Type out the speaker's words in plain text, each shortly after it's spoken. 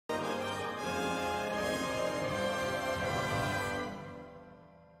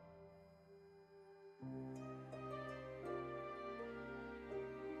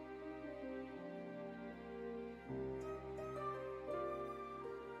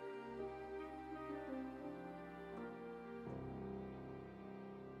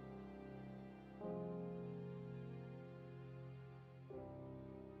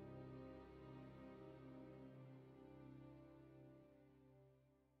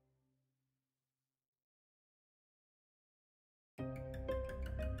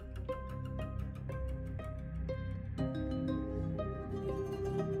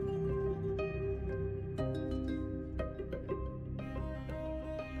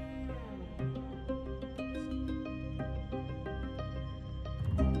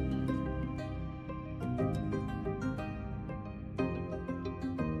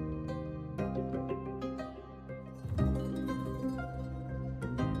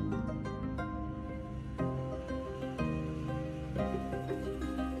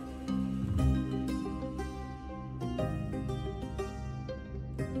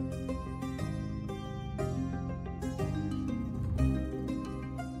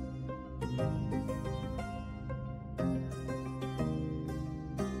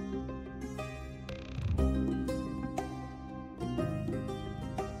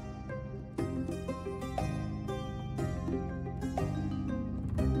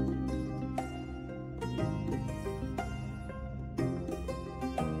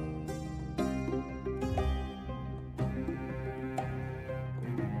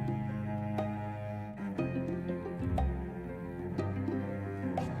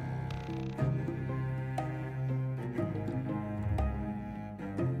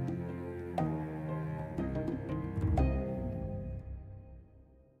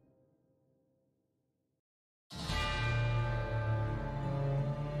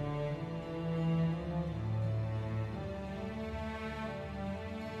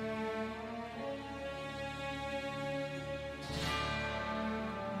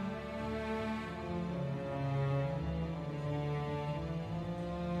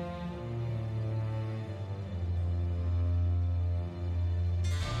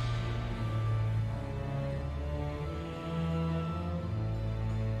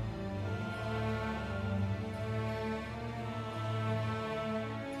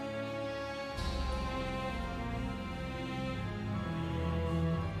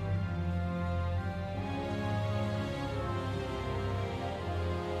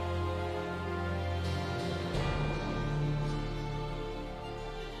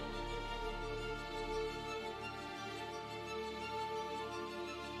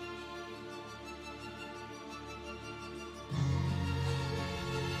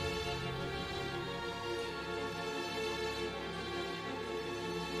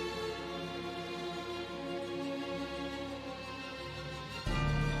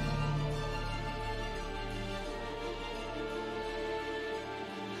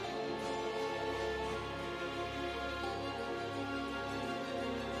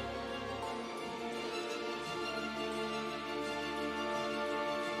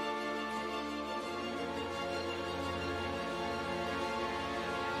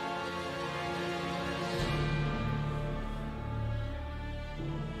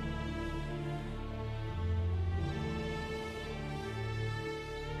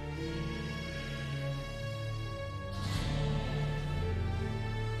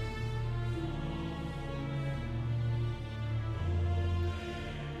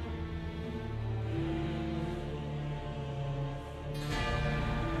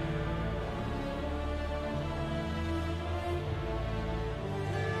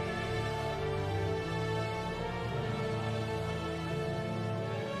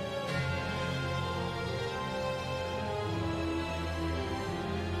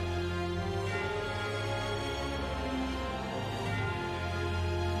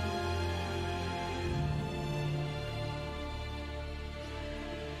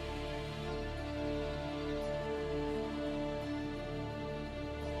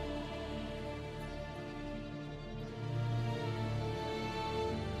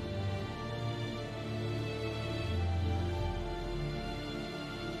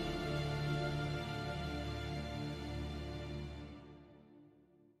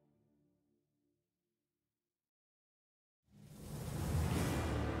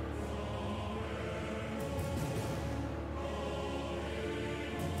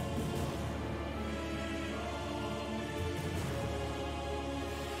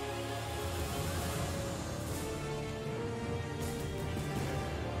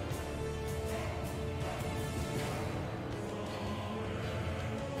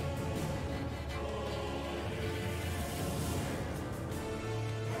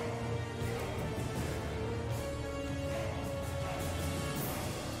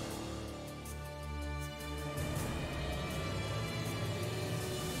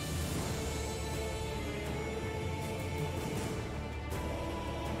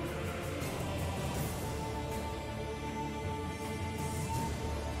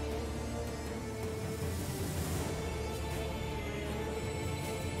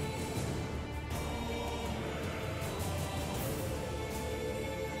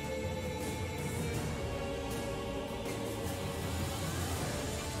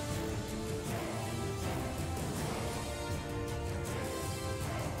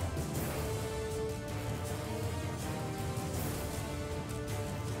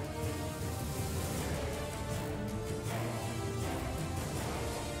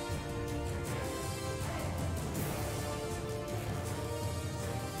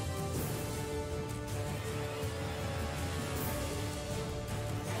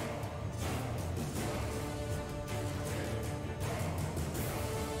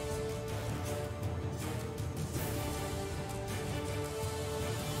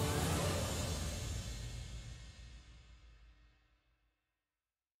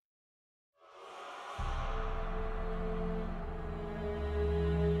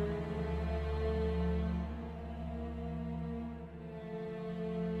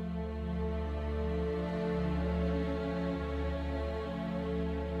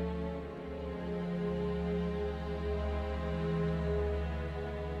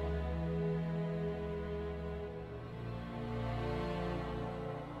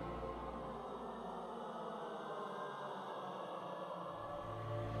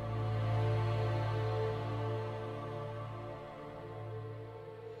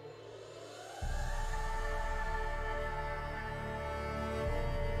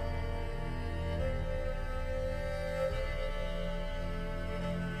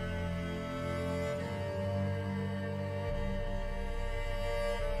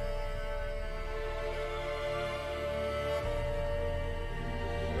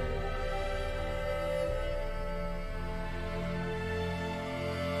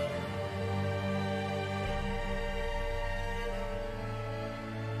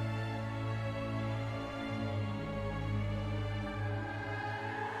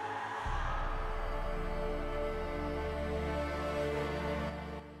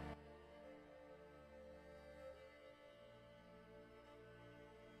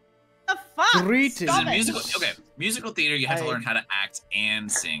Greetings. In musical theater, you have to learn how to act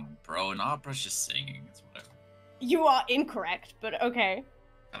and sing, bro. An opera's just singing. It's whatever. You are incorrect, but okay.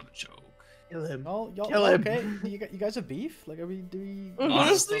 Kind of a joke. Kill him. Oh, y'all Kill him. okay? You guys have beef? Like, do we?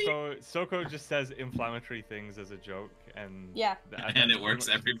 Honestly, Soko just says inflammatory things as a joke, and yeah, and it works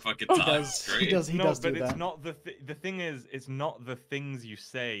every fucking time. He does do but that. it's not the thing is, it's not the things you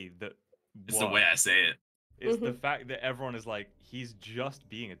say that. It's the way I say it. It's the fact that everyone is like, he's just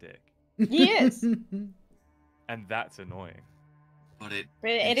being a dick. He is. And that's annoying. But it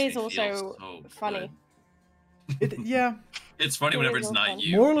is makes me also feel so funny. Yeah. It's funny whenever it's not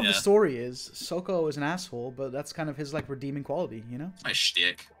you. Moral of the story is Soko is an asshole, but that's kind of his like redeeming quality, you know? It's my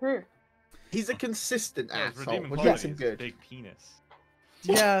shtick. He's a consistent asshole, redeeming which quality makes him is good. Big penis.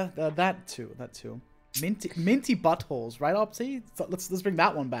 Yeah, that too. Minty buttholes, right, Opti? So let's bring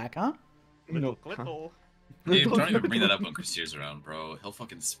that one back, huh? Little clittle. Dude, don't even bring that up when Christier's around, bro. He'll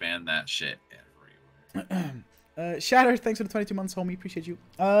fucking span that shit everywhere. Shatter, thanks for the 22 months, homie. Appreciate you.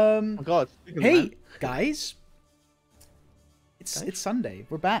 Oh God. Hey guys, it's Sunday.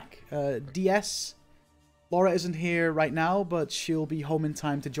 We're back. DS. Laura isn't here right now, but she'll be home in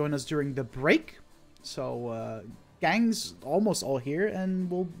time to join us during the break. So gang's almost all here, and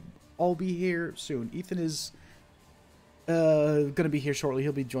we'll all be here soon. Ethan is gonna be here shortly.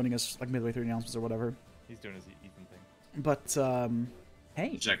 He'll be joining us like midway through the announcements or whatever. He's doing his Ethan thing. But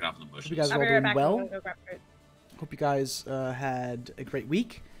hey, checking off in the bushes. Hope you guys are all doing well. Hope you guys had a great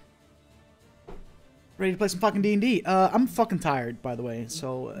week. Ready to play some fucking D&D. I'm fucking tired, by the way.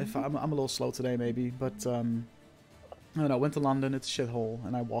 So if I'm a little slow today, maybe. But I don't know. Went to London. It's a shithole,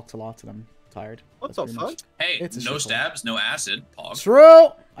 and I walked a lot, and I'm tired. What's up, fun? Hey, no stabs, no acid. Pog. True.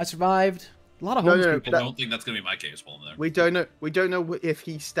 I survived. A lot of homeless people. I don't think that's gonna be my case, Paul. There. We don't know. We don't know if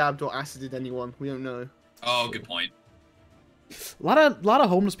he stabbed or acided anyone. We don't know. Oh, good point. A lot of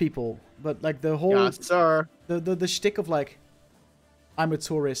homeless people, but like the whole Yes, sir. the shtick of like, I'm a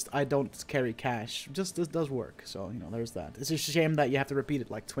tourist, I don't carry cash, just does work. So you know, there's that. It's just a shame that you have to repeat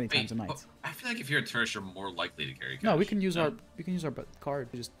it like 20 times a night. I feel like if you're a tourist, you're more likely to carry cash. No, we can use our card.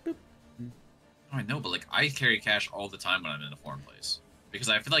 We just. Boop. Oh, I know, but like I carry cash all the time when I'm in a foreign place. Because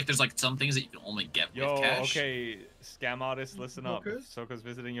I feel like there's like some things that you can only get with cash. Okay, scam artists, listen up. If Soko's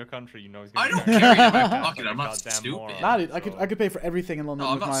visiting your country, you know he's I gonna don't carry it in my pocket. I'm not stupid. Nah, dude, I could pay for everything in London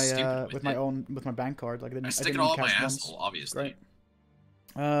with my with my bank card. Like I stick it all in my asshole, obviously.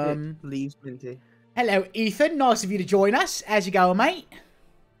 Great. Leaves Minty. Hello, Ethan. Nice of you to join us. How's it going, mate?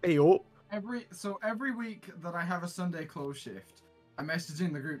 Hey, yo. Every week that I have a Sunday close shift, I message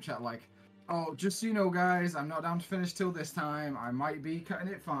in the group chat like, oh, just so you know, guys, I'm not down to finish till this time. I might be cutting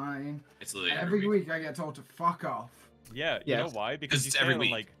it fine. It's literally every week I get told to fuck off. Yeah, you know why? Because you say it on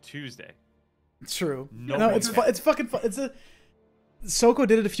like Tuesday. True. No, it's fucking fun. It's a. Soko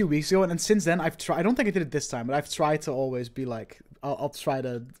did it a few weeks ago, and since then I've tried. I don't think I did it this time, but I've tried to always be like, I'll try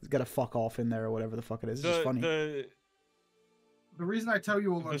to get a fuck off in there or whatever the fuck it is. It's just funny. The reason I tell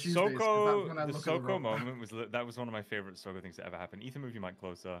you all on Tuesdays is because when I look the at Soko moment was one of my favorite Soko things to ever happen. Ethan, move your mic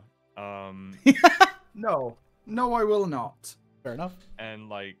closer. No, I will not. Fair enough. And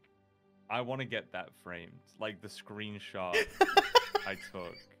like, I want to get that framed, like the screenshot I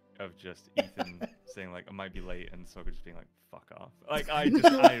took of just Ethan saying like, I might be late, and Soko just being like, fuck off. Like I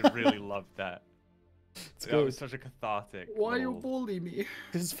really loved that. That was such a cathartic. Why you bully me?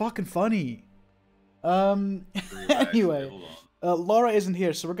 Because it's fucking funny. Anyway, Laura isn't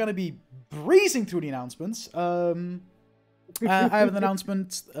here, so we're gonna be breezing through the announcements. I have an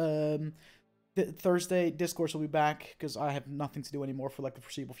announcement. Thursday, Discourse will be back because I have nothing to do anymore for like the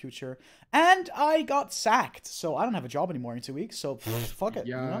foreseeable future, and I got sacked, so I don't have a job anymore in 2 weeks. So fuck it. Yikes.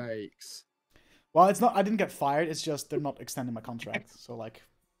 You know? Well, it's not. I didn't get fired. It's just they're not extending my contract. So like,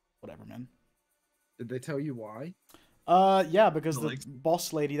 whatever, man. Did they tell you why? Yeah, because the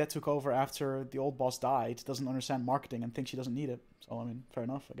boss lady that took over after the old boss died doesn't understand marketing and thinks she doesn't need it. So I mean, fair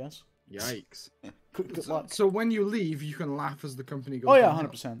enough, I guess. Yikes. Good luck. So when you leave, you can laugh as the company goes. Oh yeah,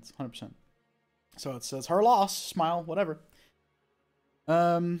 100%, 100%. So it's her loss. Smile, whatever.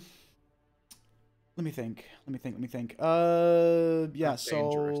 Let me think. Yeah. That's so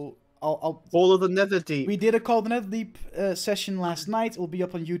dangerous. I'll Call of the Netherdeep. We did a Call of the Netherdeep session last night. It will be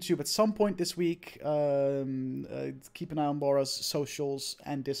up on YouTube at some point this week. Keep an eye on Laura's socials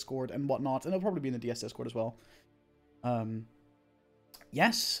and Discord and whatnot, and it'll probably be in the DS Discord as well.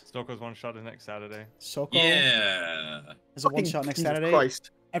 Yes. Soko's one shot next Saturday. Soko. Yeah. There's a one shot next Saturday. Christ.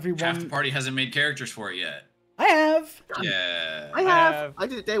 Everyone. Half the party hasn't made characters for it yet. I have. Yeah. I have. I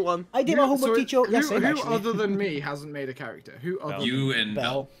did it day one. I did my homework, teacher. Yes, who other than me hasn't made a character? Who other? You than and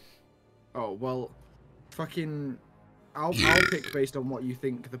Bell. Oh well, fucking I'll pick based on what you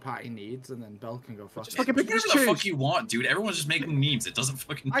think the party needs, and then Bell can go fuck Just it. fucking pick pick whatever and the fuck choose. you want, dude. Everyone's just making memes. It doesn't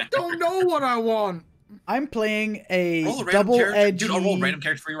fucking I matter. don't know what I want. I'm playing a Roll a random double character. edgy Dude, I'll roll a random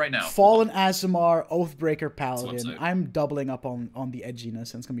character for you right now. Fallen Azamar Oathbreaker Paladin. saying. I'm doubling up on the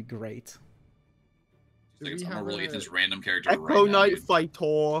edginess, and it's gonna be great. Do we I'm gonna have roll a- Ethan's random character Echo right now. Knight Dude.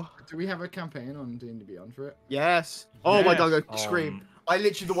 Fighter. Do we have a campaign on D&D Beyond for it? Yes. Oh my Yes. god, I scream. I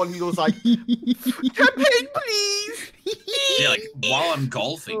literally the one who goes like, campaign, please. Yeah, like while I'm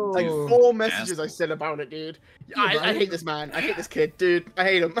golfing. Oh. Like dude. 4 messages I Asshole. said about it, dude. Yeah, I right? hate this man. I hate this kid, dude. I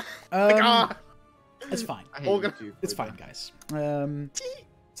hate him. Like, ah. It's fine. I hate Organ- you too, It's Koiba. fine, guys.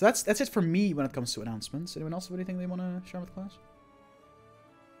 So that's it for me when it comes to announcements. Anyone else have anything they want to share with the class?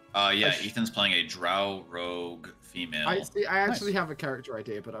 Yeah, Ethan's playing a drow rogue female. I actually have a character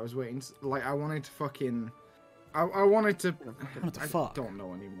idea, but I was waiting. Like, I wanted to fucking. I wanted to. What the I fuck? don't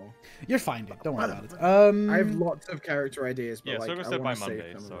know anymore. You're fine, dude. Don't worry about it. I have lots of character ideas, but Yeah, like, Soga I said by want to save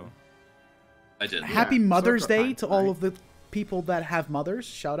Monday, some of so. them. I did. Happy Yeah, Mother's so Day fine, to all right. of the people that have mothers.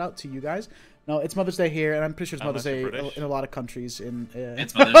 Shout out to you guys. No, it's Mother's Day here, and I'm pretty sure it's Mother's Unless Day you're British. in a lot of countries.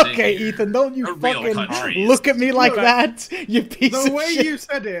 It's Mother's Day Okay, here. Ethan, don't you A real fucking countries. look at me like Look, that, you piece The of way shit. you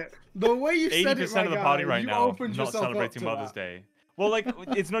said it, the way you said it, 80% my of the guy, party right you now opened not yourself up celebrating to Mother's that. Day. Well, like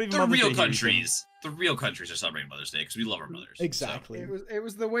it's not even The Mother's real Day here, Ethan. countries. The real countries are celebrating Mother's Day because we love our mothers. so. Exactly. It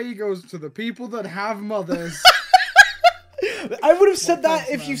was the way he goes to the people that have mothers. I would have said Well, that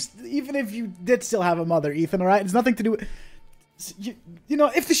thanks, if even if you did still have a mother, Ethan. All right, it's nothing to do with. You know,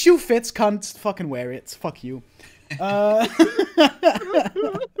 if the shoe fits, cunt, fucking wear it. Fuck you. Lol,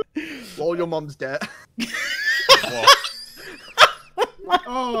 your mom's dead. Well,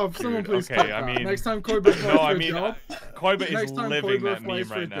 Oh, if someone Dude, please okay, cut I that. mean- Next time Koiba applies no, for I a mean, job. Koiba is Next time living Koiba that applies meme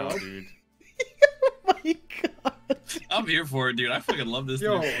for a right now, job. dude. Oh my god. I'm here for it, dude. I fucking love this.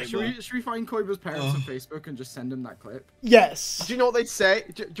 Yo, new should we find Koiba's parents Ugh. on Facebook and just send him that clip? Yes. Do you know what they'd say?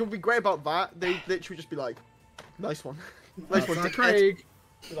 Do you know what'd be great about that? They literally just be like, nice one. Nice one, That's dickhead. Craig.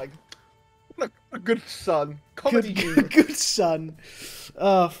 Be like, what a good son. Comedy Good, genius. good son.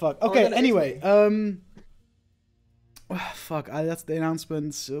 Oh fuck. Okay. then it is Anyway, me. fuck. That's the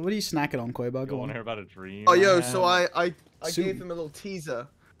announcements. What are you snacking on, Koiba? You Go want to on. hear about a dream? Oh, yo, man? so I Soon. gave him a little teaser.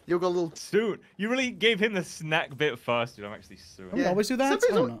 You got a little. Dude, you really gave him the snack bit first, dude. I'm actually suing. We Yeah. always do that. Some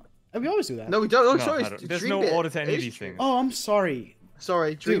people I don't know. We always do that. No, we don't. No, No, sorry. I It's don't- there's dream no bit. order to any It of is these dream- things. Oh, I'm sorry.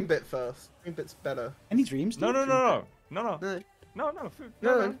 Sorry, dream Dude. bit first. Dream bit's better. Any dreams? No, dude? no, no, no, no, No. no, food.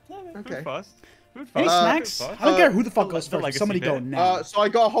 No, No, no. Food Okay. first. Food Any first. snacks? Food I first. don't care who the fuck the- goes the first. legacy Somebody go bit. now. So I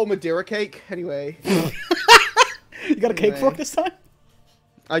got a whole Madeira cake. Anyway, You got a cake anyway. fork this time?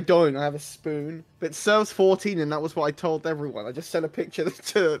 I don't. I have a spoon. But it serves 14, and that was what I told everyone. I just sent a picture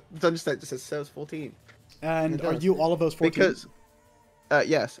to Dungeon that says serves 14. And It are does. you all of those 14? Because,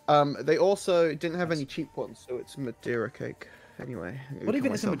 yes. They also didn't have any cheap ones, so it's Madeira cake. Anyway. What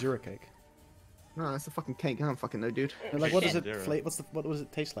even is a Madeira cake? No, it's a fucking cake. I don't fucking know, dude. Like, what does it Madeira. what does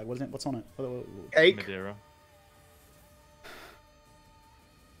it taste like? What is it? What's on it? Cake. Madeira.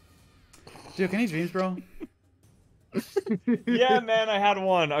 Dude, any dreams, bro? Yeah, man, I had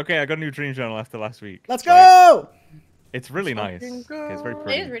one. Okay, I got a new dream journal after last week. Let's Like, go! it's really nice. Fucking Okay, it's very go.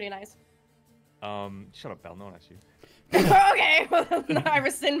 pretty. It is really nice. Shut up, Belle. No one asked you. Okay, well, I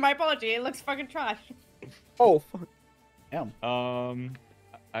rescind my apology. It looks fucking trash. Oh, fuck. Damn.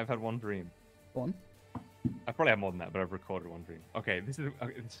 I've had one dream. One. I probably have more than that, but I've recorded one dream. Okay, this is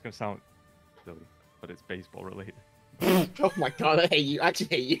gonna sound silly, but it's baseball related. Oh my god, I hate you. I actually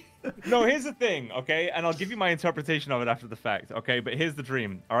hate you. No, here's the thing, okay? And I'll give you my interpretation of it after the fact, okay? But here's the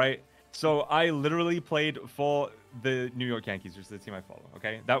dream, all right? So I literally played for the New York Yankees, which is the team I follow,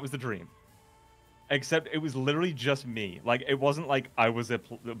 okay? That was the dream. Except it was literally just me. Like, it wasn't like I was a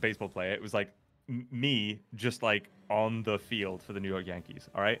baseball player. It was like me just like on the field for the New York Yankees,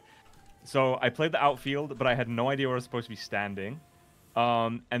 all right? So I played the outfield, but I had no idea where I was supposed to be standing.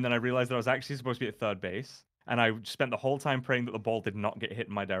 And then I realized that I was actually supposed to be at third base. And I spent the whole time praying that the ball did not get hit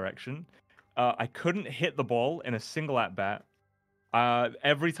in my direction. I couldn't hit the ball in a single at-bat.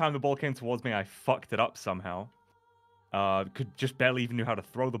 Every time the ball came towards me, I fucked it up somehow. Could just barely even knew how to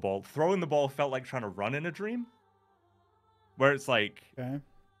throw the ball. Throwing the ball felt like trying to run in a dream. Where it's like, Okay.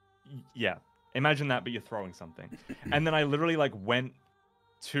 yeah, imagine that, but you're throwing something. And then I literally like went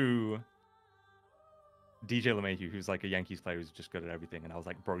to DJ LeMahieu, who's like a Yankees player who's just good at everything, and I was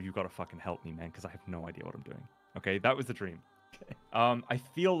like, bro, you gotta fucking help me, man, because I have no idea what I'm doing. Okay, that was the dream. Okay. I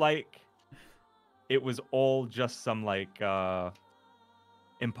feel like it was all just some like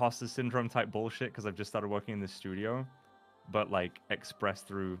imposter syndrome type bullshit because I've just started working in the studio, but like expressed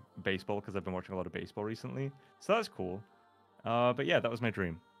through baseball because I've been watching a lot of baseball recently. So that's cool. But yeah, that was my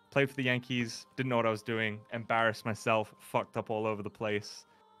dream. played for the Yankees, didn't know what I was doing, embarrassed myself, fucked up all over the place,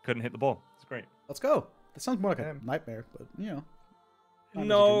 couldn't hit the ball. It's great. Let's go. That sounds more like Yeah. a nightmare, but you know.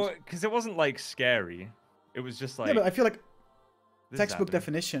 No, because it wasn't like scary. It was just like. Yeah, but I feel like this is textbook happening.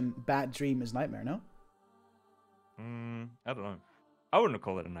 definition, bad dream is nightmare, no? I don't know. I wouldn't have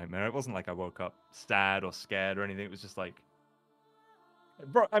called it a nightmare. It wasn't like I woke up sad or scared or anything. It was just like,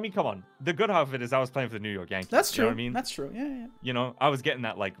 bro. I mean, come on. The good half of it is I was playing for the New York Yankees. That's true. You know what I mean, That's true. Yeah, yeah. you know, I was getting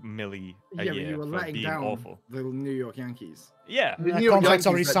that like milli a Yeah, but year you were for letting being down awful. the New York Yankees. Yeah, The Yeah, New York contract's Yankees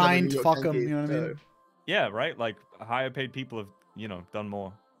already let down the signed, New York fuck 'em, Yankees, you know what I mean? so- yeah, right. Like higher paid people have, you know, done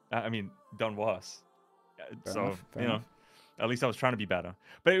more. I mean, done worse. Fair So enough, fair you know, enough. at least I was trying to be better.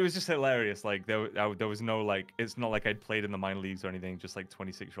 But it was just hilarious. Like there was no like, it's not like I'd played in the minor leagues or anything. Just like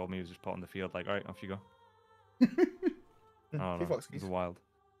 26-year-old me was just put on the field. Like, all right, off you go. I don't Few know. Foxkies. It was wild.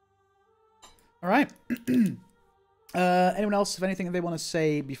 All right. Anyone else have anything they want to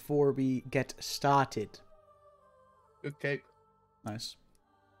say before we get started? Good cake. Nice.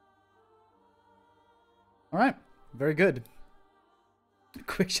 All right. Very good.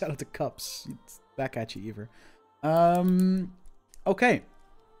 Quick shout out to Cups. It's back at you, Ever. Okay.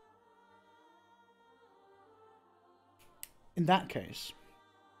 In that case,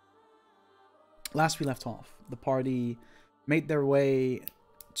 last we left off, the party made their way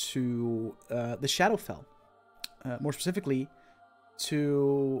to the Shadowfell. More specifically,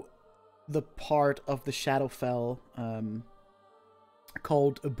 to the part of the Shadowfell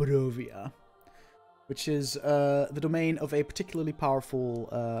called Barovia, which is the domain of a particularly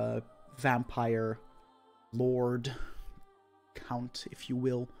powerful vampire lord, count, if you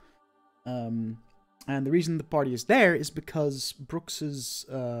will. And the reason the party is there is because Brooks's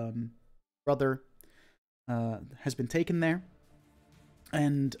brother has been taken there,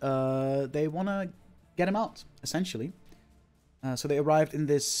 and they want to get him out, essentially. So they arrived in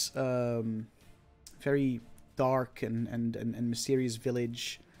this very dark and mysterious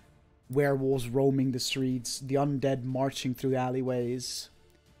village, werewolves roaming the streets, the undead marching through the alleyways.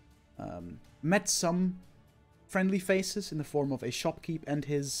 Met some friendly faces in the form of a shopkeep and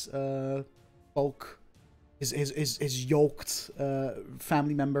his bulk, his yoked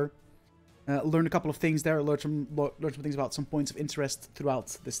family member. Learned a couple of things there. Learned some things about some points of interest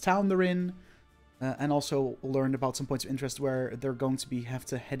throughout this town they're in, and also learned about some points of interest where they're going to be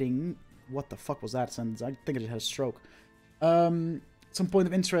heading. What the fuck was that sentence? I think I just had a stroke. Some point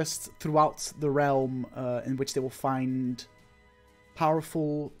of interest throughout the realm in which they will find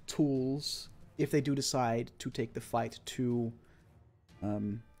powerful tools if they do decide to take the fight to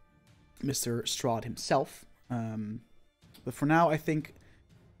Mr. Strahd himself. But for now, I think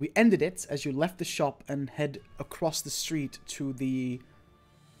we ended it as you left the shop and head across the street to the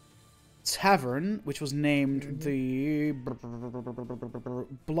tavern, which was named the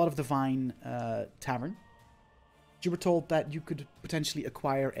Blood of the Vine Tavern. You were told that you could potentially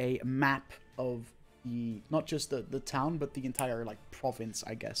acquire a map of the, not just the town, but the entire, like, province,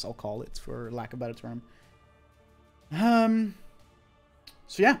 I guess I'll call it, for lack of a better term.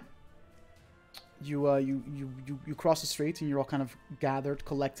 So yeah. You cross the street and you're all kind of gathered,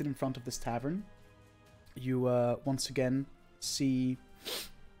 collected in front of this tavern. You once again see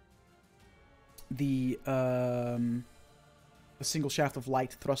the a single shaft of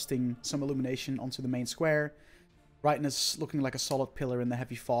light thrusting some illumination onto the main square. Brightness looking like a solid pillar in the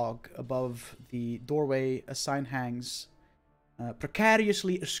heavy fog. Above the doorway, a sign hangs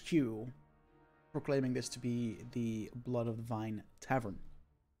precariously askew, proclaiming this to be the Blood of the Vine Tavern.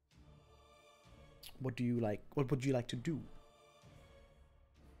 What do you like? What would you like to do?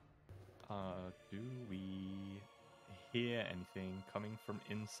 Do we hear anything coming from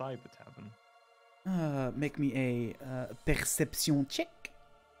inside the tavern? Make me a perception check.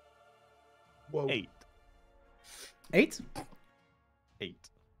 Whoa. 8. 8? 8.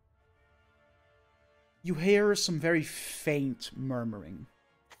 You hear some very faint murmuring.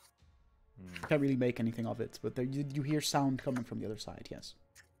 Can't really make anything of it, but there, you hear sound coming from the other side, yes.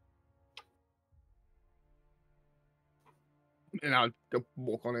 And I'll go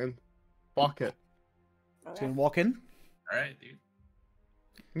walk on in. Fuck it. So you walk in. All right, dude.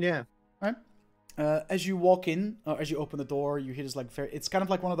 Yeah. Right. As you walk in, as you open the door, you hear this like very. It's kind of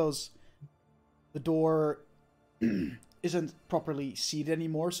like one of those. The door isn't properly seated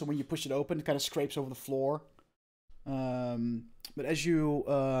anymore, so when you push it open, it kind of scrapes over the floor. But as you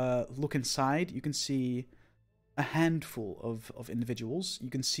look inside, you can see a handful of individuals. You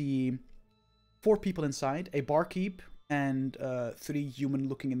can see 4 people inside, a barkeep, and 3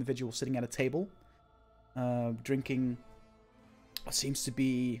 human-looking individuals sitting at a table, drinking what seems to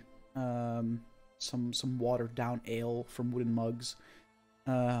be some watered-down ale from wooden mugs.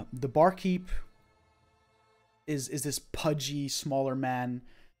 The barkeep is this pudgy, smaller man.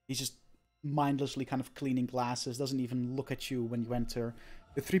 He's just mindlessly kind of cleaning glasses, doesn't even look at you when you enter.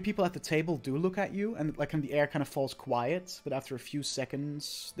 The three people at the table do look at you, and like the air kind of falls quiet, but after a few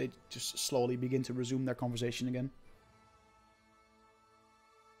seconds, they just slowly begin to resume their conversation again.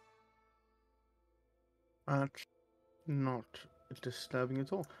 That's not disturbing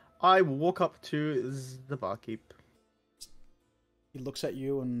at all. I walk up to the barkeep. He looks at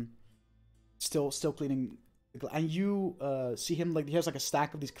you and still cleaning. And you see him, like, he has like a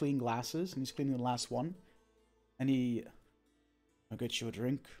stack of these clean glasses, and he's cleaning the last one. And I'll get you a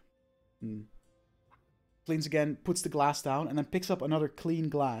drink. And cleans again, puts the glass down, and then picks up another clean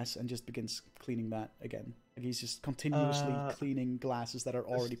glass and just begins cleaning that again. Like, he's just continuously cleaning glasses that are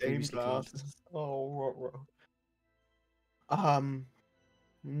already previously cleaned. Oh,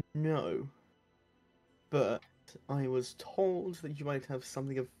 no. But I was told that you might have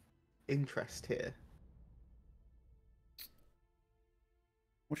something of interest here.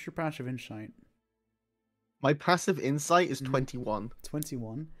 What's your passive insight? My passive insight is 21.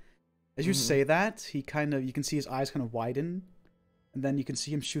 21. As you say that, he kind of, you can see his eyes kind of widen, and then you can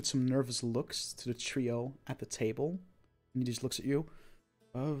see him shoot some nervous looks to the trio at the table, and he just looks at you.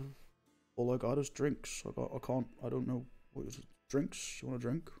 All I got is drinks. I don't know. What is it? Drinks? You want a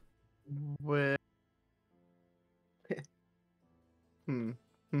drink? Where?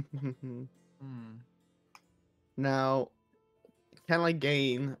 Now, can I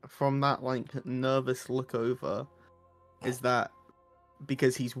gain from that, like, nervous look over, is that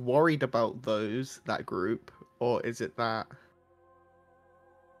because he's worried about that group, or is it that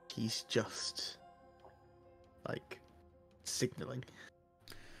he's just, like, signaling?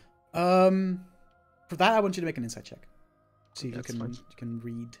 For that, I want you to make an insight check. See if That's you fine. can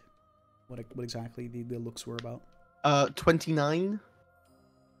read what exactly the looks were about. 29.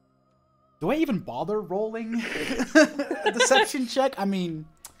 Do I even bother rolling a deception check? I mean,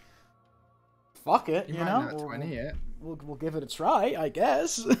 fuck it, you might know? not 20 yet. We'll give it a try, I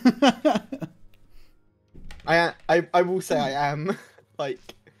guess. I will say I am, like,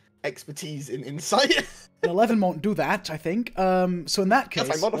 expertise in insight. An 11 won't do that, I think. So in that case,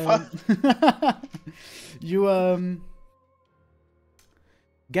 Yes, I modify. you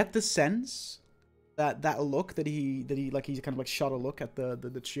get the sense that look that he like, he kind of like shot a look at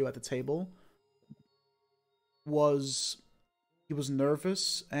the trio at the table, he was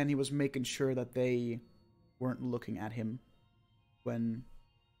nervous, and he was making sure that they weren't looking at him when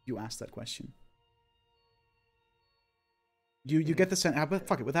you asked that question. You get the sense, but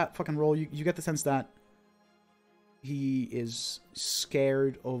fuck it, with that fucking roll, you get the sense that he is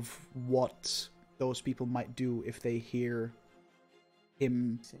scared of what those people might do if they hear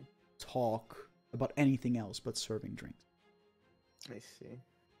him talk about anything else but serving drinks. I see.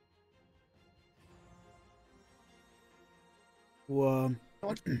 Well,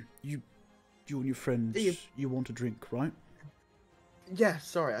 you and your friends, you want a drink, right? Yeah,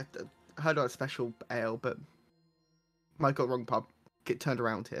 sorry, I heard about a special ale, but might got wrong pub. Get turned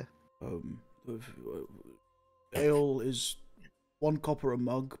around here. Ale is 1 copper a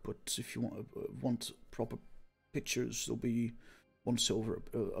mug, but if you want proper pitchers, there'll be 1 silver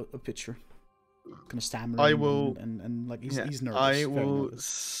a pitcher. Kind of stammering. I will, and like he's nervous. I very will nervous.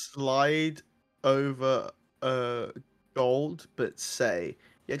 slide over gold, but say,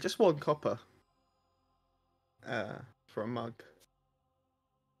 yeah, just 1 copper. For a mug.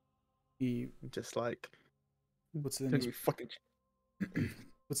 He Just like, puts it in don't his you fucking.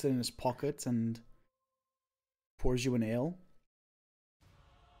 puts it in his pocket and pours you an ale.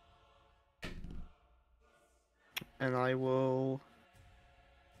 And I will.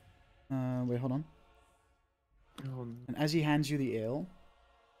 Wait, hold on. And as he hands you the ale,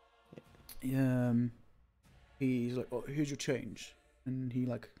 he's like, "Oh, here's your change," and he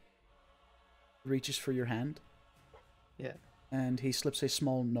like reaches for your hand. Yeah. And he slips a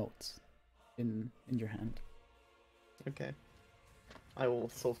small note in your hand. Okay. I will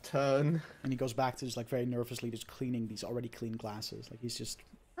sort of turn. And he goes back to just like very nervously just cleaning these already clean glasses. Like he's just,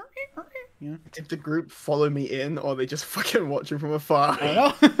 you know. Did the group follow me in, or are they just fucking watching from afar? I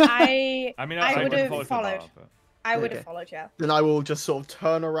don't know. I I mean, I would would've have followed. I would have Okay. followed, yeah. Then I will just sort of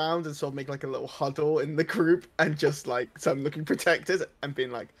turn around and sort of make like a little huddle in the group and just like, so I'm looking protected and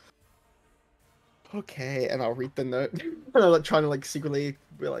being like, okay, and I'll read the note. And I'm like trying to like secretly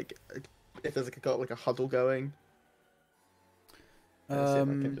be like, if there's like a huddle going. And see if I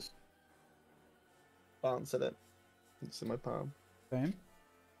can just glance at it. It's in my palm. Okay.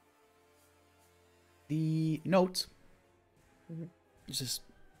 The note says,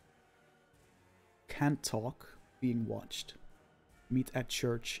 "Can't talk, being watched. Meet at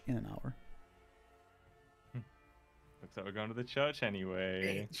church in an hour. Looks like we're going to the church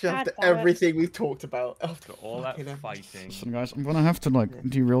anyway. Just after God damn it. everything we've talked about. After all that Fucking hell. fighting. Listen, guys, I'm gonna have to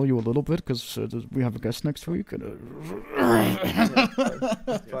derail you a little bit because we have a guest next week. And, That's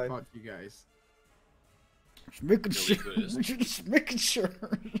Yeah, fine. fuck you guys. just making Really sure. good. Just making sure.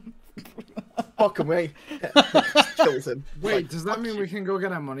 Fuck away. Chosen. Wait, Like, does that fuck mean you. we can go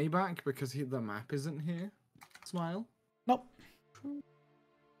get our money back because the map isn't here? Smile. Nope.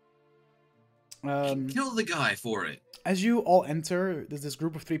 Kill the guy for it. As you all enter, there's this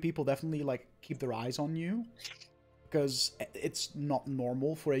group of 3 people definitely keep their eyes on you, because it's not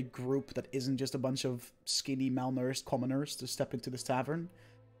normal for a group that isn't just a bunch of skinny, malnourished commoners to step into this tavern,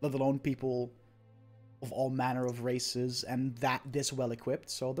 let alone people of all manner of races and this well equipped.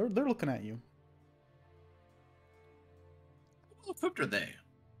 So they're looking at you. How well equipped are they?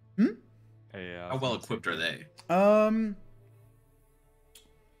 Hey, How well equipped are they?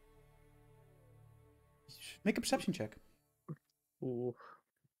 Make a perception check. Ooh.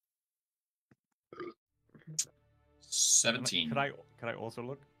 17. Could I also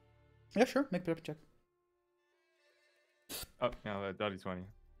look? Yeah, sure. Make a perception check. Oh, no, dirty 20.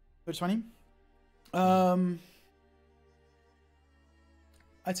 Which 20? I'd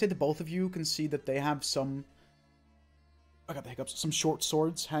say the both of you can see that they have some. I got the hiccups. Some short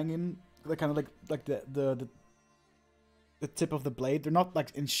swords hanging. They're kind of like the tip of the blade. They're not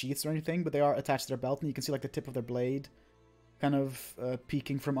in sheaths or anything, but they are attached to their belt, and you can see the tip of their blade, kind of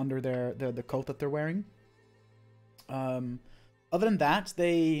peeking from under the coat that they're wearing. Other than that,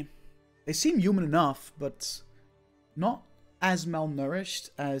 they seem human enough, but not as malnourished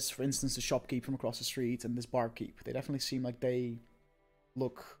as, for instance, the shopkeep from across the street and this barkeep. They definitely seem like they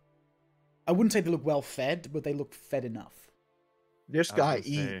look. I wouldn't say they look well fed, but they look fed enough. This I was guy gonna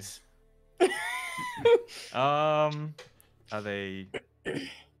say- eats. Are they?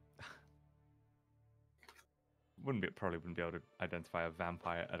 Probably wouldn't be able to identify a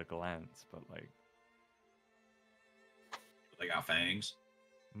vampire at a glance, but They got fangs.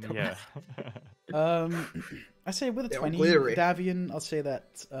 yeah. I say with a They're 20, glittery. Davian, I'll say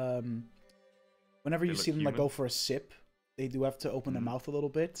that whenever They you look see them go human? for a sip, they do have to open their Mhm. mouth a little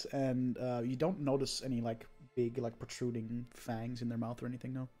bit, and you don't notice any big protruding fangs in their mouth or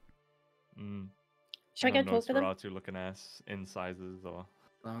anything. No. Mm. Should I go talk to them? Nosferatu looking ass incisors or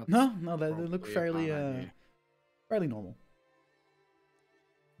No, they look Probably a fairly bad idea. fairly normal.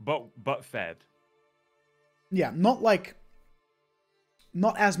 but fed. Yeah, not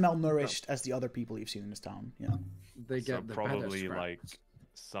as malnourished as the other people you've seen in this town. Yeah. They So get the better probably scraps.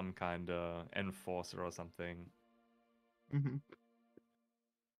 some kind of enforcer or something. Mm-hmm.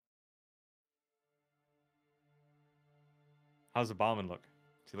 How's the barman look?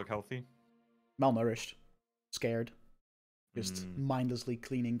 Does he look healthy? Malnourished, scared, just Mm. mindlessly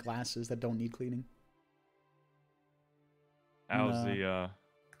cleaning glasses that don't need cleaning. How's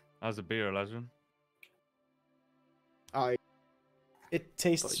the beer, Legend? I It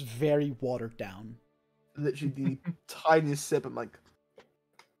tastes very watered down. literally the tiniest sip. I'm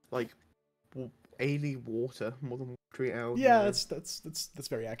like alien water more than watery ale. you Yeah, know? that's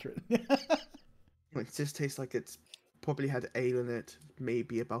very accurate. Like, it just tastes like it's probably had ale in it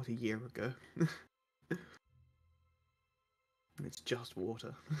maybe about a year ago. And it's just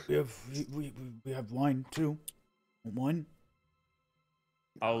water. we have wine too. Want wine?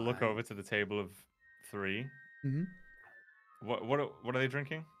 I'll look over to the table of 3. Mm-hmm. What are they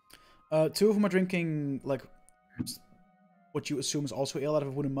drinking? 2 of them are drinking what you assume is also ale out of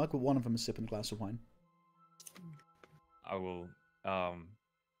a wooden mug, but one of them is sipping a glass of wine. I will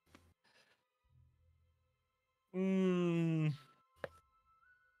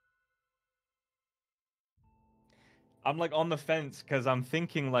I'm on the fence because I'm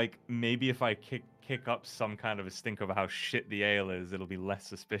thinking maybe if I kick up some kind of a stink of how shit the ale is, it'll be less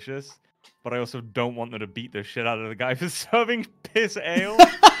suspicious. But I also don't want them to beat the shit out of the guy for serving piss ale.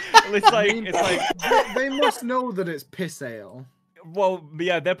 They must know that it's piss ale. Well,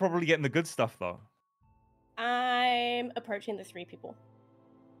 yeah, they're probably getting the good stuff though. I'm approaching the 3 people.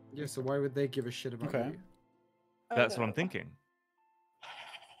 Yeah, so why would they give a shit about Okay. you? That's what I'm thinking.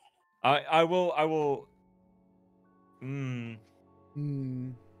 I will. Hmm.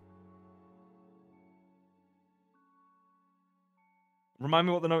 Remind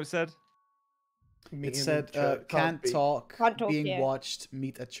me what the note said. It said, can't talk, Can't talk, being yeah. watched,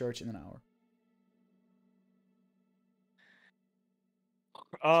 meet at church in an hour.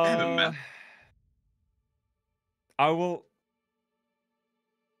 haven't met.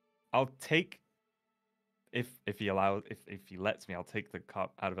 I'll take if he lets me, I'll take the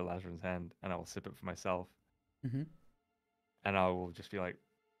cup out of Elijah's hand and I will sip it for myself. Mm-hmm. and I will just be like,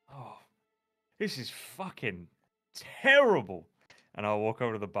 "Oh, this is fucking terrible," and I'll walk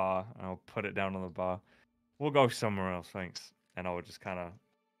over to the bar and I'll put it down on the bar. We'll go somewhere else, thanks. And I will just kind of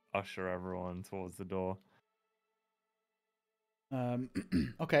usher everyone towards the door.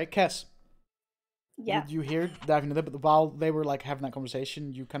 Okay, Kess. Yeah. Did you hear diving into that? But while they were like having that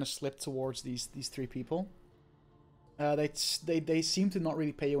conversation, you kind of slipped towards these three people. They seem to not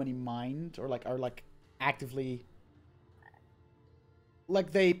really pay you any mind, or like are like actively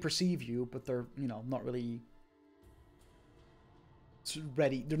like they perceive you, but they're not really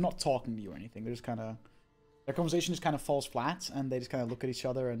ready. They're not talking to you or anything. They're just kind of their conversation just kind of falls flat, and they just kind of look at each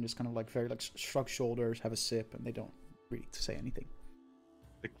other and just kind of like very like shrug shoulders, have a sip, and they don't really say anything.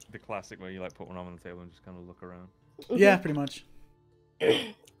 The classic where you like put one arm on the table and just kind of look around. Yeah, pretty much.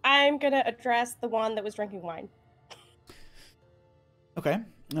 I'm gonna address the one that was drinking wine. Okay.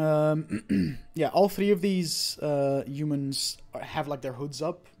 Yeah, all three of these humans have like their hoods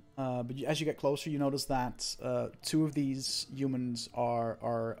up. But as you get closer, you notice that two of these humans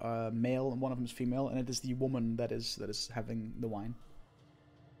are male and one of them is female, and it is the woman that is having the wine.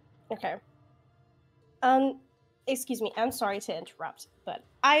 Okay. Excuse me, I'm sorry to interrupt, but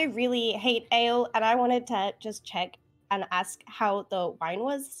I really hate ale, and I wanted to just check and ask how the wine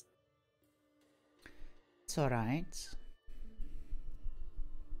was. It's alright.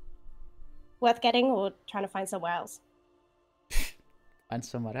 Worth getting, or trying to find somewhere else? Find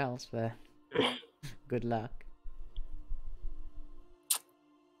somewhere else, but good luck.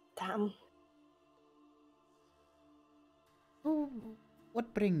 Damn.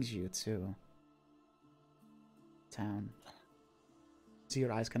 What brings you to town? See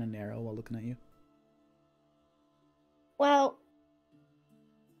your eyes kind of narrow while looking at you. Well,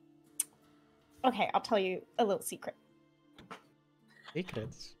 okay, I'll tell you a little secret.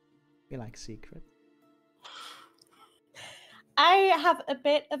 Secrets? We like secrets. I have a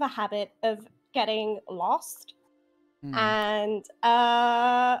bit of a habit of getting lost, and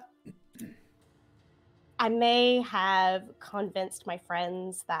I may have convinced my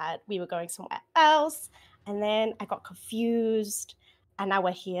friends that we were going somewhere else, and then I got confused, and now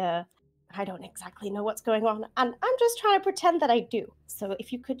we're here. I don't exactly know what's going on, and I'm just trying to pretend that I do. So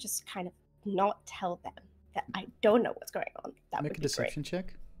if you could just kind of not tell them that I don't know what's going on, that Make would a be deception check.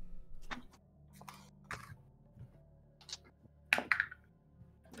 great.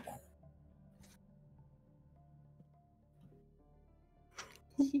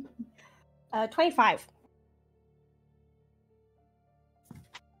 25.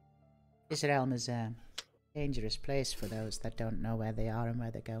 This realm is a dangerous place for those that don't know where they are and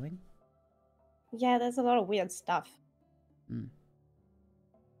where they're going. Yeah, there's a lot of weird stuff.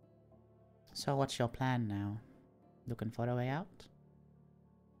 So what's your plan now? Looking for a way out?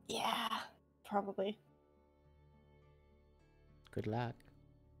 Yeah, probably. Good luck.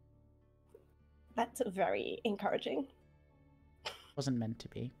 That's very encouraging. Wasn't meant to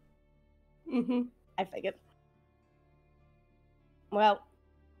be. I figured. Well,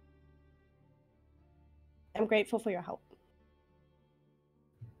 I'm grateful for your help.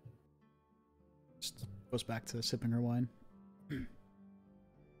 Just goes back to sipping her wine.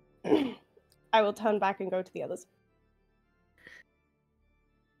 I will turn back and go to the others.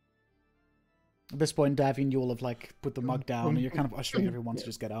 At this point, Davian, you will have like put the mug down, and you're kind of ushering everyone to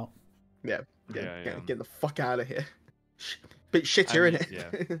just get out. Yeah, Yeah. get the fuck out of here. Bit shittier in it.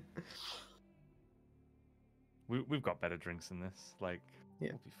 Yeah. We've got better drinks than this. Like,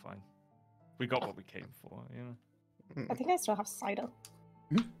 Yeah. we'll be fine. We got what we came for, you know. I think I still have cider.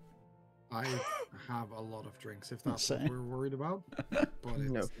 I have a lot of drinks, if that's Same. what we're worried about. But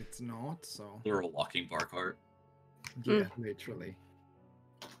No. it's not, so They're a walking bar cart. yeah, literally.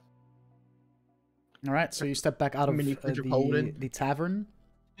 All right, so you step back out of Mini fridge of holding. the tavern.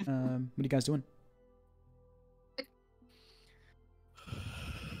 What are you guys doing?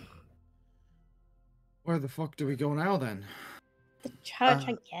 Where the fuck do we go now then? The church,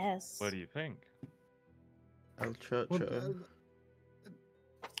 I guess. What do you think? El Church.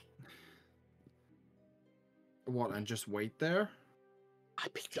 What, and just wait there?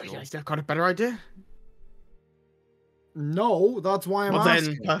 I've got a better idea. No, that's why I'm Well then,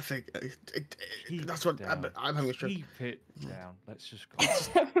 asking. perfect. Keep That's it what down. I'm having a stroke. Keep it down. Let's just go.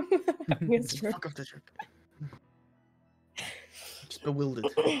 It's true. Fuck off the joke. Just bewildered.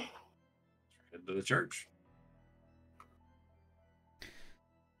 Into the church.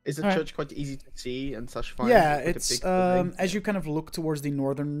 Is the Alright. church quite easy to see and such? Fine? Yeah, Like a it's big building? as you kind of look towards the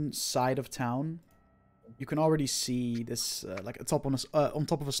northern side of town, you can already see this like on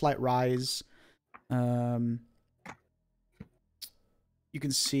top of a slight rise. You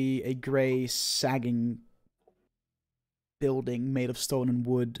can see a gray sagging building made of stone and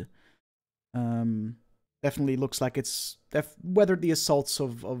wood. Definitely looks like it's weathered the assaults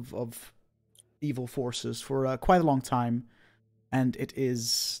of evil forces for quite a long time, and it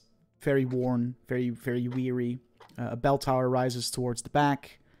is very worn, very, very weary. A bell tower rises towards the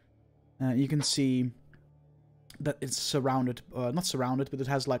back. You can see that it's surrounded, not surrounded, but it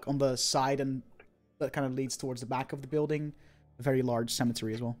has like on the side and that kind of leads towards the back of the building, a very large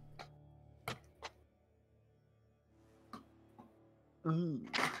cemetery as well.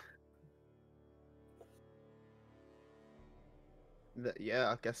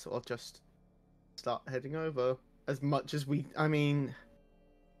 Yeah, I guess I'll just start heading over. As much as I mean,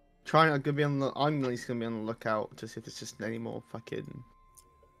 I'm at least gonna be on the lookout to see if there's just any more fucking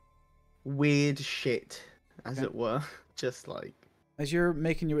weird shit, as it were. Just like as you're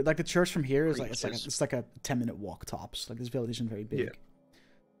making your the church from here is like it's like a 10-minute walk tops. Like this village isn't very big.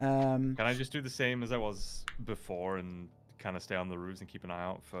 Yeah. Can I just do the same as I was before and kind of stay on the roofs and keep an eye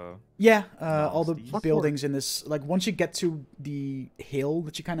out for? Yeah, all the buildings in this, like once you get to the hill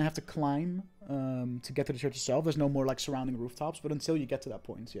that you kind of have to climb to get to the church itself, there's no more like surrounding rooftops. But until you get to that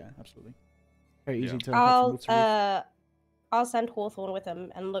point, yeah, absolutely, very easy to. I'll send Hawthorne with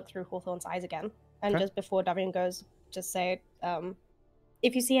him and look through Hawthorne's eyes again, and just before Davian goes, just say,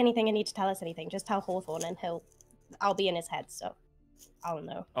 if you see anything and need to tell us anything, just tell Hawthorne, and I'll be in his head, so I'll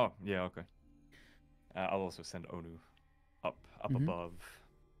know. Oh yeah, okay. I'll also send Onu up above.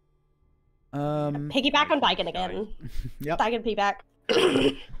 Piggyback on Daigen again. Yep. Daigen piggyback.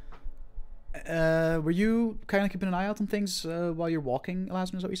 Were you kind of keeping an eye out on things while you're walking,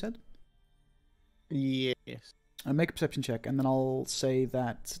 Elasmin, is that what you said? Yes. Make a perception check, and then I'll say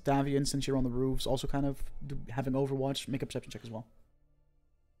that Davian, since you're on the roofs, also kind of having Overwatch, make a perception check as well.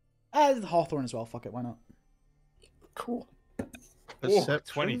 Hawthorne as well, fuck it, why not? Cool. Perception?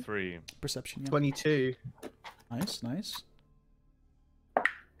 23. Perception, yeah. 22. Nice, nice.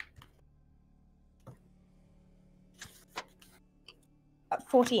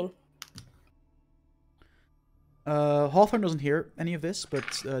 14. Hawthorne doesn't hear any of this, but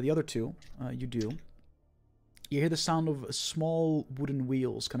the other two, you do. You hear the sound of small wooden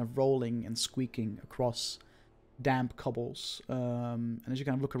wheels kind of rolling and squeaking across damp cobbles. And as you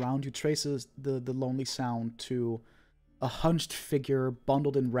kind of look around, you trace the lonely sound to a hunched figure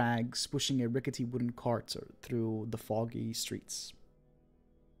bundled in rags pushing a rickety wooden cart through the foggy streets.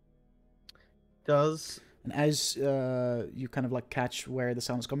 And as you kind of like catch where the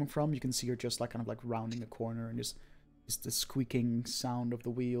sound is coming from, you can see you're just like kind of like rounding a corner, and just the squeaking sound of the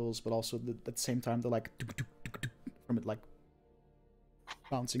wheels, but also at the same time the like from it like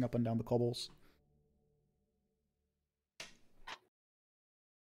bouncing up and down the cobbles.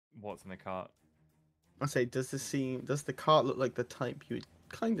 What's in the cart? I say, does the cart look like the type you would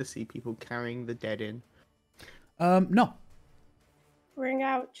kind of see people carrying the dead in? No. Bring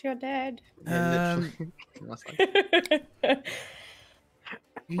out your dead. Yeah,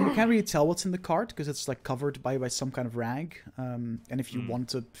 You can't really tell what's in the cart because it's like covered by some kind of rag. And if you want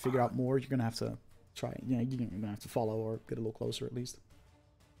to figure out more, you're gonna have to try. Yeah, you're gonna have to follow or get a little closer at least.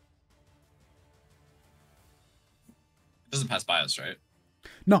 It doesn't pass by us, right?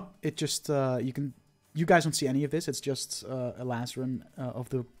 No, it just you guys don't see any of this. It's just a Lazarin of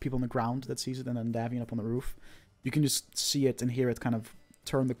the people on the ground that sees it, and then Davian up on the roof. You can just see it and hear it kind of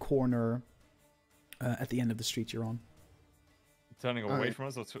turn the corner at the end of the street you're on. Turning away from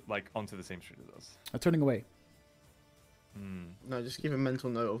us, or like onto the same street as us? Turning away. No, just give a mental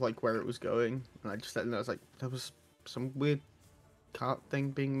note of like where it was going, and I just let them know it's like there was some weird cart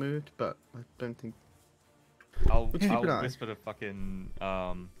thing being moved, but I don't think. I'll whisper to fucking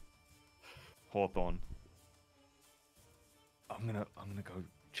Hawthorne. I'm gonna go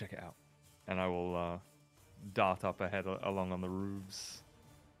check it out, and I will dart up ahead along on the roofs.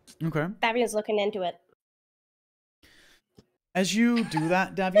 Okay. Davian's looking into it. As you do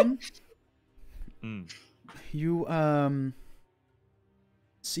that, Davian, you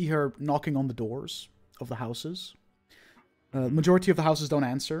see her knocking on the doors of the houses. Majority of the houses don't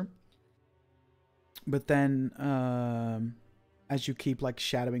answer. But then, as you keep like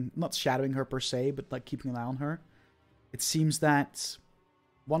not shadowing her per se, but like keeping an eye on her, it seems that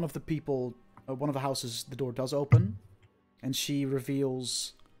one of the houses, the door does open, and she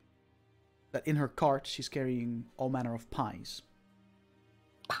reveals that in her cart she's carrying all manner of pies.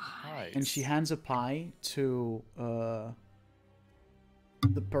 Pies. And she hands a pie to the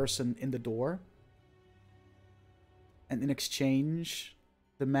person in the door. And in exchange,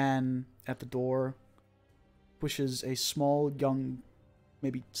 the man at the door pushes a small, young,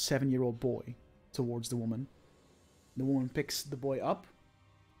 maybe 7-year-old boy towards the woman. The woman picks the boy up,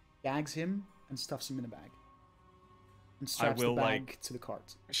 gags him, and stuffs him in a bag. and straps the will, bag like- to the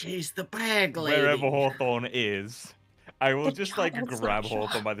cart. She's the bag lady. Wherever Hawthorne is, I will The just like child grab snapshot.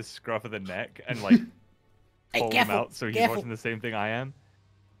 Hawthorne by the scruff of the neck and like Hey, pull him careful, out so he's careful. watching the same thing I am,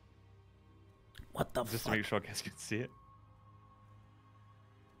 What the just to fuck? make sure Kes can see it.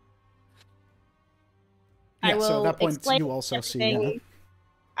 Yeah, I will so at that point, explain you also see. everything-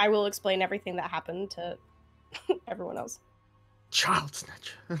 I will explain everything that happened to everyone else. Child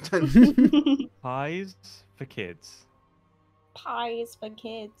snatcher. Pies for kids, Pies for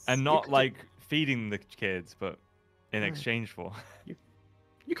kids. and not could- like feeding the kids, but in Right. exchange for.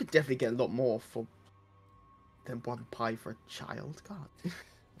 You could definitely get a lot more for than one pie for a child. God.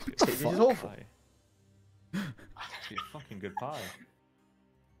 the This is fuck? awful. Pie. Must be a fucking good pie.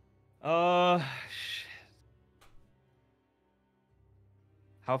 Shit.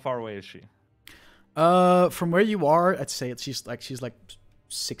 How far away is she? From where you are, I'd say she's like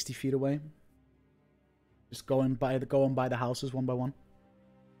 60 feet away. Just going by the houses one by one.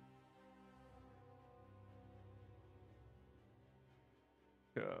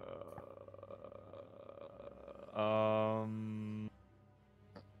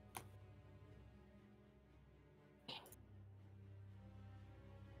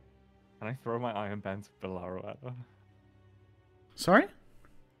 Can I throw my iron bands of Bolaro at her? Sorry?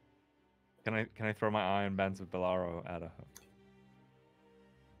 Can I throw my iron bands of Bolaro at her?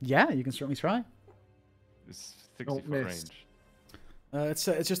 Yeah, you can certainly try. It's 60 Don't foot miss. range.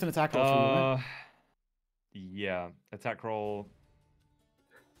 It's just an attack roll for you, right? Yeah, attack roll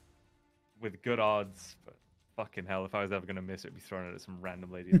with good odds. But fucking hell, if I was ever gonna miss, it'd be thrown it at some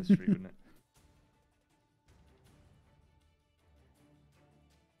random lady in the street, wouldn't it?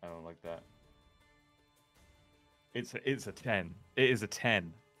 I don't like that. It's a 10. It is a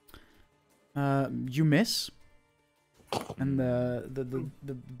 10. You miss, and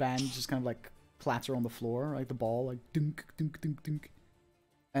the band just kind of like clatter on the floor, like the ball, like dunk dunk dunk dunk.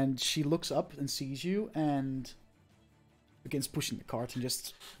 And she looks up and sees you and begins pushing the cart and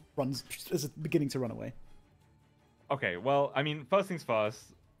just runs, is beginning to run away. Okay, well, I mean, first things first,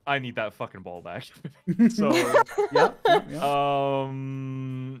 I need that fucking ball back. So, Yeah.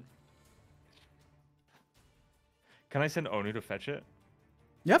 can I send Onu to fetch it?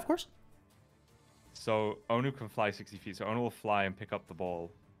 Yeah, of course. So Onu can fly 60 feet. So Onu will fly and pick up the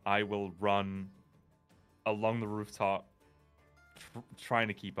ball. I will run along the rooftop, trying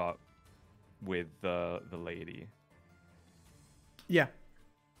to keep up with the lady. Yeah.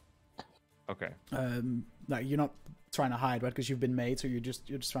 Okay. Like you're not trying to hide, right? Because you've been made, so you're just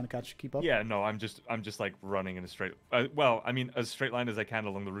trying to keep up. Yeah, no, I'm just like running in a straight. Well, I mean, as straight line as I can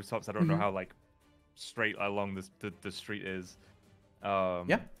along the rooftops. I don't know how like straight along the street is.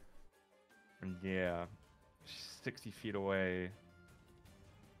 Yeah. Yeah. 60 feet away.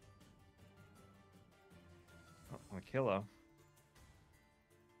 I'm gonna kill her.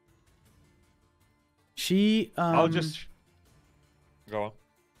 She I'll just go on.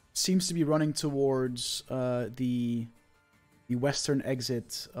 seems to be running towards the western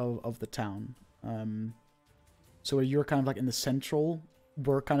exit of the town. So you're kind of like in the central.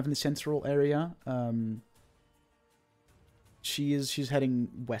 We're kind of in the central area. She's heading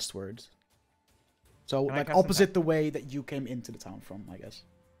westward. So Can I like cast an opposite the way that you came into the town from, I guess.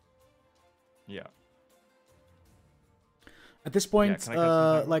 Yeah. At this point, can I cast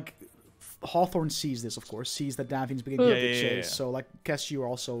an attack? like Hawthorne sees this, of course, sees that Davine's beginning to Yeah, get yeah, chased. yeah. So like, Kes, you are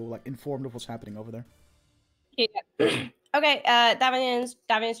also like informed of what's happening over there. Yeah. Okay, Davin's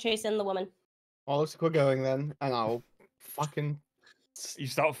chasing the woman. Well, looks like we're going then, and I'll fucking. You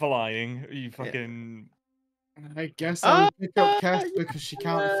start flying. You fucking. I guess I would pick up Cass yeah. because she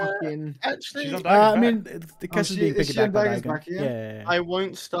can't fucking. Actually, She's on I Dagon's mean, back. the Kes is she- being is she on piggybacked by Dagon's Dagon. back, yeah? Yeah. I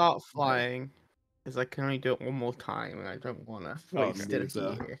won't start flying because I can only do it one more time, and I don't want to Oh, waste okay. energy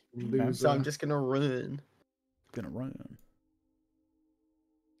Loser. here. Loser. So I'm just gonna run. Gonna run.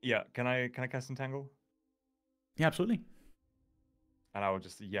 Yeah. Can I cast Entangle? Yeah, absolutely. And I will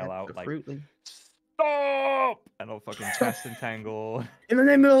just yell out like, Absolutely. "Stop!" And I'll fucking cast Entangle. In the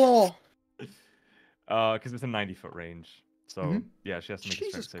name of the law. Because it's a 90-foot range. So Mhm. yeah, she has to make a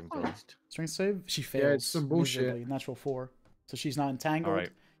Jesus strength saving throw. Christ. Strength save. She fails. Yeah, it's some bullshit. miserably, Natural 4. So she's now entangled. All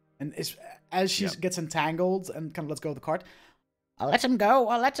right. And as she Yep. gets entangled and kind of lets go of the cart, I'll let him go.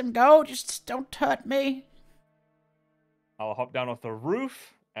 I'll let him go. Just don't hurt me. I'll hop down off the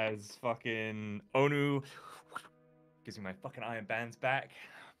roof as fucking Onu gives me my fucking iron bands back,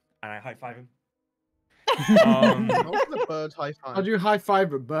 and I high five him. Not the bird high five. How do you high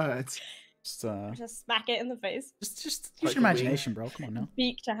five a bird? Just smack it in the face. Just use Like your the imagination, bro. Come on now.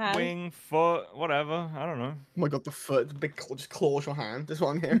 Beak to hand. Wing, foot, whatever. I don't know. Oh my god, the foot, the big claw, just claws your hand. This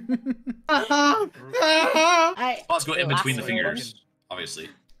one here. Let's go in between the Last fingers, obviously.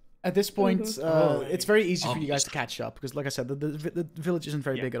 At this point, Mhm. it's very easy for Oh, you guys to catch up because, like I said, the village isn't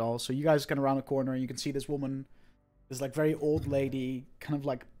very Yeah. big at all. So you guys kind of around the corner and you can see this woman, this like very old lady, kind of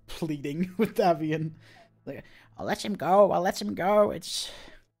like pleading with Davian, like, "I'll let him go. I'll let him go. Just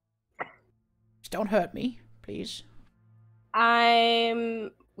don't hurt me, please."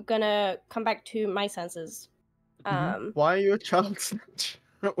 I'm gonna come back to my senses. Mhm. Why are you a child snatcher?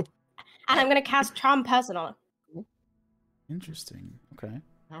 And I'm gonna cast Charm Person on her. Interesting. Okay.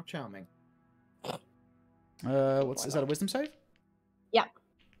 How charming. Is that a wisdom save? Yeah.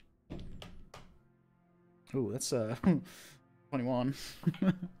 Ooh, that's 21.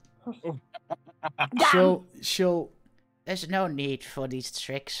 Damn! She'll. There's no need for these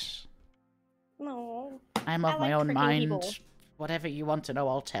tricks. No. I'm I of my like own tricking mind. people. Whatever you want to know,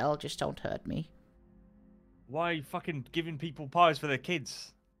 I'll tell. Just don't hurt me. Why are you fucking giving people pies for their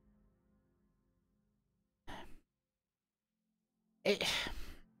kids?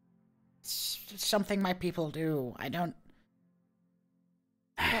 It's something my people do. I don't.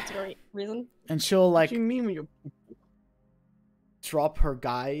 That's a great reason. And she'll What like do you mean when you're... drop her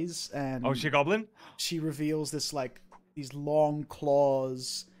guise, and Oh, she a goblin? she reveals this like these long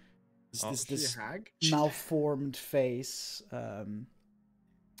claws, Oh, this Is she this a hag? malformed face.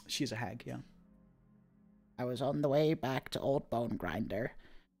 She's a hag, yeah. I was on the way back to Old Bone Grinder.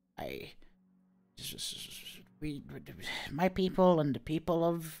 My people and the people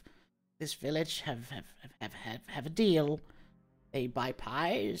of this village have a deal. They buy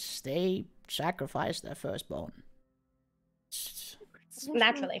pies. They sacrifice their firstborn.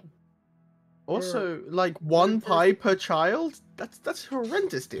 Naturally. Also, like, one pie per child? That's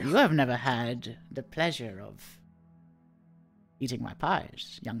horrendous, dear. You have never had the pleasure of eating my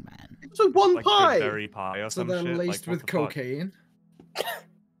pies, young man. So one Like pie! a berry pie or So some they're shit? laced Like, with what the fuck? cocaine.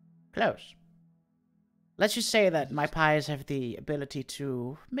 Close. Let's just say that my pies have the ability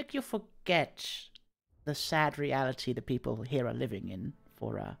to make you forget the sad reality the people here are living in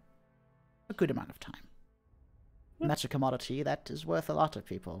for a good amount of time. And that's a commodity that is worth a lot of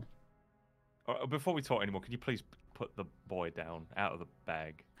people. Before we talk anymore, can you please put the boy down out of the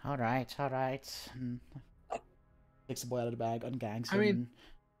bag? All right. And takes the boy out of the bag, ungangs him. I mean,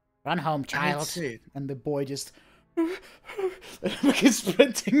 run home, I hate to child. say it. And the boy just like he's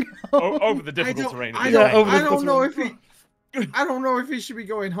sprinting home. Over the difficult terrain. of I the Yeah, game. over the don't difficult know terrain. if he. I don't know if he should be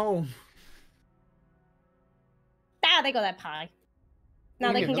going home. Ah, they got that pie. Now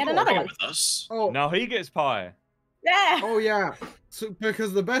You they get can get the another Bring one. it with us. Oh, No, he gets pie. Yeah. oh yeah. So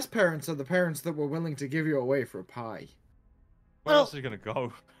because the best parents are the parents that were willing to give you away for a pie. Where Well- else is he gonna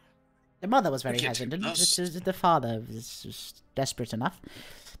go? The mother was very can't do hesitant. this. The father was just desperate enough.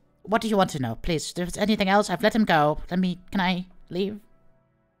 What do you want to know? Please, if there's anything else, I've let him go. Can I leave?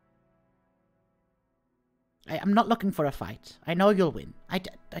 I'm not looking for a fight. I know you'll win. I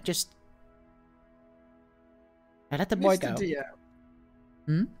let the boy Mr. go. DM,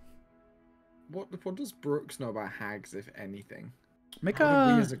 Hmm? what does Brooks know about hags, if anything? Make How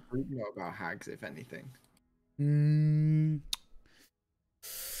do we a... as a group know about hags, if anything?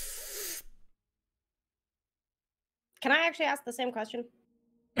 Can I actually ask the same question?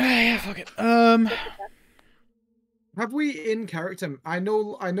 Yeah, fuck it. Have we in character? I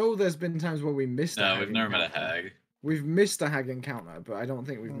know. There's been times where we missed. a No, hag we've never met a encounter. hag. We've missed a hag encounter, but I don't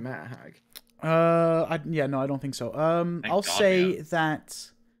think we've met a hag. No, I don't think so. Thank I'll God, say yeah.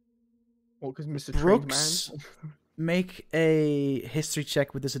 that Well, because Mr. Brooks Trained make a history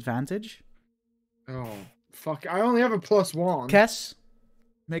check with disadvantage. Oh fuck! I only have a +1. Kess,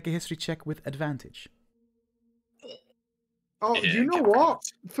 make a history check with advantage. Oh, Yeah, you know get what?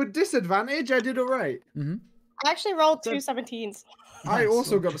 For disadvantage, I did alright. Mm-hmm. I actually rolled two So- 17s. I Nice.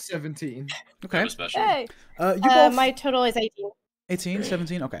 also got a 17. Okay. Have a special. Hey. You both... My total is 18. 18,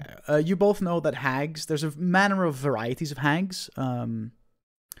 17, okay. You both know that hags, there's a manner of varieties of hags,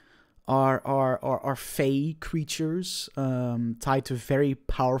 are fey creatures, tied to very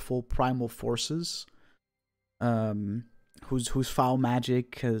powerful primal forces, whose foul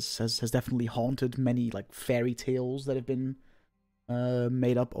magic has definitely haunted many, like, fairy tales that have been,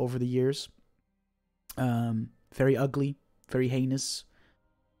 made up over the years. Very ugly, very heinous.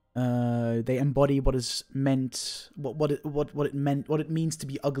 They embody what is meant, what it means to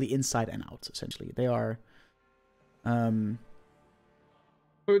be ugly inside and out. Essentially, they are. So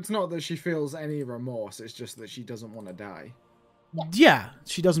it's not that she feels any remorse, it's just that she doesn't want to die. Yeah,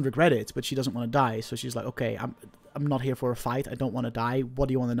 she doesn't regret it, but she doesn't want to die. So she's like, okay, I'm not here for a fight. I don't want to die. What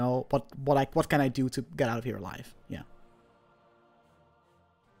do you want to know? What can I do to get out of here alive? Yeah.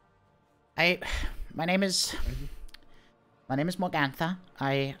 My name is Morgantha.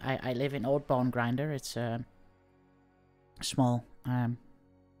 I live in Old Bone Grinder. It's a small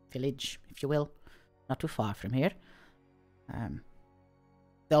village, if you will, not too far from here.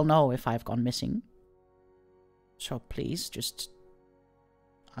 They'll know if I've gone missing. So please, just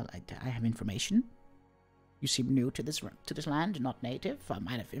I have information. You seem new to this land, not native. I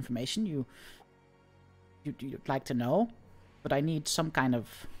might have information you'd like to know, but I need some kind of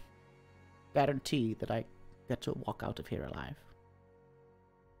guarantee that I get to walk out of here alive.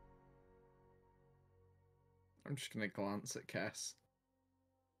 I'm just gonna glance at Cass.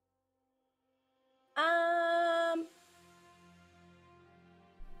 Are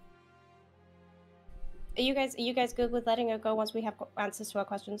you guys good with letting her go once we have answers to our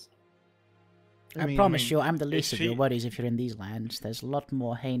questions? I promise you, I'm the least of your worries if you're in these lands. There's a lot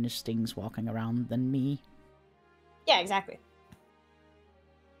more heinous things walking around than me. Yeah, exactly.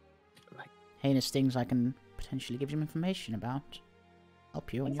 Heinous things I can potentially give you information about.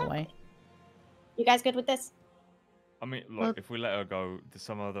 Help you on your way. You guys good with this? I mean, look, if we let her go,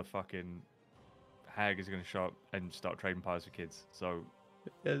 some other fucking hag is going to show up and start trading pies with kids. So,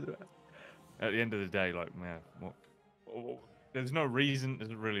 at the end of the day, like, man, there's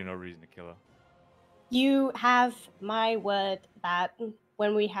really no reason to kill her. You have my word that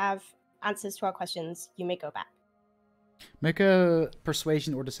when we have answers to our questions, you may go back. Make a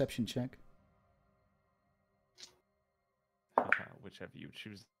persuasion or deception check. Whichever you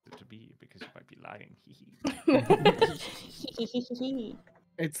choose it to be, because you might be lying.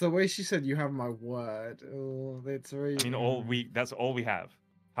 It's the way she said, "You have my word." Oh, that's very. I mean, that's all we have.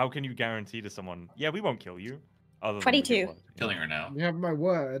 How can you guarantee to someone, yeah, we won't kill you? Other than 22. Killing her now. You have my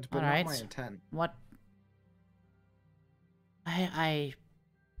word, but Alright. not my intent. What? I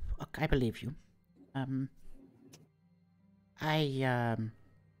believe you.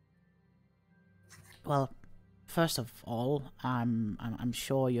 Well, first of all, I'm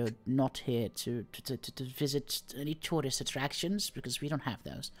sure you're not here to visit any tourist attractions, because we don't have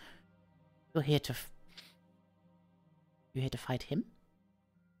those. You're here to fight him?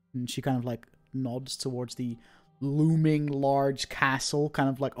 And she kind of like nods towards the looming large castle, kind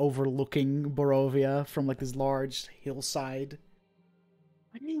of like overlooking Barovia from like this large hillside.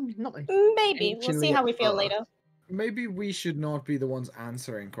 I mean, not Maybe. We'll see how we feel later. Maybe we should not be the ones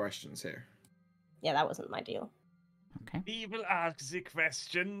answering questions here. Yeah, that wasn't my deal. Okay. People ask the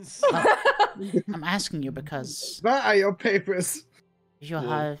questions. I'm asking you because That are your papers. you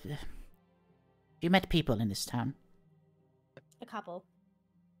have you met people in this town. A couple.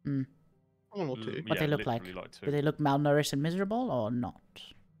 One or two. What they look like? literally two. Do they look malnourished and miserable or not?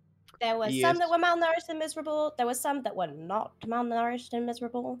 There were Yes. some that were malnourished and miserable. There were some that were not malnourished and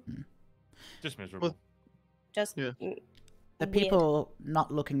miserable. Just miserable. Just Yeah. The weird. people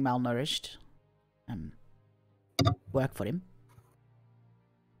not looking malnourished work for him.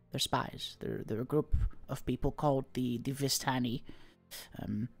 They're spies. They're a group of people called the Vistani.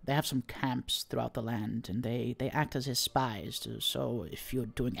 They have some camps throughout the land, and they act as his spies. So if you're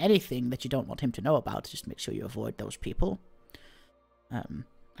doing anything that you don't want him to know about, just make sure you avoid those people.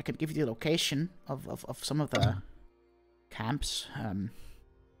 I can give you the location of some of the camps.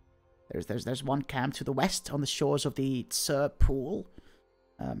 There's one camp to the west on the shores of the Tsur Pool.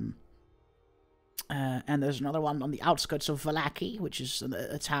 And there's another one on the outskirts of Valaki, which is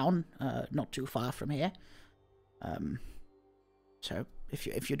a town not too far from here. So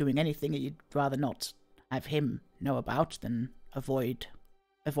if you're doing anything that you'd rather not have him know about, then avoid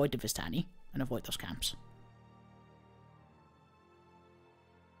the Vistani and avoid those camps.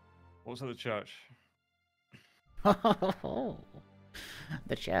 What's at the church? The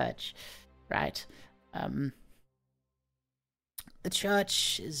church, right? The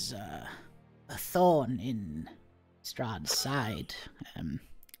church is a thorn in Strahd's side. He's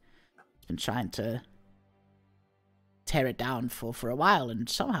been trying to tear it down for a while, and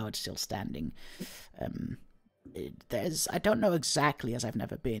somehow it's still standing. I don't know exactly, as I've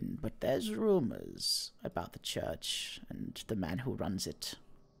never been, but there's rumors about the church and the man who runs it.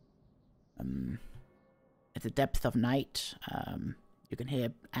 At the depth of night, you can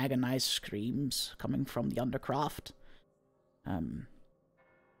hear agonized screams coming from the undercroft.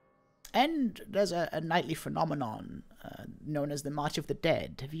 And there's a nightly phenomenon known as the March of the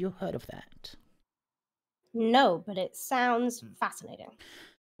Dead. Have you heard of that? No, but it sounds fascinating.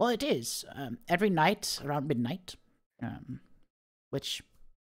 Well, it is. Every night around midnight, which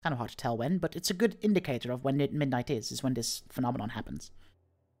kind of hard to tell when, but it's a good indicator of when midnight is when this phenomenon happens.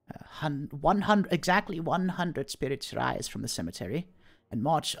 exactly 100 spirits rise from the cemetery and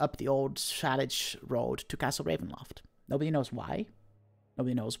march up the old Salage Road to Castle Ravenloft. Nobody knows why.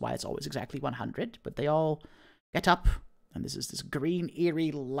 Nobody knows why it's always exactly 100, but they all get up, and this is this green,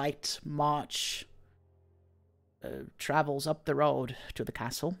 eerie light march travels up the road to the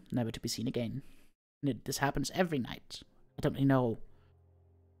castle, never to be seen again. And this happens every night. I don't really know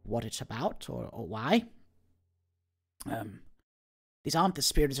what it's about or why. These aren't the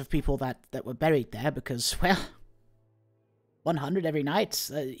spirits of people that were buried there because, well, 100 every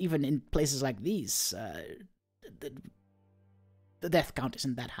night, even in places like these, the death count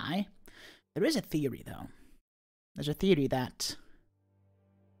isn't that high. There is a theory, though. There's a theory that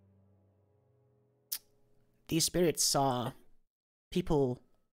these spirits saw people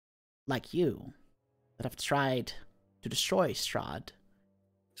like you that have tried to destroy Strahd.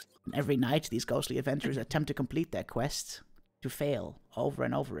 And every night, these ghostly adventurers attempt to complete their quest, to fail over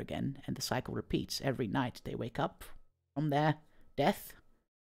and over again, and the cycle repeats. Every night, they wake up from their death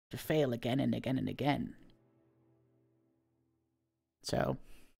to fail again and again and again. So,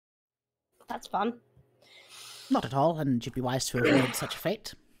 That's fun. not at all, and you'd be wise to avoid such a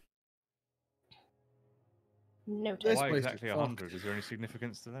fate. Noted. Why place exactly is 100? Is there any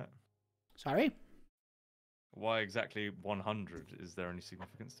significance to that? Sorry? Why exactly 100? Is there any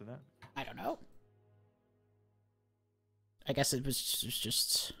significance to that? I don't know. I guess it was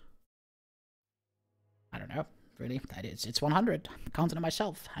just... I don't know, really. It's 100. I'm counting it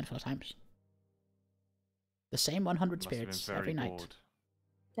myself a handful of times. The same 100 Must have been spirits very every night. bored.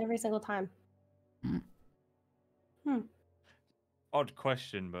 Every single time. Odd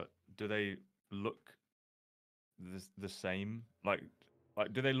question, but do they look the same? Like,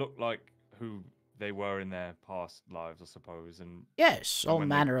 do they look like who they were in their past lives, I suppose? And Yes, and all when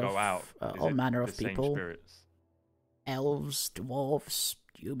they manner go of out, is all it manner the of same people. spirits? Elves, dwarves,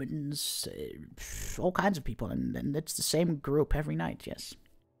 humans, all kinds of people, and it's the same group every night. Yes.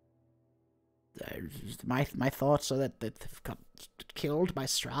 My thoughts are that they've got killed by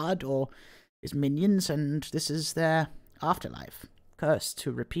Strahd or his minions, and this is their afterlife, cursed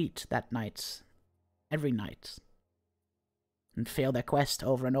to repeat that night, every night, and fail their quest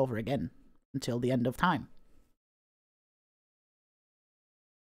over and over again until the end of time.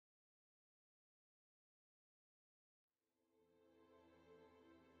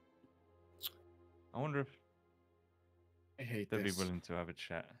 I wonder if I hate they'd this. be willing to have a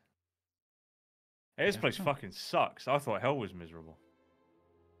chat. Hey, this Yeah. place fucking sucks. I thought hell was miserable.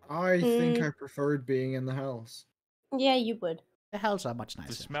 I think Mm. I preferred being in the house. Yeah, you would. The hells are much The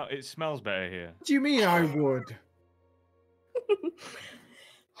nicer. smell. It smells better here. What do you mean I would?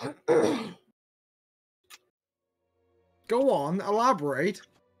 Go on, elaborate.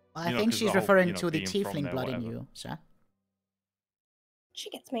 Well, I You know, think 'cause she's the whole, referring you know, to the being from tiefling there, blood in whatever. you, sir. She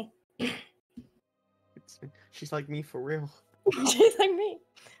gets me. She's like me for real. She's like me.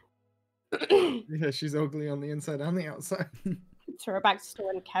 Yeah, she's ugly on the inside and the outside. Throw her back to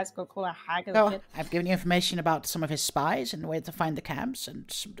store and Kaz go call her hag as a So, kid. I've given you information about some of his spies and where to find the camps, and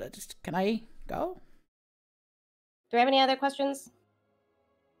can I go? Do we have any other questions?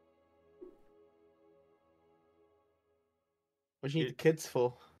 What do you need the kids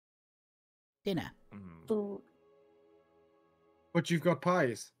for? Dinner. Mm. Food. But you've got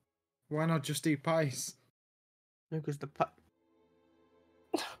pies. Why not just eat pies? No, because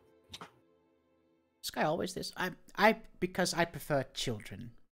This guy always this. Because I prefer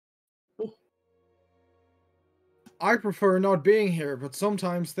children. I prefer not being here, but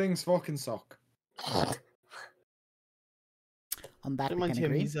sometimes things fucking suck. On that don't we mind can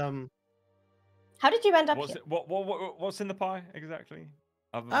him. agree. He's How did you end up What's here? it, what's in the pie exactly?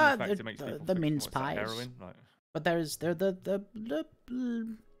 Other than the fact it makes the people think, mince what's that, pies. heroin? Like, But they're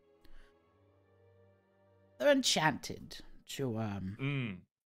enchanted to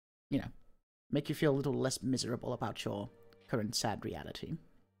you know, make you feel a little less miserable about your current sad reality.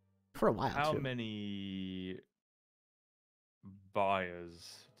 For a while how too. many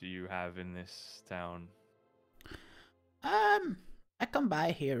buyers do you have in this town? I come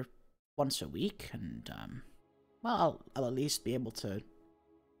by here once a week, and well, I'll at least be able to,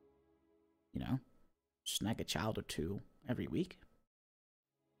 you know, snag a child or two every week.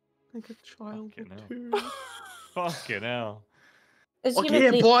 like a child Fucking or hell. two. Fucking hell. Look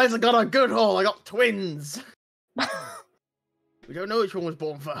here, Assumedly, boys, I got a good haul. I got twins. We don't know which one was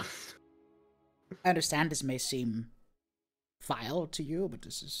born first. I understand this may seem vile to you, but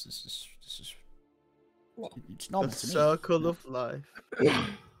this is it's normal The to me. circle of life. It's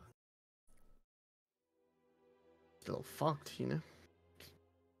a little fucked, you know.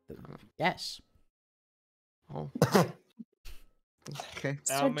 Yes. Oh. Okay.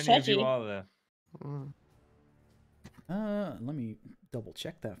 So How many of you judgy. are there? Let me double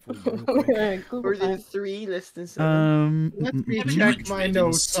check that for you real quick. Google Or is time. it 3 less than 7? Let me Mhm. check my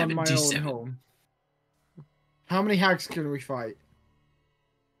notes on my own 177. home. How many hags can we fight?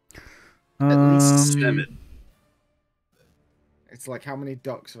 At least 7. It's like how many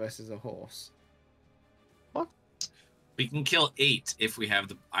ducks versus a horse? We can kill 8 if we have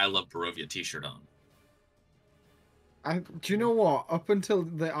the I Love Barovia t-shirt on. Do you know what? Up until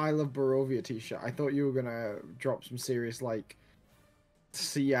the I Love Barovia t-shirt, I thought you were gonna drop some serious like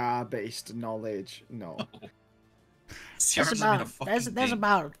CR based knowledge. No. CR's There's not even a about fucking there's thing.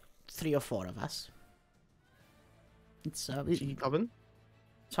 about 3 or 4 of us. It's Coven?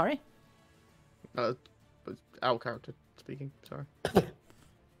 sorry. But our character speaking. Sorry.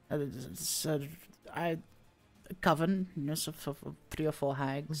 It's, I coven, you know, so for 3 or 4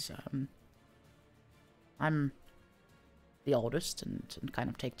 hags. I'm the oldest and kind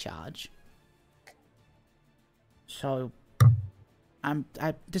of take charge. So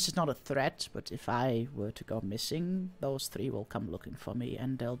this is not a threat, but if I were to go missing, those 3 will come looking for me,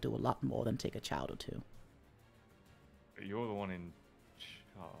 and they'll do a lot more than take a child or 2. You're the one in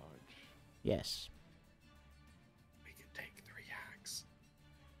charge. Yes. We can take 3 hags.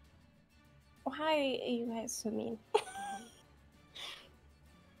 Why are you guys so mean?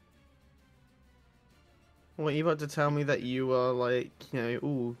 What, you about to tell me that you are like,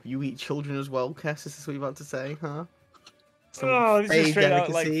 ooh, you eat children as well, Cass? Is this what you're about to say, huh? Some Oh, this is fey straight out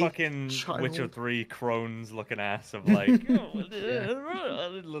like delicacy? fucking Witcher Child. 3 crones looking ass of like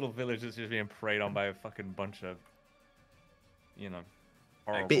a little village that's just being preyed on by a fucking bunch of,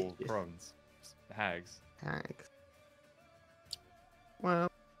 horrible Bitches. crones, hags. Hags. Well,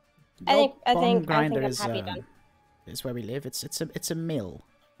 I think Bone Grinder I'm is happy done. is where we live. It's a mill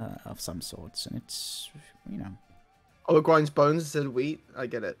of some sorts, and it's oh, it grinds bones instead of wheat. I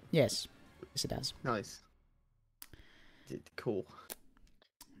get it. yes, it does. Nice. Cool.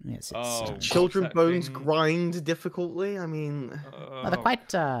 Yes, it's Oh. Children that bones thing? grind difficultly. I mean, well, they're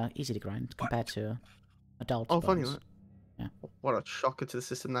quite easy to grind compared to adult oh, funny bones. that. Yeah. What a shocker to the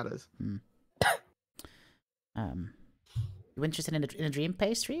system that is. You interested in a dream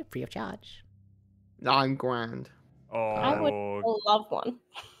pastry free of charge? I'm grand. I would Oh, love one.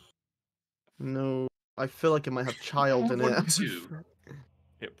 No, I feel like it might have child in Would it. too.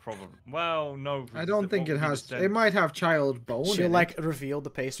 it probably. Well, no. I don't think what it would be the has. sense? It might have child bone. She'll in like it. reveal the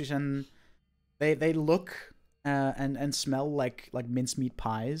pastries, and they look and smell like mincemeat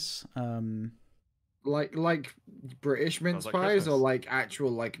pies. like British mince like pies or Christmas. like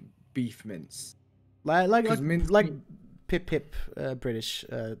actual like beef mince. Like 'Cause pip British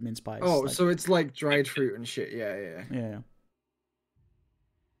mince pies. Oh, like, so it's like dried fruit and shit. Yeah. yeah.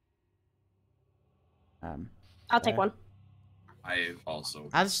 I'll take one. I also.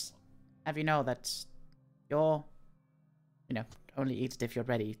 I'll just have you know that you're, only eat it if you're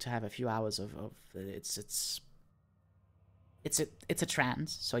ready to have a few hours of it's a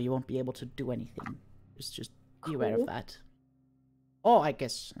trance, so you won't be able to do anything. Just be aware Cool. of that. Or I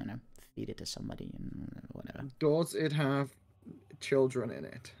guess feed it to somebody and whatever. Does it have children in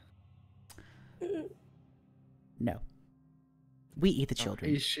it? No, we eat the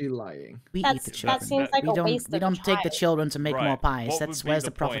children. Is she lying? We eat That's, the that children. seems like we a don't waste we of don't a take the child. children to make more Right. pies. What That's would be where's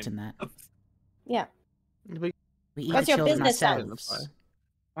the the profit point? in that. Yeah. We eat What's the your children business ourselves. sense?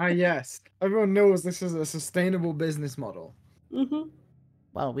 Ah, yes. Everyone knows this is a sustainable business model. Mm-hmm.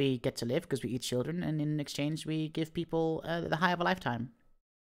 Well, we get to live because we eat children, and in exchange, we give people the high of a lifetime.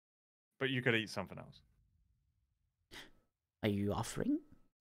 But you could eat something else. Are you offering?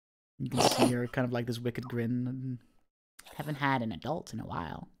 You can see her kind of like this wicked grin. And haven't had an adult in a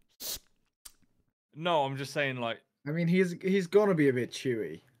while. No, I'm just saying, like, I mean, he's gonna be a bit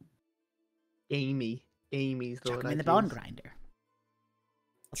chewy. Amy's the Chuck word him I'd in the bone use. grinder.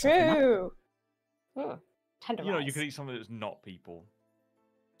 I'll soften him up. True. Hmm. Tenderize. you could eat something that's not people.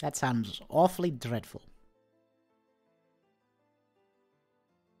 That sounds awfully dreadful.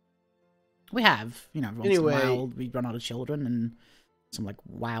 We have, every once Anyway. in a while, we run out of children, and some like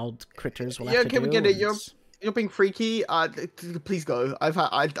wild critters will Yeah, have to okay, we do. get it. and You're being freaky. Please go. I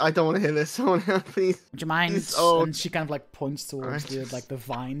don't want to hear this. Please. Would you mind? Please, oh. And she kind of like points towards Alright. the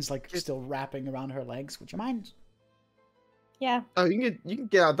vines, like still wrapping around her legs. Would you mind? Yeah. Oh, you can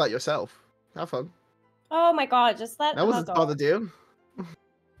get out of that yourself. Have fun. Oh my god, just let That her wasn't go. part of the deal.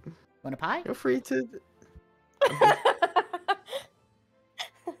 Want a pie? You're free to.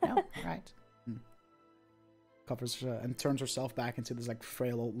 No, all right. Covers and turns herself back into this like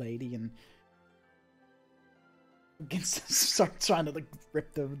frail old lady and begins to start trying to like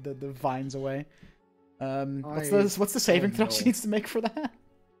rip the vines away. What's the saving throw she no. needs to make for that?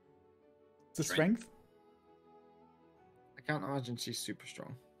 It's a strength. I can't imagine she's super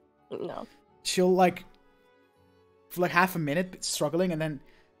strong. No. She'll like for like half a minute struggling, and then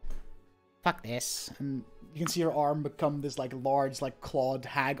Fuck this. and you can see her arm become this like large like clawed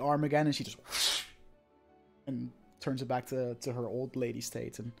hag arm again, and she just and turns it back to her old lady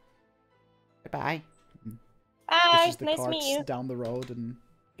state and Goodbye. Bye. pushes the Nice to carts meet you. down the road and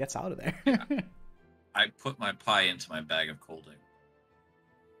gets out of there. I put my pie into my bag of colding.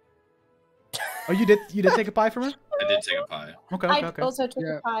 Oh, you did take a pie from her? I did take a pie. Okay, I okay, okay. also took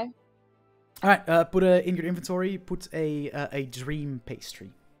Yeah. a pie. All right, put in your inventory. Put a dream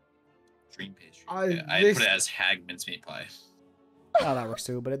pastry. Dream pastry. I- Yeah, I this- put it as hag mincemeat pie. Oh, that works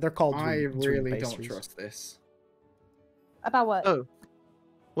too. But they're called I dream really don't pastries. trust this. About what? Oh.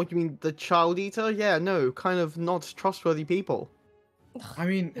 What do you mean, the child eater? Yeah, no, kind of not trustworthy people. I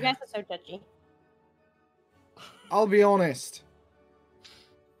mean, You guys are so judgy. I'll be honest.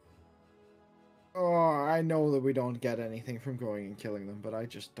 Oh, I know that we don't get anything from going and killing them, but I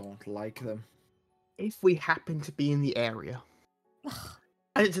just don't like them. If we happen to be in the area.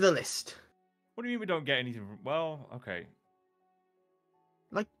 Add it to the list. What do you mean we don't get anything from... Well, okay.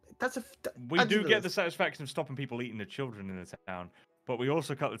 Like, that's a... We add to do get the list. satisfaction of stopping people eating the children in the town, but we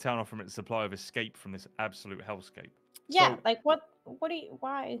also cut the town off from its supply of escape from this absolute hellscape. Yeah, So- like what do you,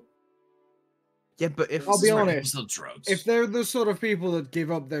 why? Yeah, but if... I'll be This is where honest, people sell drugs. If they're the sort of people that give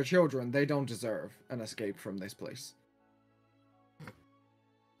up their children, they don't deserve an escape from this place. I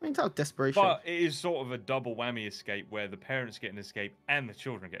mean, it's out of desperation. But it is sort of a double whammy escape where the parents get an escape and the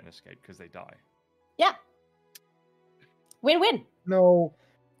children get an escape because they die. Yeah. Win-win. No,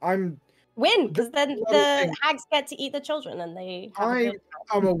 I'm Win, because then Well, the thing- hags get to eat the children and they have a I good-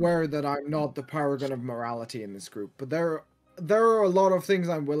 am aware that I'm not the paragon of morality in this group, but there are a lot of things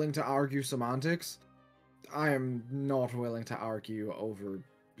I'm willing to argue semantics. I am not willing to argue over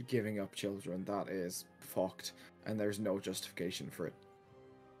giving up children. That is fucked, and there's no justification for it.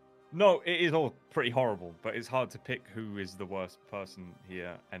 No, it is all pretty horrible, but it's hard to pick who is the worst person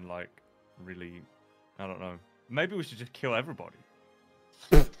here and, like, really, I don't know. Maybe we should just kill everybody.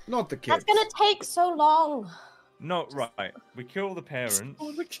 Not the kids. That's gonna take so long. No, right. We kill the parents.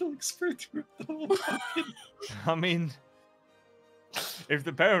 Oh, the killing spree through the whole fucking... I mean, if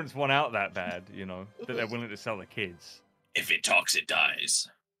the parents want out that bad, you know, that they're willing to sell the kids. If it talks, it dies.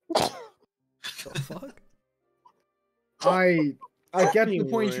 The fuck? I get the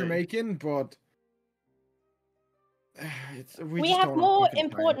point you're Anyway. making, but we We just have don't more fucking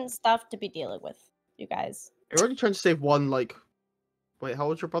time. important stuff to be dealing with, you guys. You're already trying to save one, like... Wait, how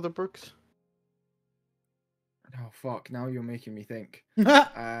old's your brother, Brooks? Oh fuck! Now you're making me think.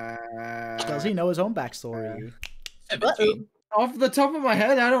 Does he know his own backstory? 17. Off the top of my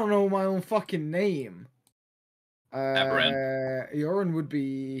head, I don't know my own fucking name. Aberrant. Yoren would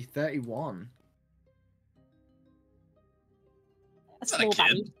be 31. A That's not a small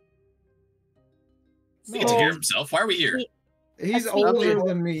kid. baby. He can take care of himself. Why are we here? He's That's me. older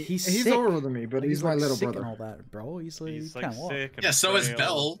than me. He's He's sick. older than me, but he's my like, little sick and brother. all that, bro. He's like, He's he like can't walk. sick. And Yeah, so is frail.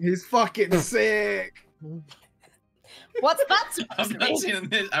 Belle. He's fucking sick. What's that I've supposed to not mean? seen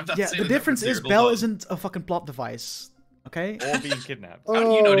this. I've not Yeah, seen the difference here. is Hold Belle on. isn't a fucking plot device. Okay? Or being kidnapped. How do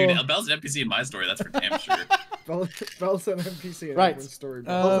you know, Oh. dude? Belle's an NPC in my story. That's for damn sure. Bell's an NPC in Right. everyone's story.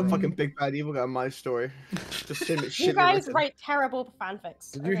 That was a Um, fucking big bad evil guy in my story. Just him shit. You guys write terrible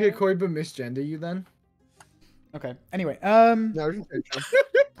fanfics. Did you hear okay? Koiba misgender you then? Okay. Anyway, No, I didn't say so.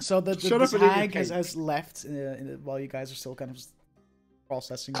 so the Shut this up and eat your hag cake. has left while you guys are still kind of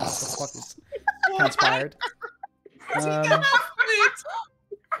processing what the fuck is transpired.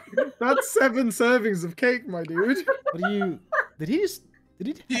 That's 7 servings of cake, my dude. What do you? Did he just?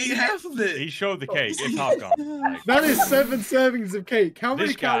 Did he? He ate half of it. He showed the cake. It's half gone. Like, That is 7 servings of cake. How many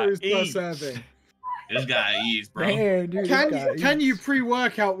This guy calories per eats. serving? This guy eats, bro. Damn, dude, this guy Can you eats.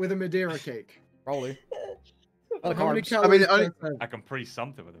 pre-workout with a Madeira cake? Probably. How many carbs. calories I mean, per serving? I can pre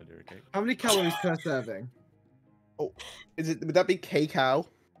something with a Madeira cake. How many calories per serving? Would that be kcal?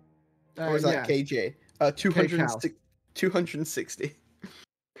 Or is that KJ? 260. 260.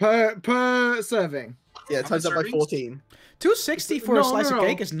 Per serving. Yeah, How times many that by servings? 14. 260 for a No, slice no, of no.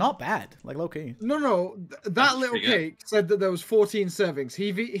 cake is not bad. Like low key. No, that That's little pretty good. cake said that there was 14 servings.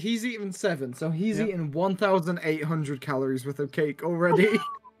 He's eaten 7, so he's Yep. eaten 1,800 calories worth of cake already.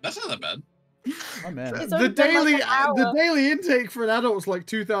 That's not that bad. Oh man. It's the only been like daily an hour. the daily intake for an adult is like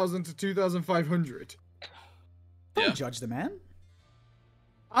 2,000 to 2,500. Don't Yeah. judge the man.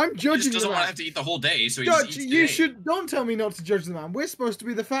 I'm He judging just the doesn't want to man. have to eat the whole day, so he Judge, just eats you today. should don't tell me not to judge the man. We're supposed to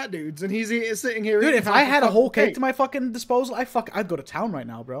be the fat dudes, and he's sitting here. Dude, eating if half I had a whole fucking cake to my fucking disposal, I'd go to town right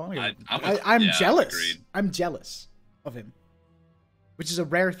now, bro. I'm yeah, jealous. agreed. I'm jealous of him, which is a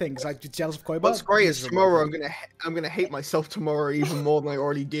rare thing because I'm jealous of Koiba. What's great is Miserable. tomorrow I'm gonna hate myself tomorrow even more than I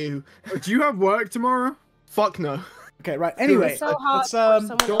already do. Do you have work tomorrow? Fuck no. Okay, right. Anyway, It's so hard let's for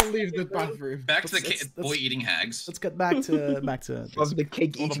someone else Don't to leave the do. bathroom. Back to the Let's- boy let's- eating hags. let's get back to Of the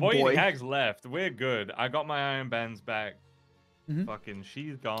cake Well, the eating boy boy. eating hags left. We're good. I got my iron bands back. Mhm. Fucking,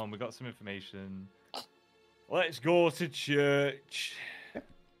 she's gone. We got some information. Let's go to church.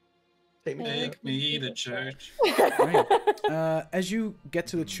 Take me to church. Right. As you get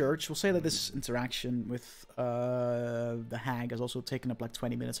to the church, we'll say that this interaction with the hag has also taken up like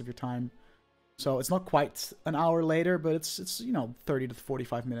 20 minutes of your time. So it's not quite an hour later, but it's 30 to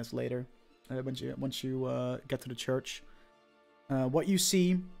 45 minutes later once you get to the church. What you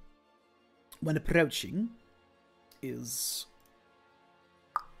see when approaching is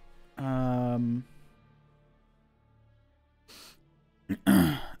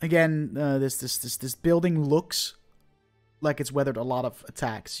again, this building looks like it's weathered a lot of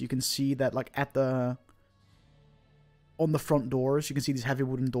attacks. You can see that like on the front doors, you can see these heavy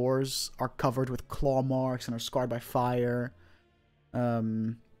wooden doors are covered with claw marks and are scarred by fire.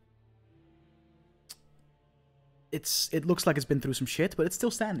 It looks like it's been through some shit, but it's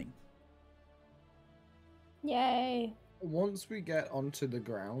still standing. Yay. Once we get onto the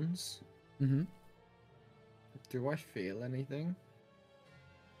grounds, Mm-hmm. do I feel anything?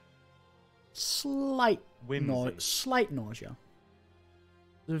 Slight Whimsy. nausea.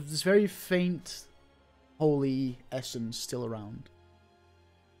 There's this very faint holy essence still around.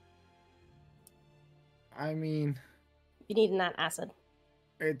 I mean, You need an acid.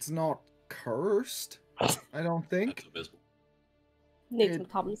 it's not cursed. I don't think. That's abysmal. Need It- some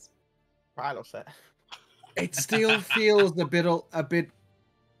Tums. Right off that. It still feels a bit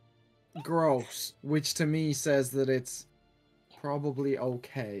gross, which to me says that it's probably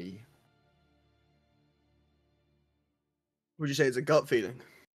okay. Would you say it's a gut feeling?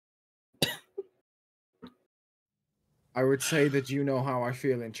 I would say that you know how I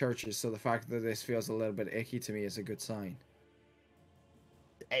feel in churches, so the fact that this feels a little bit icky to me is a good sign.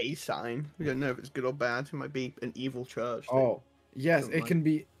 A sign. We don't know if it's good or bad. It might be an evil church. thing. Oh, yes, Don't it mind. can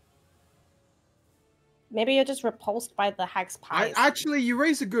be. Maybe you're just repulsed by the hag's pies. Actually, you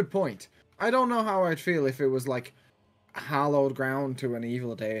raise a good point. I don't know how I'd feel if it was like hallowed ground to an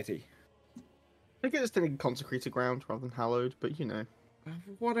evil deity. I think it's thinking consecrated ground rather than hallowed, but you know.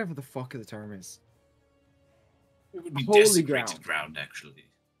 Whatever the fuck the term is. It would be Holy desecrated ground. ground, actually.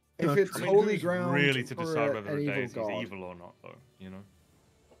 If No, it's I mean, holy Who's ground really to for decide whether an a evil deity is god. evil or not, though. You know.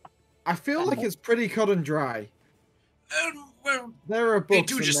 I feel like it's pretty cut and dry. Well, There are books. they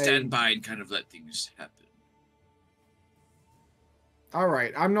do and just they- stand by and kind of let things happen. All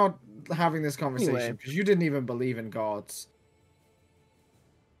right, I'm not having this conversation Anyway. because you didn't even believe in gods.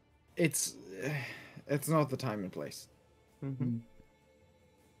 It's not the time and place. Mm-hmm.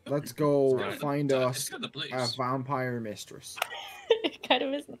 Let's go It's find kind us of the place. a vampire mistress. It kind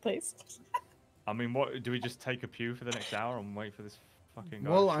of is the place. I mean, what do we just take a pew for the next hour and wait for this fucking guy?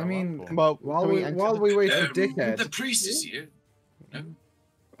 Well, to I show mean, up, or- Well, While can we enter while the- we wait for The dickhead, priest is here.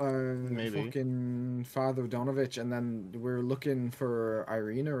 Maybe. fucking Father Donovich, and then we're looking for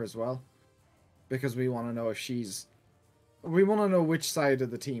Irina as well, because we want to know if she's. We want to know which side of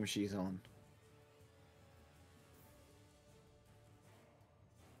the team she's on.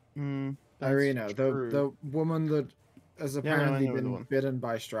 Mm, that's Irina, true. the woman that has Yeah, no, I apparently know the been one. bitten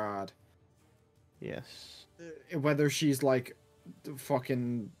by Strahd. Yes. Whether she's like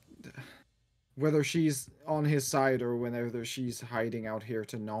fucking, whether she's on his side or whether she's hiding out here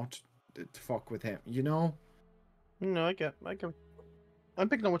to not fuck with him, you know? No, I get. I'm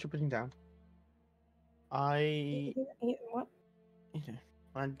picking on what you're putting down. I What?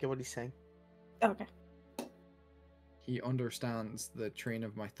 I get what he's saying. Okay. He understands the train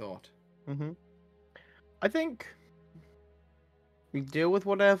of my thought. Mm-hmm. I think we deal with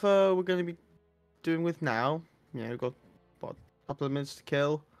whatever we're going to be doing with now. You know, we've got what, a couple of minutes to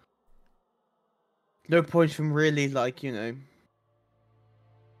kill. No point from really trying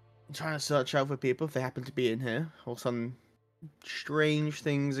to search out for people if they happen to be in here, or some strange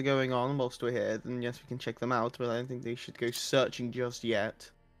things are going on whilst we're here. Then yes, we can check them out, but I don't think they should go searching just yet.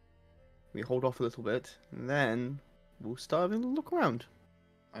 We hold off a little bit, and then we'll start having a look around.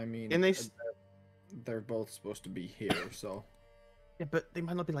 I mean, And they they're both supposed to be here, so. Yeah, but they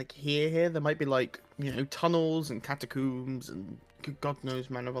might not be here. There might be tunnels and catacombs and God knows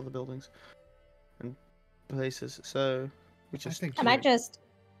man of other buildings and places. So we just think Can I just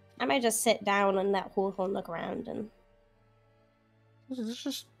I might just sit down and let Hawthorne look around and. Let's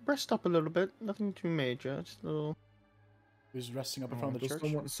just rest up a little bit. Nothing too major. Just a little. Who's resting up in front of the does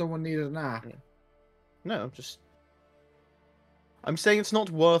church? someone need a nap? No, just. I'm saying it's not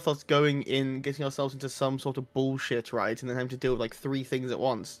worth us going in, getting ourselves into some sort of bullshit, right? And then having to deal with like 3 things at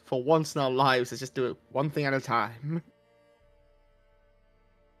once. For once in our lives, let's just do it one thing at a time.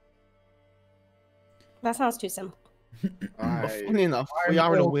 That sounds too simple. Funny enough, we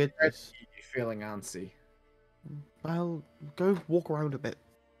are in a weird place. Feeling antsy. Well, go walk around a bit.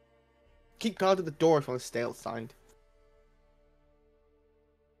 Keep guard at the door if you want to stay outside.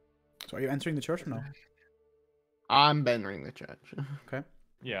 So are you entering the church or no? I'm entering the church. Okay.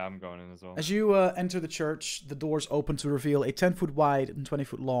 Yeah, I'm going in as well. As you enter the church, the doors open to reveal a 10-foot wide and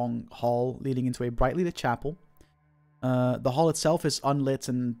 20-foot long hall leading into a brightly lit chapel. The hall itself is unlit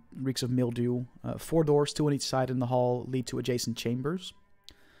and reeks of mildew. 4 doors, 2 on each side in the hall, lead to adjacent chambers.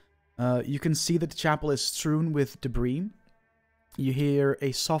 You can see that the chapel is strewn with debris. You hear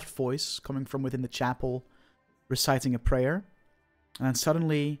a soft voice coming from within the chapel reciting a prayer. And then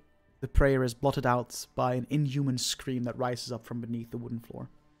suddenly, the prayer is blotted out by an inhuman scream that rises up from beneath the wooden floor.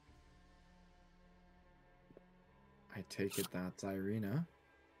 I take it that's Irina.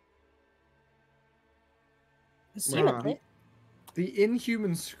 Assumedly. The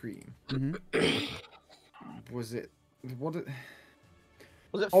inhuman scream. Mm-hmm. Was it... What it...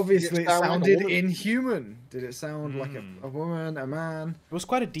 Was it Obviously, it sound like a sounded woman? inhuman. Did it sound like a woman, a man? It was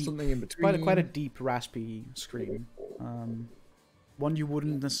quite a deep, Something in between? quite a deep, raspy scream. One you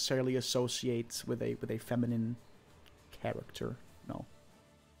wouldn't necessarily associate with a feminine character. No.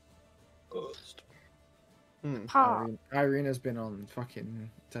 Pa. Irina's been on fucking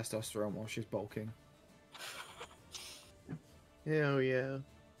testosterone while she's bulking. Hell yeah.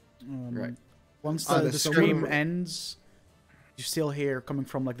 Right. Once Oh, the there's scream someone- ends, you still hear coming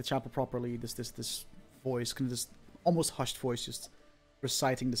from like the chapel properly this voice, kind of this almost hushed voice, just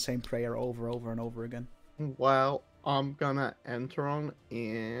reciting the same prayer over and over again. Well, I'm gonna enter on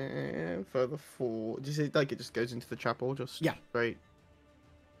in further forward. Just like it just goes into the chapel, just Yeah. straight.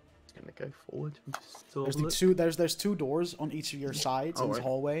 It's gonna go forward. And just sort There's of the look. two. There's 2 doors on each of your sides Oh, in this right.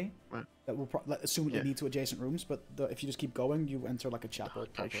 hallway Right. that will assume it Yeah. lead to adjacent rooms. But if you just keep going, you enter like a chapel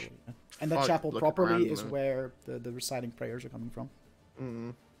Okay. properly. And that Fuck, chapel look properly around is then. where the reciting prayers are coming from.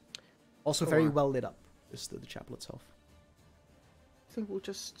 Mm. Also, Oh, very wow. well lit up. Is the chapel itself. I think we'll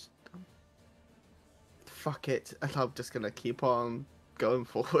just fuck it, and I'm just gonna keep on going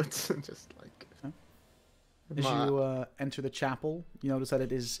forward, just like. Okay. As you enter the chapel, you notice that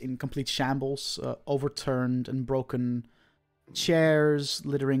it is in complete shambles, overturned and broken chairs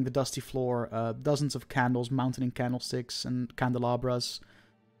littering the dusty floor, dozens of candles mounted in candlesticks and candelabras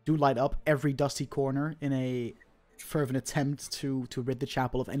do light up every dusty corner in a fervent attempt to rid the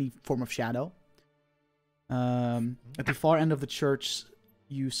chapel of any form of shadow. At the far end of the church,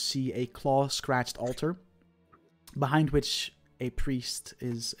 you see a claw-scratched altar, behind which a priest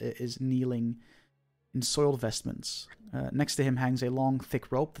is kneeling in soiled vestments. Next to him hangs a long,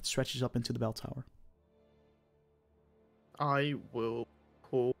 thick rope that stretches up into the bell tower. I will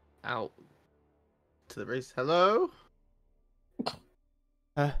call out to the race. Hello?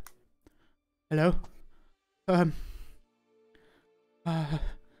 Hello?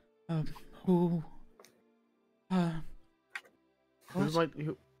 Who? What?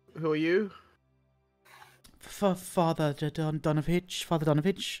 Who are you? Father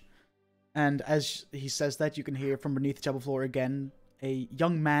Donovich. And as he says that, you can hear from beneath the chapel floor again a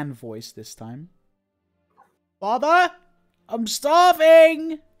young man voice this time. Father, I'm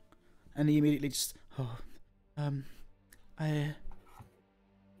starving. And he immediately just, what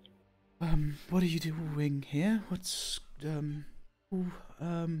are you doing here? What's,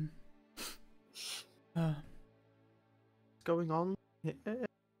 going on?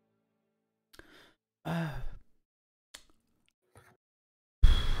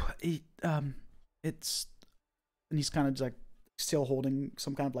 It's, and he's kind of like still holding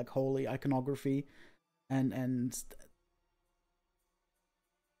some kind of like holy iconography, and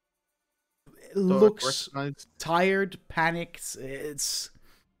it looks tired, panicked. It's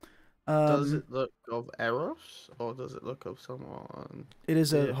does it look of Eros, or does it look of someone? It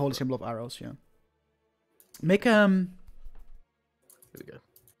is a holy symbol of Eros, yeah. Make Here we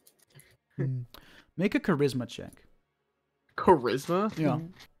go. Make a charisma check. Charisma? Yeah.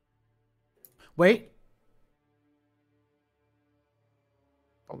 Wait.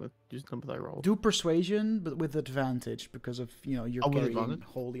 I'm gonna use the number that I rolled. Do persuasion, but with advantage because of you're with carrying advantage?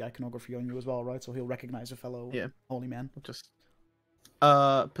 holy iconography on you as well, right? So he'll recognize a fellow holy man. Just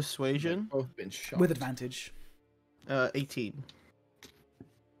persuasion Both been shot. With advantage. 18.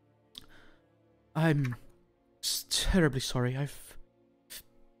 I'm terribly sorry.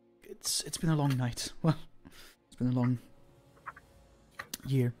 It's been a long night. Well, it's been a long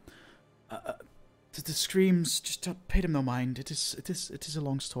year. The screams, just pay them no mind. It is a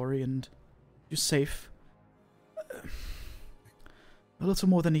long story, and you're safe. A little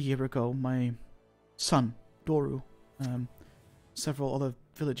more than a year ago, my son, Doru, several other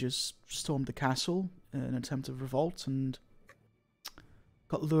villagers stormed the castle in an attempt of revolt and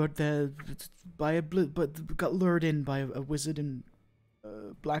got lured there by got lured in by a wizard in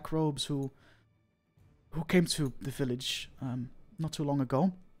black robes who came to the village not too long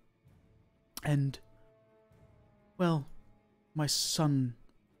ago. And well, my son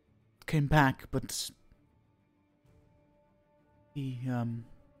came back, but he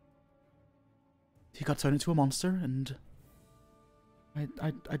got turned into a monster, and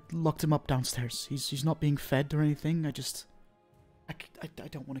I locked him up downstairs. He's not being fed or anything. I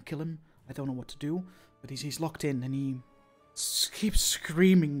don't want to kill him. I don't know what to do, but he's locked in, and he keeps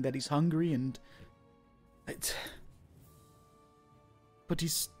screaming that he's hungry, and but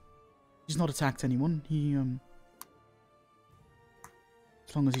he's not attacked anyone. He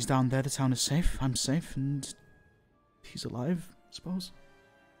as long as he's down there, the town is safe. I'm safe, and he's alive, I suppose.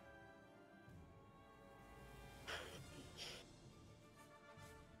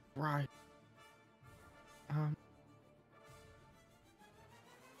 Right.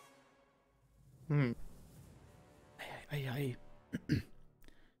 I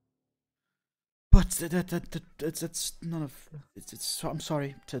but that's none of it's I'm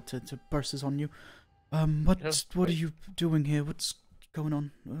sorry to burst this on you. What are you doing here? What's going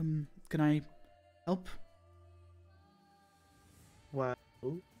on? Can I help? Well,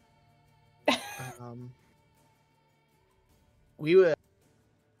 we were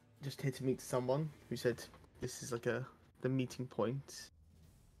just here to meet someone who said this is like the meeting point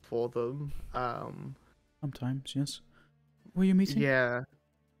for them. Sometimes, yes. Were you meeting? Yeah.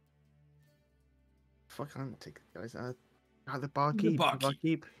 Fuck, I don't take the guys out. The barkeep.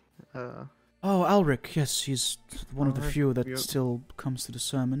 Oh, Alric, yes, he's one of the Alric, few that yep. still comes to the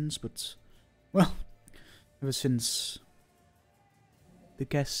sermons, but, well, ever since the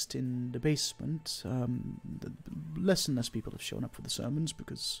guest in the basement, less and less people have shown up for the sermons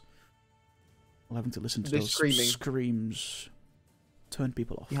because having to listen to They're those screaming. screams turn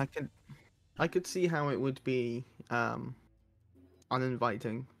people off. Yeah, I could see how it would be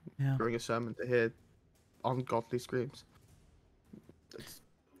uninviting Yeah. during a sermon to hear ungodly screams.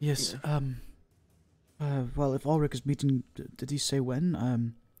 Yes, well, if Ulrich is meeting, did he say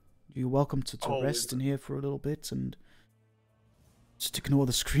when? You're welcome to rest in here for a little bit and just ignore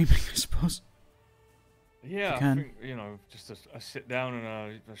the screaming, I suppose. Yeah, I can. think, just a sit down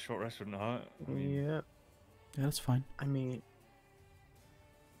and a short rest wouldn't hurt. I mean, Yeah, Yeah, that's fine. I mean,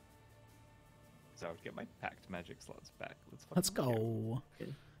 so I would get my packed magic slots back. Let's go.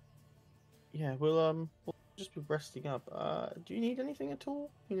 yeah, we'll just be resting up. Do you need anything at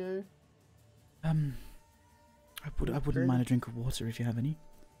all? I wouldn't mind a drink of water if you have any.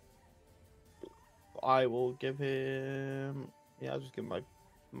 I will give him. Yeah, I'll just give him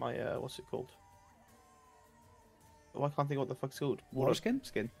my what's it called? Oh, I can't think what the fuck's called. Water skin?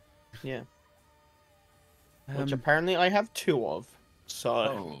 Skin. Yeah. Which Um, apparently I have 2 of. So.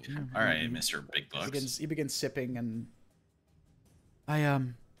 Oh, all right, Mr. Big Bucks. he begins sipping, and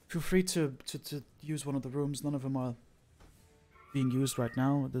feel free to use one of the rooms. None of them are being used right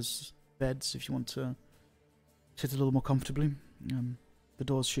now. There's beds if you want to sit a little more comfortably. The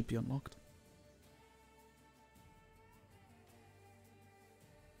doors should be unlocked.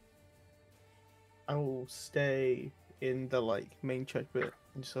 I will stay in the main church bit.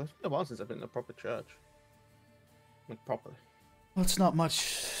 It's been a while since I've been in a proper church. Properly. Well, it's not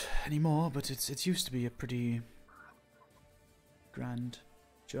much anymore, but it used to be a pretty grand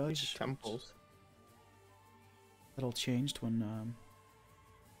church. Temples. That all changed when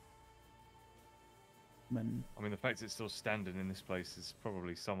I mean, the fact it's still standing in this place is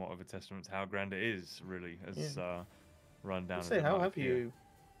probably somewhat of a testament to how grand it is, really, as run down. Say, how have you?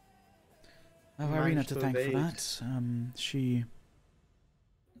 I have Irina to thank for evade? that. She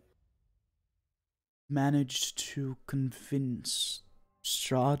managed to convince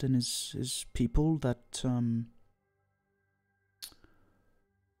Strahd and his people that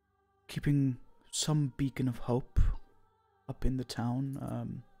keeping some beacon of hope up in the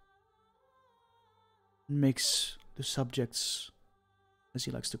town makes the subjects, as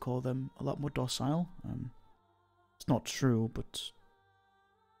he likes to call them, a lot more docile. It's not true, but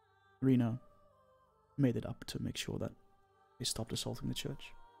Irina made it up to make sure that they stopped assaulting the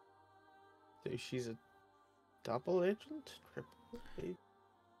church. So she's a double agent? Triple agent?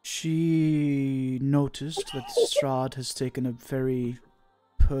 She noticed that Strahd has taken a very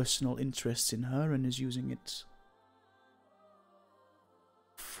personal interest in her and is using it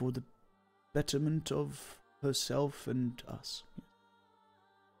for the betterment of herself and us.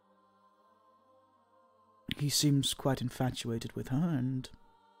 He seems quite infatuated with her and,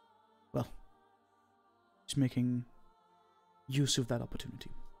 well, he's making use of that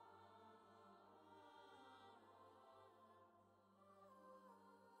opportunity.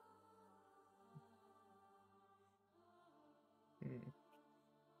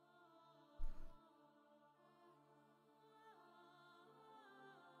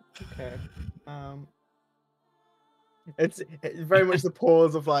 Okay. It's very much the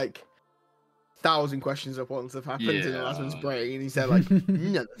pause of like 1,000 questions at once have happened in Erasmus's brain. He said like,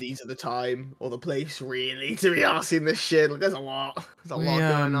 none of these are the time or the place really to be asking this shit. Like, there's a lot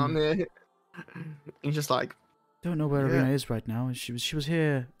going on here. He's just like, don't know where Irina is right now. She was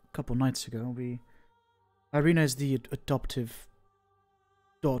here a couple nights ago. Irina is the adoptive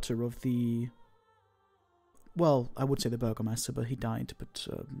daughter of the, well, I would say the Burgomaster, but he died. But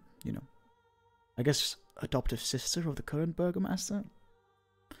you know, I guess adoptive sister of the current Burgomaster.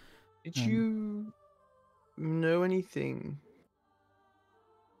 Did you know anything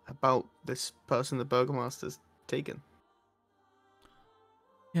about this person the Burgomaster's taken?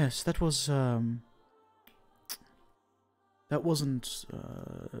 Yes, that was that wasn't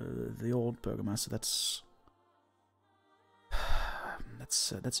the old Burgomaster. That's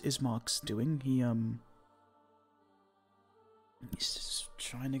Ismark's doing. He's just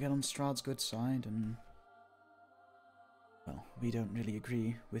trying to get on Strahd's good side, and well, we don't really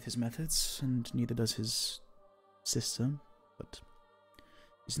agree with his methods, and neither does his sister. But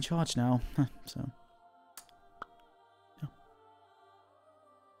he's in charge now, so yeah.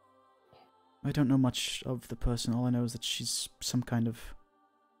 I don't know much of the person. All I know is that she's some kind of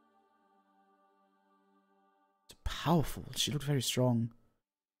powerful. She looked very strong.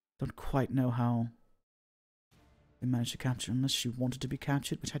 Don't quite know how they managed to capture her, unless she wanted to be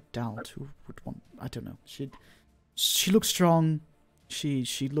captured, which I doubt. Who would want? I don't know. She looked strong. She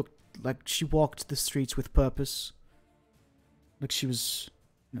looked like she walked the streets with purpose. Like she was,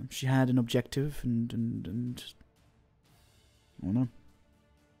 you know, she had an objective, and I don't know.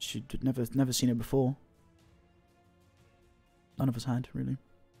 She'd never seen her before. None of us had, really.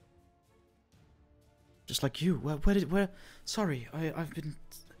 Just like you. Where? Sorry, I've been.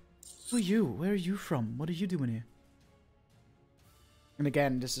 Who are you? Where are you from? What are you doing here? And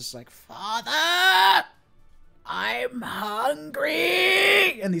again, this is like, Father, I'm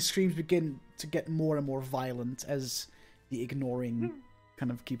hungry! And these screams begin to get more and more violent as the ignoring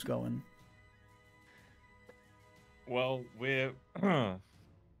kind of keeps going. Well, we're as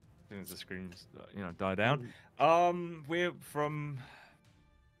soon as the screams, die down. We're from.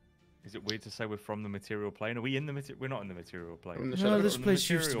 Is it weird to say we're from the material plane? Are we in the material? We're not in the material plane. No, this place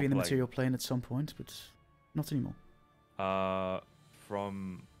used to be in the material plane at some point, but not anymore.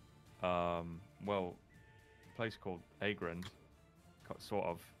 From, well, a place called Agren, sort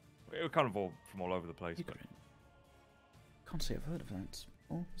of. We're kind of all from all over the place. But... Can't say I've heard of that.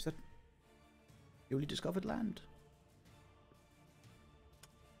 Oh, is that newly discovered land?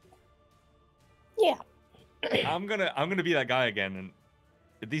 Yeah. I'm gonna be that guy again, and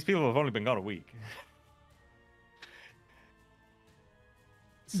these people have only been gone a week.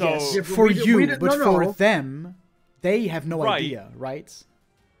 So yes, for you, but for them, they have no idea, right?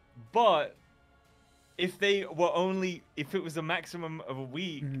 But if they were only, if it was a maximum of a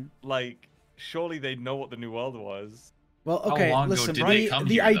week, like, surely they'd know what the New World was. Well, okay, listen,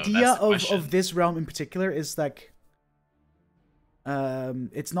 the idea of this realm in particular is like,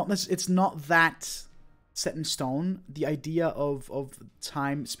 it's not that set in stone. The idea of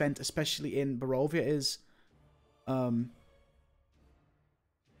time spent, especially in Barovia, is,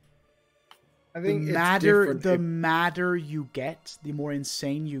 I think the madder you get, the more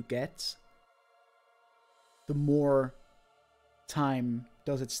insane you get, the more time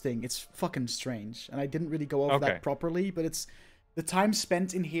does its thing. It's fucking strange, and I didn't really go over that properly, but it's the time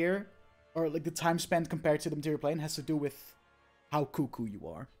spent in here, or like the time spent compared to the material plane, has to do with how cuckoo you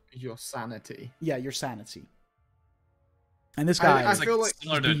are. Your sanity. Yeah, your sanity. And this guy, I feel like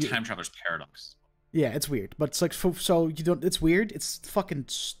similar to Time Traveler's Paradox. Yeah, it's weird, but it's like so you don't. It's weird. It's fucking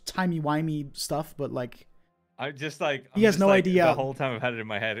timey-wimey stuff, but like, he has no idea. The whole time I've had it in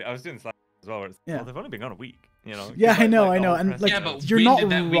my head. I was doing this as well. Well, they've only been gone a week, you know. Yeah, I know, and like, but you're when not did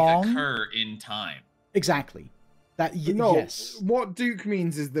that wrong. Week occur in time? Exactly. That no, yes. What Duke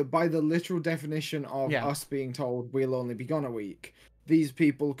means is that by the literal definition of us being told we'll only be gone a week, these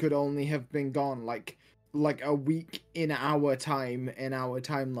people could only have been gone like a week in our time, in our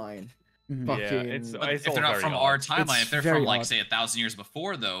timeline. Mhm. fucking. Yeah, it's But it's if all they're not very from odd. our timeline, It's if they're very from like odd. say 1,000 years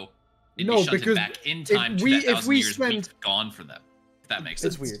before, though, it'd No, be shunted because back in if time to we- that if 1,000 we years spend- we've gone for them. If that makes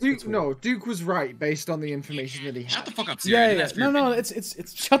It's sense. weird. Duke, It's weird. no, Duke was right based on the information that he had. Shut the fuck up, Siri. I Yeah, didn't yeah. ask for your No, opinion.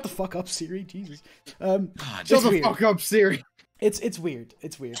 it's shut the fuck up, Siri. Jesus. God, Shut It's the weird. fuck up, Siri. It's weird.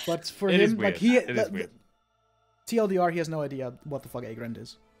 It's weird. But for It is him, like weird. he, It is weird. TLDR, he has no idea what the fuck Agrand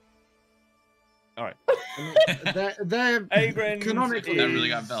is. All right. They're Agren canonically. that really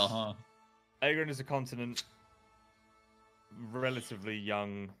got Bell, huh? Agren is a continent relatively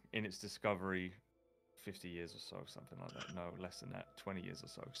young in its discovery, 50 years or so, something like that. No, less than that, 20 years or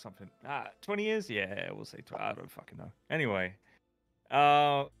so, something. 20 years? Yeah, we'll say 20. I don't fucking know. Anyway,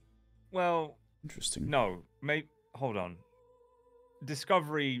 well, Interesting. no, hold on.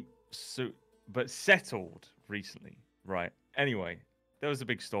 Discovery, but settled recently, right? Anyway, there was a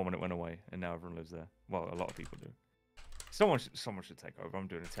big storm and it went away, and now everyone lives there. Well, a lot of people do. Someone should take over. I'm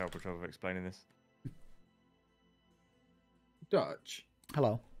doing a terrible job of explaining this. Dutch.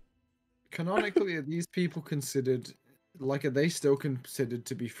 Hello. Canonically, are these people considered like, are they still considered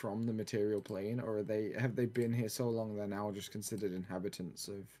to be from the material plane, or have they been here so long they're now just considered inhabitants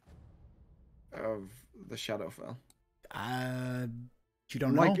of the Shadowfell? You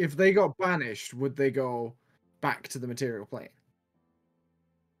don't know. Like, if they got banished, would they go back to the material plane?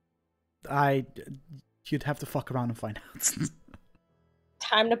 You'd have to fuck around and find out.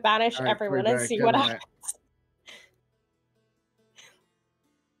 Time to banish Alright, everyone we're and back, see get what on happens.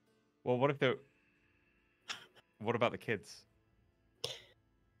 Well, what about the kids?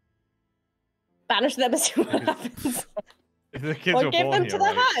 Banish them and see what Because- happens. The kids Or were give born them here, to the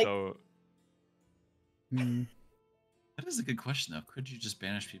right? hag. So Hmm. That is a good question, though. Could you just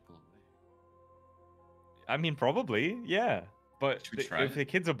banish people away? I mean, probably, yeah. But Should we try if it? the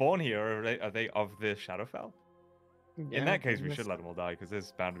kids are born here, are they of the Shadowfell? In that case, we should let them all die because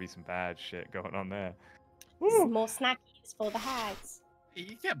there's bound to be some bad shit going on there. Woo! More snackies for the hags.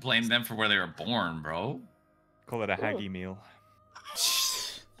 You can't blame them for where they were born, bro. Call it a haggy meal.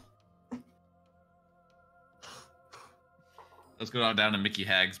 Let's go down to Mickey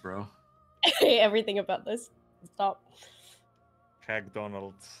Hags, bro. I hate everything about this. Stop. Hag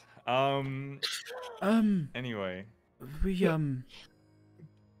Donald's. Anyway, We I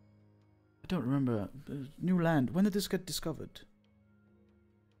don't remember. New land. When did this get discovered?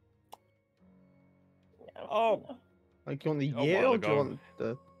 Oh. Like, you want the A year, while or do you ago. want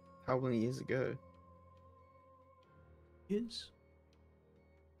the how many years ago? Is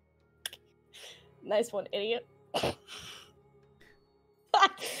Nice one, idiot.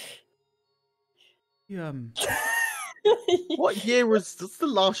 yeah. What year was? What's the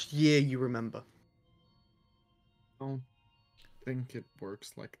last year you remember? I don't think it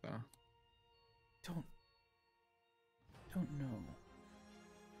works like that. Don't know.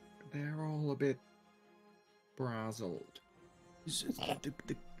 They're all a bit brazzled. Is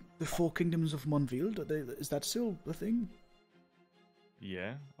the four kingdoms of Monville? Is that still a thing?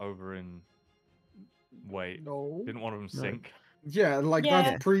 yeah, over in. Wait, No. didn't one of them No. sink? Yeah, like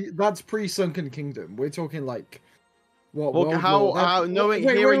Yeah. that's pre-sunken kingdom. We're talking like what? Well, World how- War- that- how- knowing-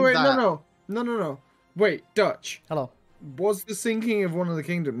 wait, hearing wait, that- no. Wait, Dutch. Hello. Was the sinking of one of the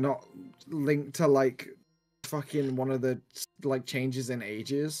kingdom not linked to like fucking one of the like changes in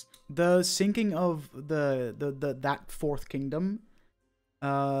ages? The sinking of the that fourth kingdom is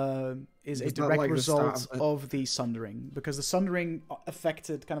a Was that, direct like, the start result of the- of the sundering, because the sundering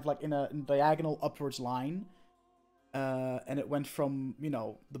affected kind of like in a diagonal upwards line, and it went from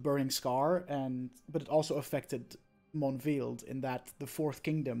the burning scar, but it also affected Monville in that the fourth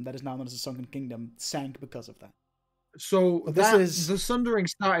kingdom that is now known as the sunken kingdom sank because of that. So But this is- the sundering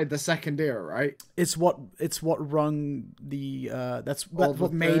started the second era, right? It's what rung the that's Or what the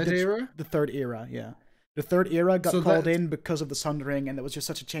made third era? the third era. Yeah, the third era got So called that- in because of the sundering, and it was just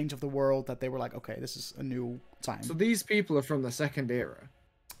such a change of the world that they were like, okay, this is a new time. So these people are from the second era.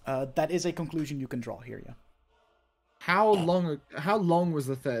 That is a conclusion you can draw here. Yeah. How long was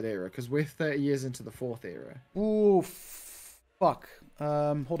the third era? Because we're 30 years into the fourth era. Ooh, fuck.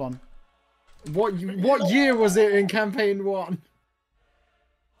 Hold on. What year was it in campaign 1?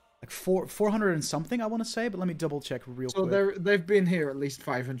 Like 400 and something, I want to say, but let me double check real So quick. they've been here at least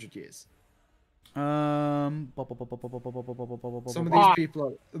 500 years. Some Some of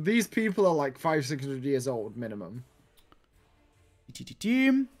these people are like 500-600 years old minimum.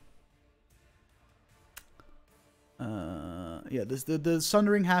 Yeah, the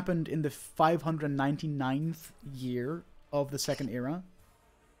sundering happened in the 599th year of the second era.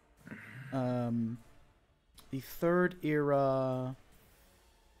 The third era.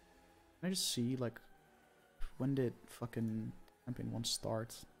 Can I just see, like, when did fucking campaign 1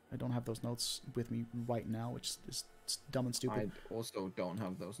 start? I don't have those notes with me right now, which is dumb and stupid. I also don't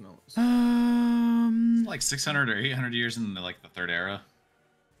have those notes. It's like 600 or 800 years in the third era.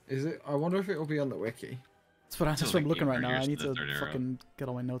 Is it? I wonder if it will be on the wiki. That's what Feels I'm like looking right 800 now. I years need to the to third era. fucking get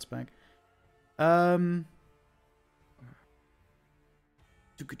all my notes back.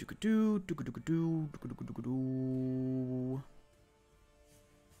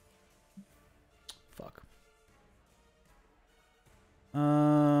 Fuck.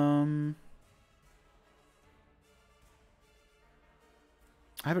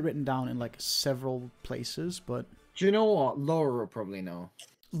 I have it written down in like several places, but Do you know what? Laura will probably know.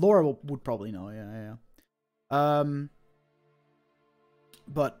 Laura would probably know. Yeah.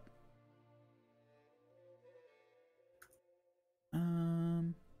 But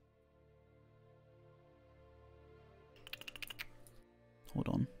hold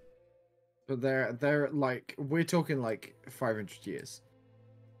on. But they're like, we're talking like 500 years,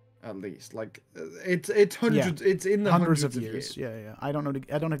 at least. Like it's hundreds. It's in the hundreds of years. Yeah. I don't know.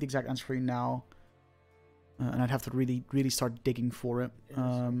 I don't have the exact answer for you now, and I'd have to really start digging for it.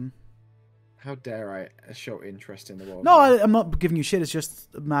 How dare I show interest in the world? No, I'm not giving you shit. It's just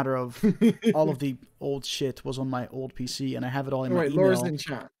a matter of all of the old shit was on my old PC, and I have it all in my email. Laura's in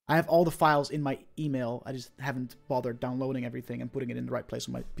chat. I have all the files in my email. I just haven't bothered downloading everything and putting it in the right place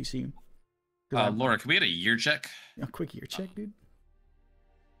on my PC. Laura, can we get a year check? A quick year check, dude.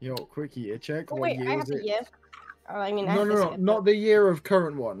 Yo, quick year check. Oh, What wait, year I was have it? a year. Oh, I mean, I No, have no, this no, year, not but the year of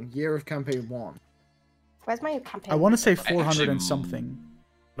current one. Year of campaign 1. Where's my campaign? I want to say manager? 400 actually- and something.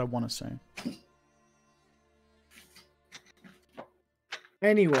 But I want to say.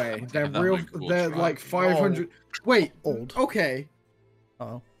 Anyway, they're that real. might be cool They're try. like 500. Wait, Old. okay.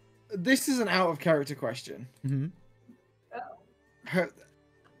 Oh. This is an out of character question. Mm-hmm.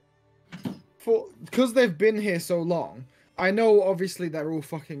 Because they've been here so long, I know obviously they're all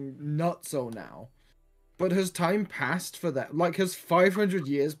fucking nutso now, but has time passed for them? Like, has 500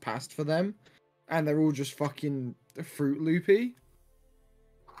 years passed for them, and they're all just fucking Fruit Loopy?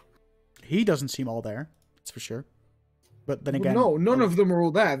 He doesn't seem all there. That's for sure. But then again, No, none of them are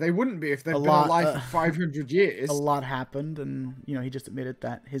all there. They wouldn't be if they've been lot, alive for 500 years. a lot happened, and he just admitted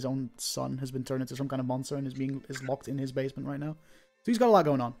that his own son has been turned into some kind of monster and is locked in his basement right now. So he's got a lot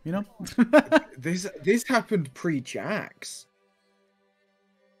going on, This happened pre-Jax.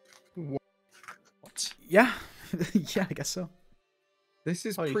 What? Yeah, yeah, I guess so. This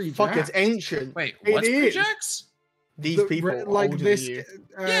is Holy pre-Jax. fuck, it's ancient. Wait, It what's is. projects? These people are like older this. than you.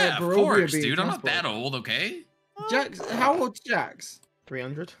 Yeah, of Barovia course, being dude. I'm not transported. that old, okay? Jax, how old's Jax?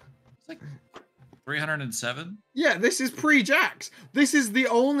 300. It's like 307. Yeah, this is pre-Jax. This is the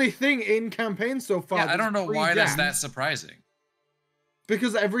only thing in campaign so far. Yeah, I that's don't know why that's pre-Jax, that surprising.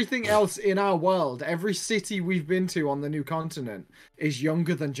 Because everything else in our world, every city we've been to on the new continent, is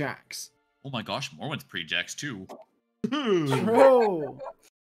younger than Jax. Oh my gosh, Morwen's pre-Jax too. Bro.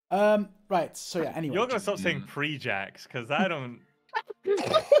 Right. So yeah. Anyway. You're gonna stop saying pre-Jax, because I don't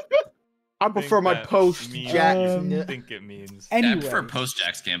I prefer my that post means Jack. what you think it means. Yeah, I Anyway, prefer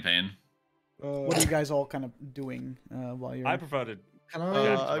post-Jax campaign. what are you guys all kind of doing while you're? I prefer to. Can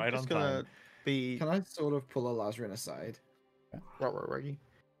Jax I? right I'm just on gonna time. be Can I sort of pull a Lazarin aside? Right.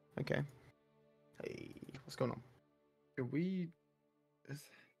 Okay. Hey, what's going on? Can we?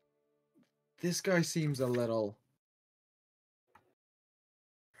 This guy seems a little.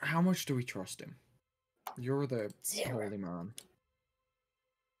 How much do we trust him? You're the Zero. holy man.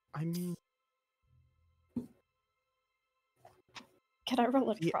 I mean, Can I roll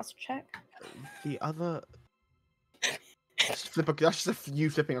a Yeah. trust check? the other. Just flip a, that's just you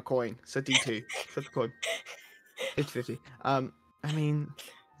flipping a coin. So D2. Flip a coin. 50-50. I mean,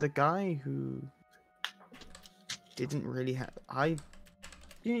 the guy who didn't really have. I've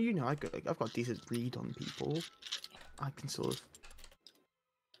got decent read on people. I can sort of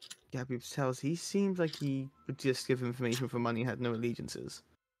get people's tells. He seems like he would just give information for money, had no allegiances.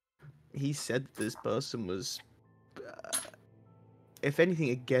 He said this person was, if anything,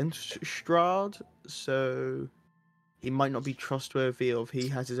 against Strahd, so he might not be trustworthy of he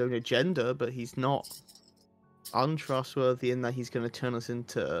has his own agenda, but he's not untrustworthy in that he's going to turn us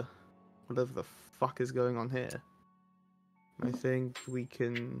into whatever the fuck is going on here. I think we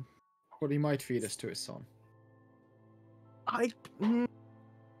can. But he might feed us to his son. Hmm.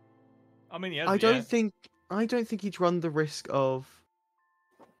 I mean, yeah. I don't think he'd run the risk of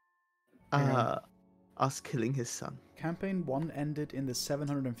us killing his son. Campaign 1 ended in the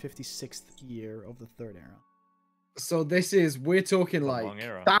 756th year of the Third Era. So we're talking Long like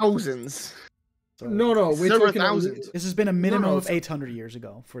era. Thousands. So no, we're Several talking thousands. this has been a minimum no, of it's- 800 years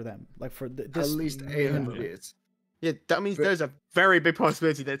ago for them. Like for this, at least 800 yeah. years. Yeah, that means there's a very big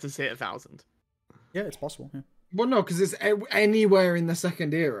possibility that it's hit 1,000. Yeah, it's possible. Yeah. Well, no, because it's anywhere in the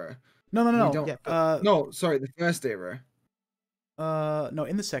second era. No, no, no, We no. don't- Yeah, No, sorry, the first era. No,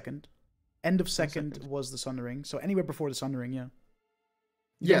 in the second. End of second was the Sundering. So anywhere before the Sundering, yeah.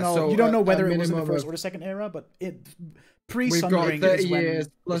 You don't know whether it was in the first or the second era, but pre-Sundering We've got 30 is when years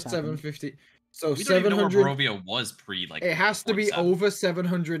plus this happened. 750. So We don't even know where 700. Barovia was pre like. It has to be 47. over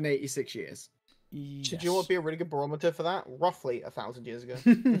 786 years. Should you know what would be a really good barometer for that? Roughly 1,000 years ago.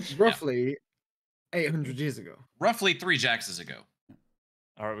 Roughly 800 years ago. Roughly 3 Jaxes ago.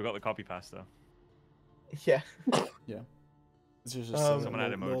 All right, we got the copy paste though. Yeah. It's just Someone a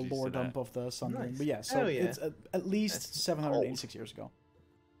had little emojis lore to that. dump of the Sundering. Nice. But yeah, so Hell yeah. it's at least That's 786 years ago.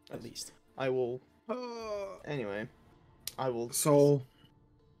 At least. I will. Anyway, I will. So,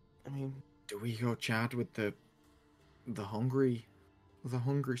 I mean, do we go chat with the hungry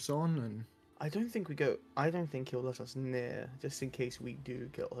son and I don't think we go. I don't think he'll let us near, just in case we do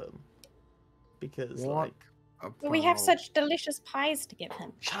kill him. Because What? We have about- such delicious pies to give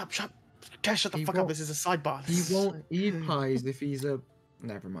him. shut up, shut up, Cash, shut the He fuck up. won't- This is a sidebar. He won't eat pies if he's a.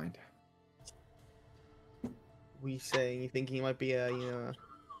 Never mind. We saying you think he might be a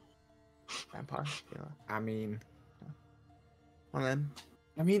vampire? Yeah. I mean, Well then,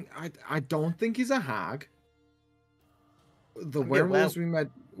 I don't think he's a hag. The Yeah, werewolves we met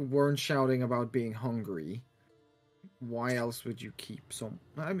weren't shouting about being hungry. Why else would you keep some?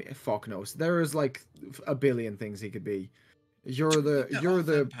 I mean, fuck knows. There is like a billion things he could be. You're the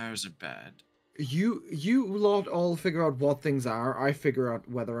vampires are bad. you lot all figure out what things are. I figure out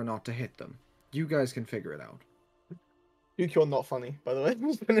whether or not to hit them. You guys can figure it out. you're not funny, by the way.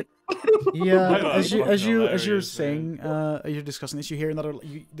 Yeah, know, as it's you're hilarious, saying, you're discussing this, you hear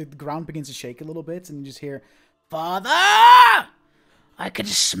the ground begins to shake a little bit, and you just hear, "Father, I can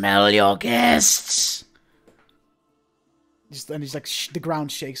smell your guests." And he's like, the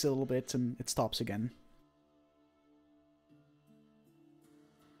ground shakes a little bit, and it stops again.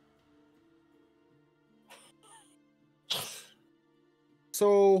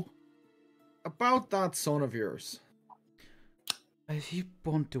 So, about that son of yours. He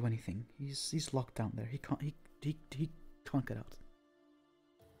won't do anything. He's locked down there. He can't get out.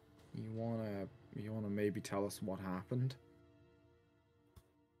 You wanna maybe tell us what happened?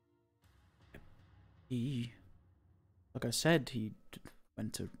 He, like I said, he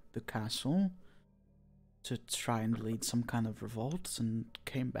went to the castle to try and lead some kind of revolt, and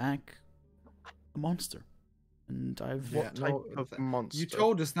came back a monster. And I've What type of monster? You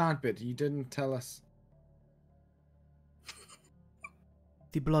told us that bit. You didn't tell us.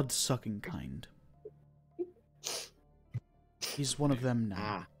 the blood-sucking kind. He's one of them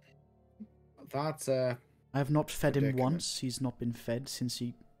now. That's I have not fed him predicament. once. He's not been fed since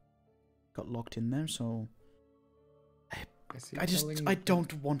he got locked in there, so I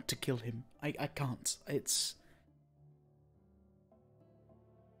don't want to kill him. I can't. But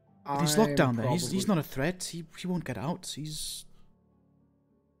he's locked down there. He's not a threat. He won't get out. He's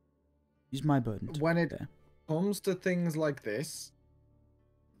my burden. When it there. comes to things like this,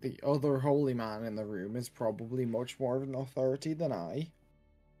 the other holy man in the room is probably much more of an authority than I.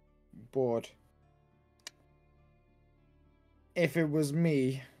 But if it was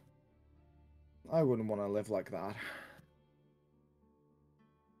me, I wouldn't want to live like that.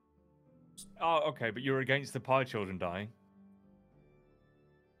 Oh, okay, but you're against the pie children dying.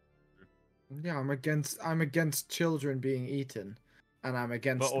 Yeah, I'm against children being eaten, and I'm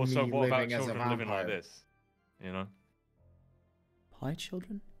against But also, me what about living as a children vampire. living like this? You know? Pie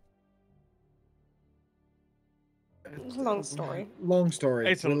children? Long story. Long story.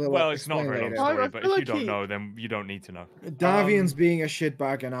 It's We'll it's not a explain very long later. story, I but feel if you like don't he- know, then you don't need to know. Davian's being a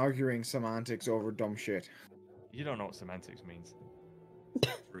shitbag and arguing semantics over dumb shit. You don't know what semantics means.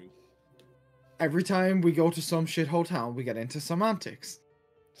 Every time we go to some shithole town, we get into semantics.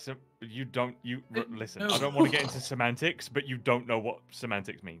 So you don't listen. No. I don't want to get into semantics, but you don't know what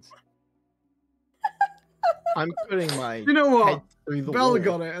semantics means. I'm putting my You know what? head through the Bella wall.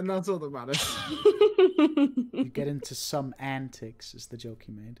 got it, and that's all that matters. You get into some antics, is the joke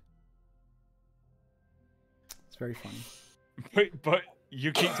he made. It's very funny. But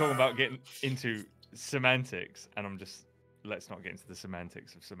you keep talking about getting into semantics, and I'm just let's not get into the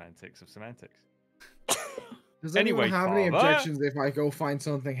semantics of semantics of semantics. Does Anyway, anyone have any Father? objections if I go find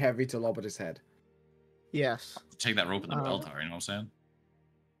something heavy to lob at his head? Yes. Take that rope in the bell tower, you know what I'm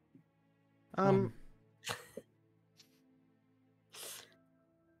saying?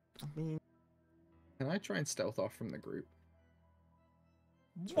 I mean, Can I try and stealth off from the group?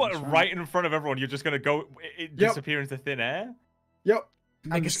 What? That's right. Right in front of everyone, you're just gonna go Yep. disappear into thin air? Yep.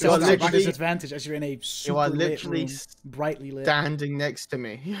 Make a just stealth gonna check with literally- disadvantage as you're in a super are lit literally room, brightly lit. standing next to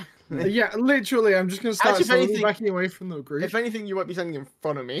me. Yeah, literally, I'm just gonna start Actually, if slowly anything- backing away from the group. If anything, you might be standing in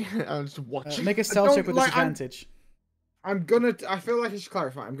front of me. I'm just watching. Make a stealth don't check with like- disadvantage. I feel like I should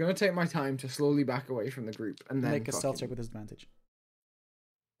clarify. I'm gonna take my time to slowly back away from the group and then Make a stealth fucking- check with disadvantage.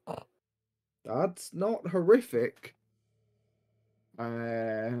 That's not horrific.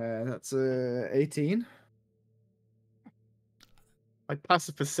 That's 18. My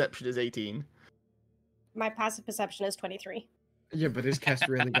passive perception is 18. My passive perception is 23. Yeah, but is Kest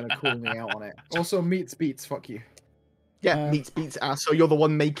really gonna call me out on it? Also, meets beats. Fuck you. Yeah, beats ass. So you're the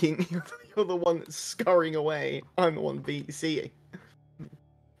one making. You're the one scurrying away. I'm the one seeing.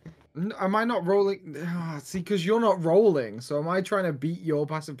 Am I not rolling? See, because you're not rolling. So am I trying to beat your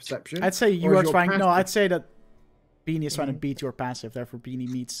passive perception? I'd say you Or are is your trying. No, passive- I'd say that Beanie is trying to beat your passive. Therefore, Beanie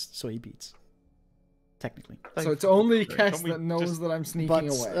meets, so he beats. Technically, So it's only Can Kest we that knows just- that I'm sneaking but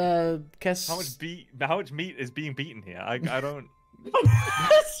away. Kess. How much meat is being beaten here? I don't.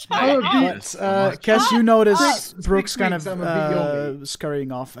 I'm a beat. But Kess, you notice Six Brooks kind weeks, of I'm a bit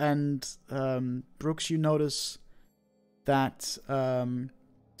scurrying off, and Brooks, you notice that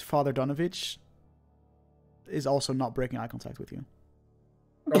Father Donovich is also not breaking eye contact with you.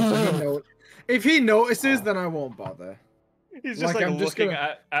 If he notices, then I won't bother. He's just Like, like I'm just looking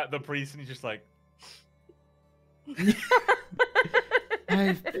gonna- at the priest, and he's just like.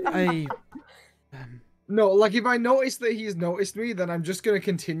 No, like if I notice that he's noticed me, then I'm just gonna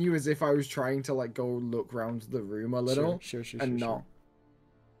continue as if I was trying to like go look around the room a little, Sure, and not.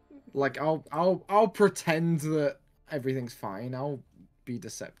 Like I'll pretend that everything's fine. I'll be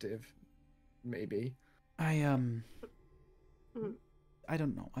deceptive, maybe. I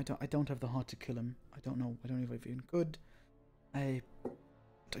don't know. I don't have the heart to kill him. I don't know. I don't know if I even could. I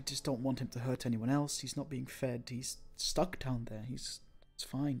just don't want him to hurt anyone else. He's not being fed. He's stuck down there. It's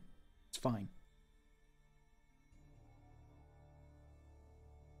fine. It's fine.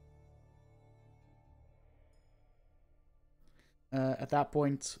 At that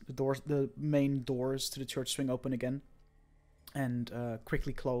point, the main doors to the church swing open again, and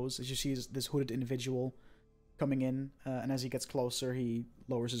quickly close as you see this hooded individual coming in. And as he gets closer, he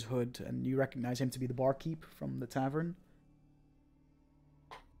lowers his hood, and you recognize him to be the barkeep from the tavern.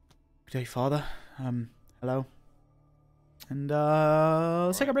 Good day, Father. Hello. And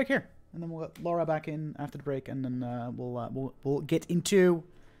let's take a break here, and then we'll get Laura back in after the break, and then we'll get into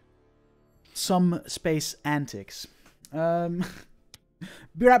some space antics.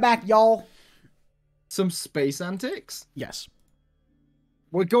 Be right back, y'all. Some space antics. Yes.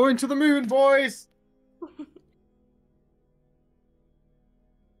 We're going to the moon, boys.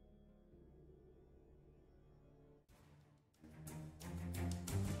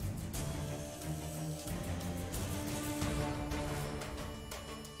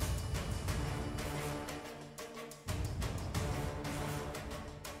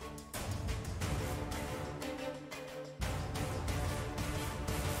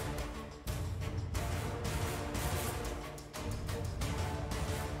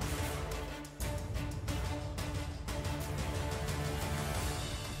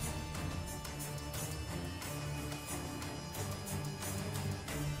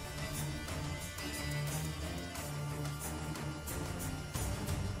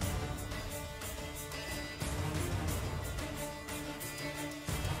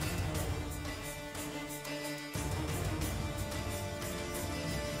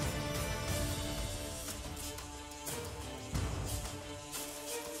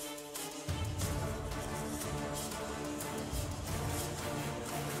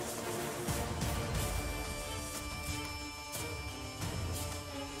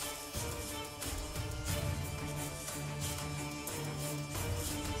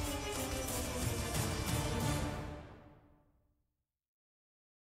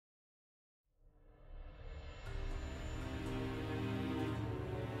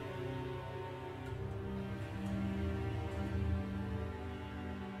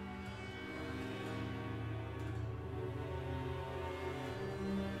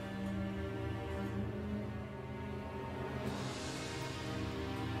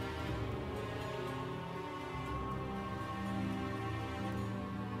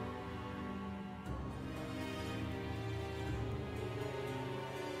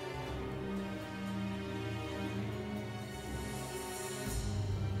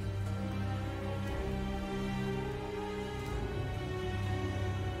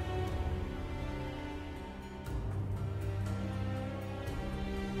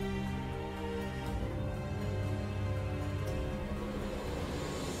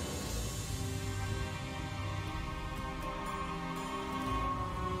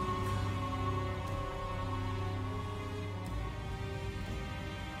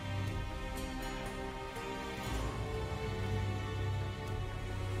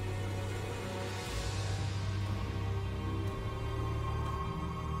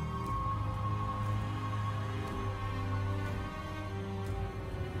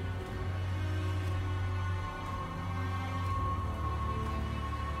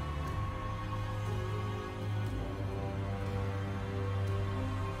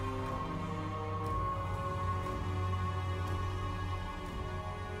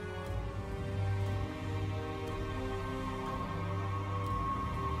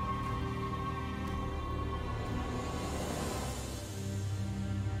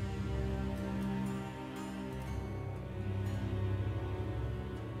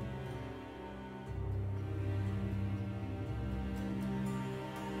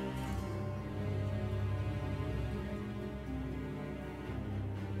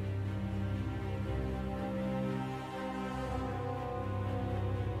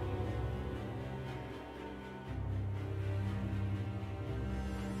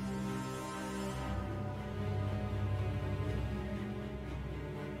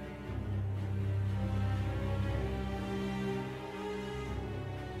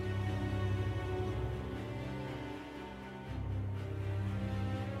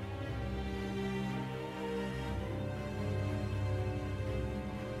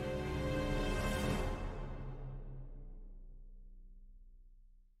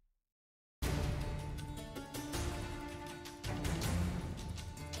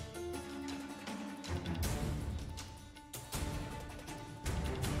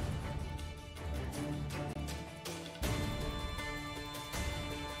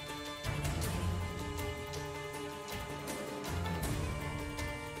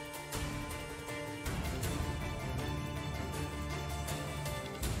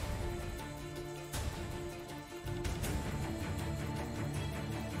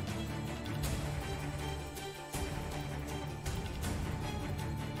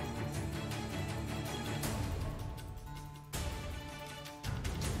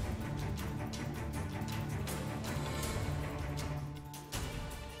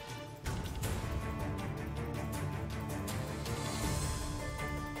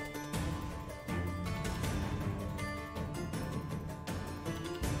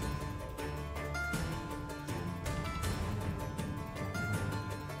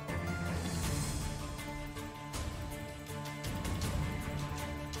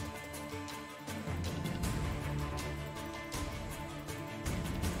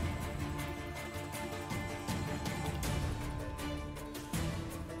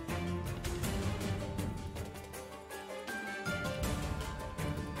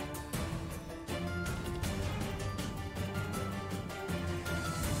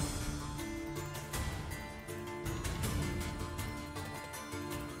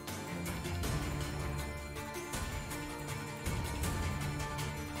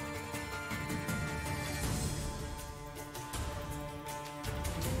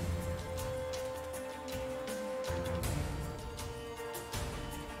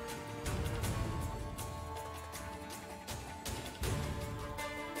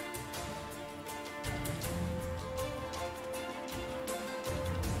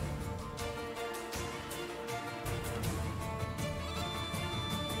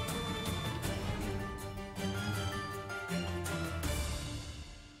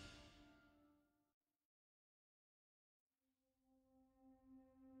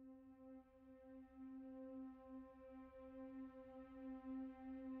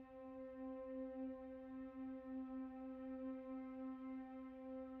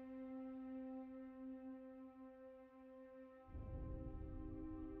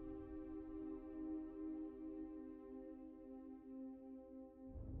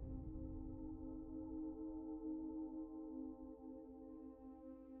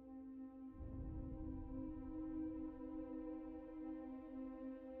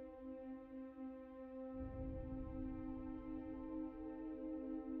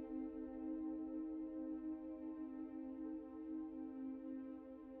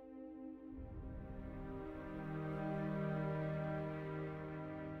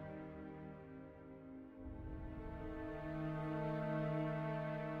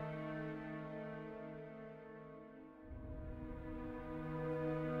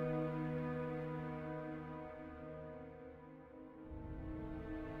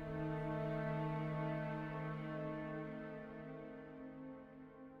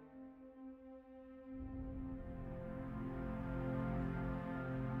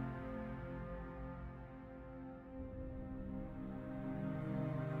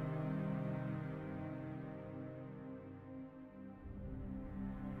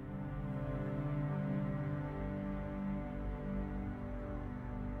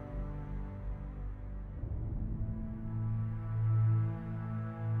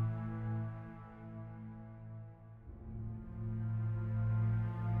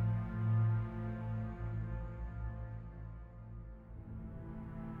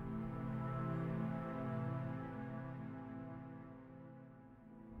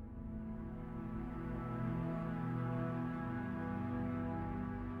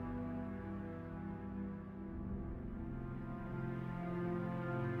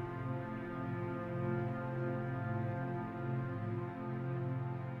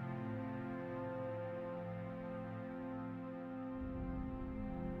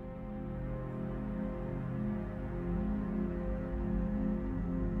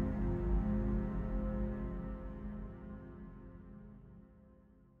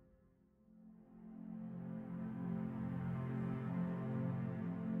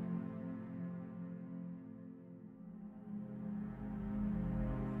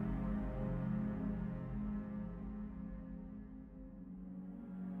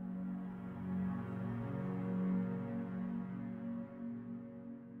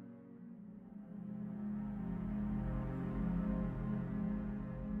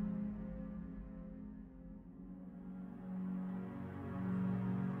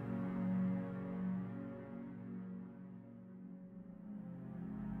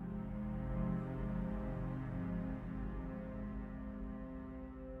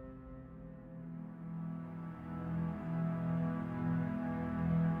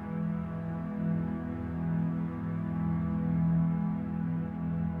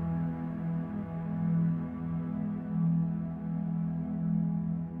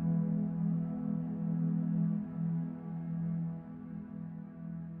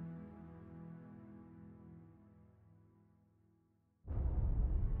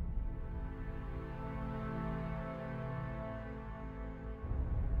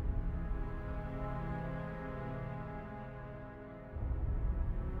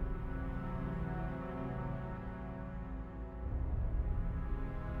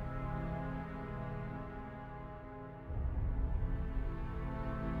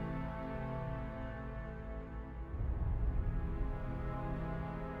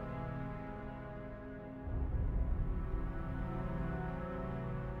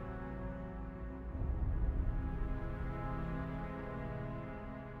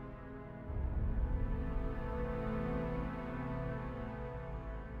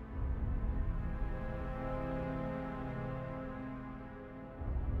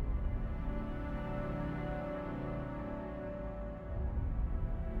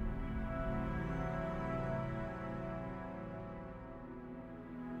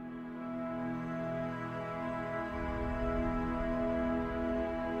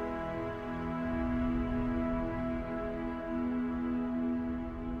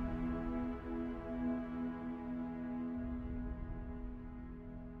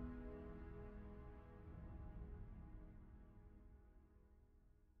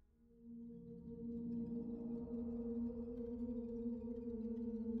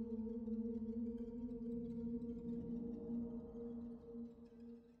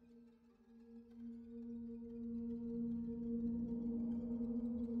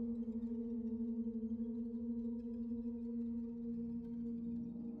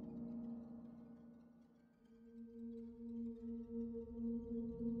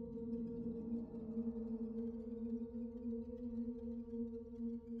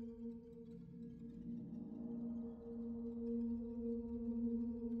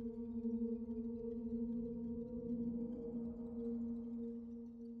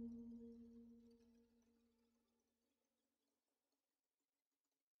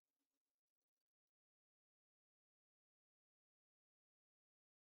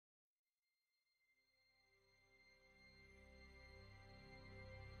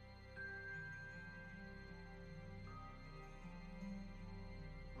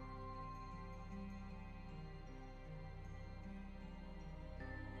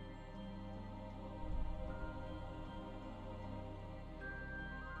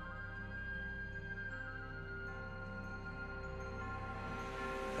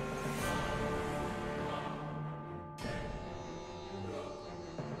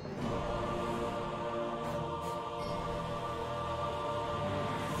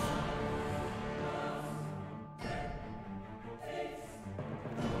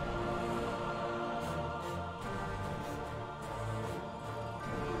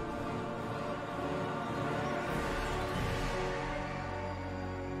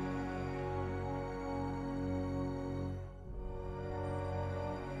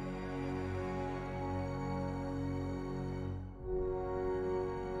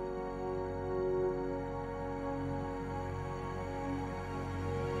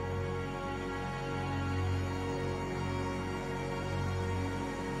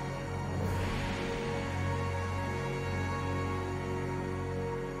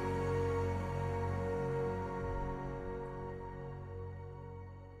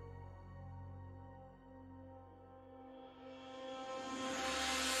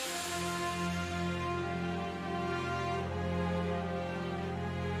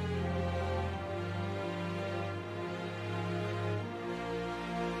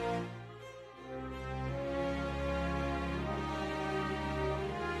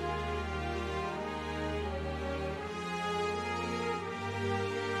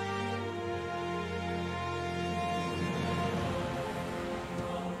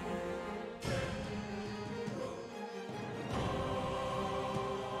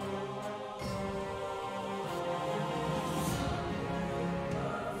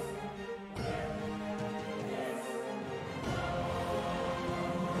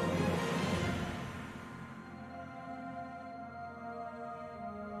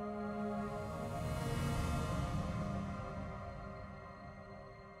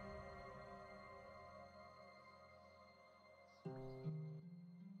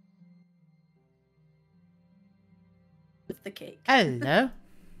 the cake. Hello.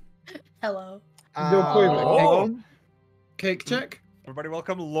 Hello. Oh. Cake check. Everybody,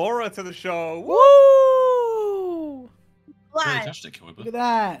 welcome Laura to the show. Woo! Really Why? touched it, Kawhiba. Look at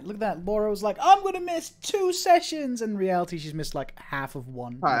that. Look at that. Laura was like, I'm going to miss 2 sessions. In reality, she's missed like half of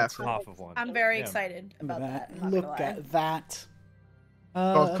one. Half. That's it. Half of one. I'm very Yeah. excited Look about at that. that. I'm not Look gonna lie. at that.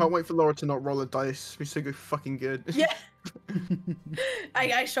 God, can't wait for Laura to not roll a dice. We're so good, fucking good. Yeah.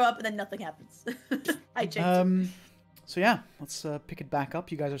 I show up and then nothing happens. I jinx it. So yeah, let's pick it back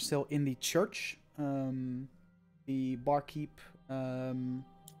up. You guys are still in the church. The barkeep,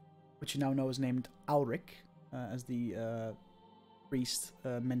 which you now know is named Alric, as the priest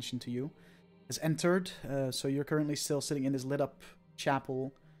mentioned to you, has entered. So you're currently still sitting in this lit up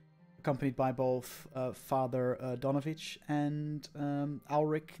chapel, accompanied by both Father Donovich and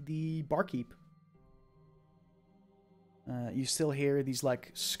Alric, the barkeep. You still hear these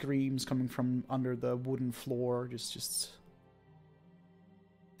like screams coming from under the wooden floor, just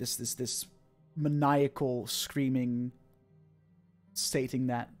this maniacal screaming, stating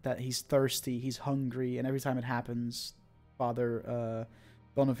that he's thirsty, he's hungry, and every time it happens, Father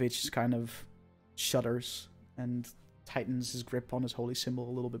Donovich just kind of shudders and tightens his grip on his holy symbol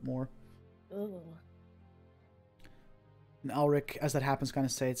a little bit more. Ooh. And Alric, as that happens, kind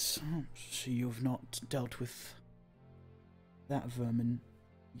of states, "Oh, so you've not dealt with that vermin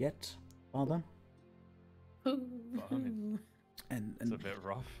yet, Father?" Vermin. And It's a bit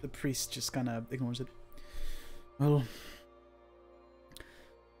rough. the priest just kind of ignores it. Well,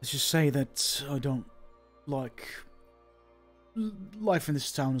 let's just say that I don't like... Life in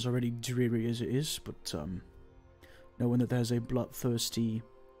this town is already dreary as it is, but knowing that there's a bloodthirsty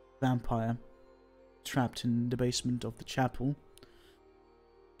vampire trapped in the basement of the chapel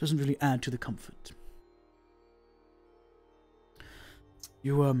doesn't really add to the comfort.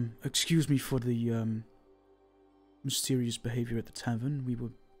 You, excuse me for the, mysterious behavior at the tavern.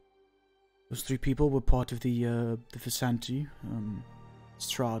 Those 3 people were part of the Visanti,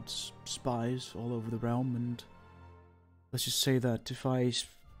 Strahd's spies all over the realm, and let's just say that if I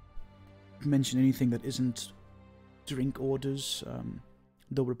mention anything that isn't drink orders,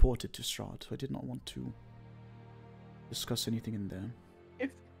 they'll report it to Strahd, so I did not want to discuss anything in there.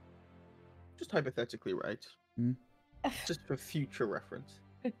 If, just hypothetically, right? Hmm? Just for future reference.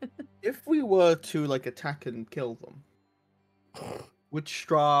 If we were to like attack and kill them, would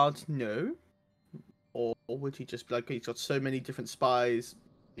Strahd know? Or would he just be like, he's got so many different spies,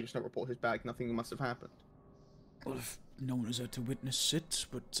 he just not report his bag, nothing must have happened? Well, if no one is there to witness it,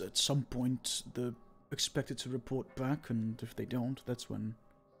 but at some point they're expected to report back, and if they don't, that's when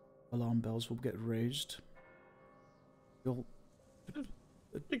alarm bells will get raised. You'll...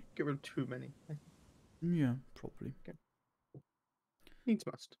 I think get rid of too many. Yeah, probably. Needs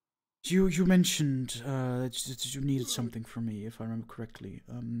must. You mentioned that you needed something from me, if I remember correctly.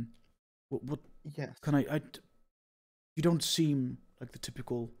 What Yes. can I? You don't seem like the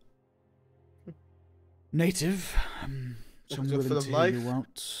typical native, so I'm Looking willing for to the hear you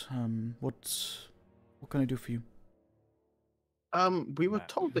life? out. What can I do for you? We were Map.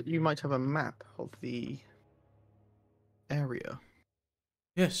 told that you might have a map of the area.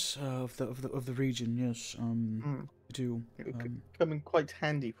 Yes, of the region. Yes, I do. It could come in quite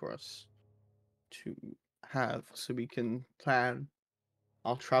handy for us to have, so we can plan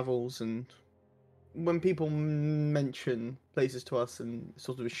our travels, and when people mention places to us and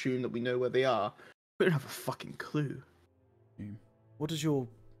sort of assume that we know where they are, we don't have a fucking clue. What is your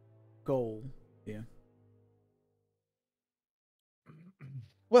goal here?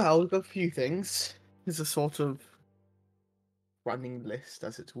 Well, we've got a few things. There's a sort of running list,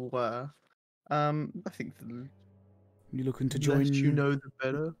 as it were. I think the You looking to less join? you know, the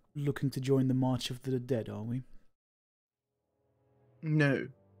better. Looking to join the March of the Dead, are we? No,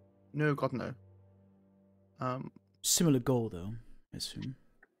 God, no. Similar goal, though, I assume.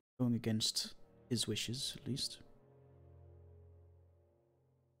 Going against his wishes, at least.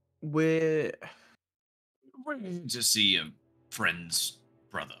 We're To see a friend's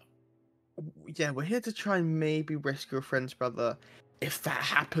brother. we're here to try and maybe rescue a friend's brother. If that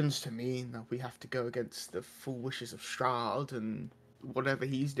happens to mean that we have to go against the full wishes of Strahd and whatever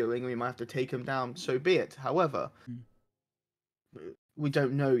he's doing, we might have to take him down, so be it. However, we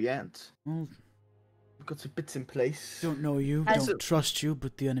don't know yet. Well, We've got some bits in place. don't know you, As don't trust you,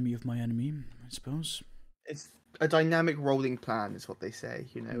 but the enemy of my enemy, I suppose. It's a dynamic rolling plan, is what they say.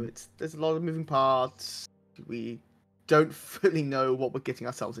 You know, there's a lot of moving parts. We don't fully know what we're getting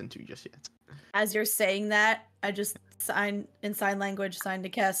ourselves into just yet. As you're saying that, I just signed in sign language, signed to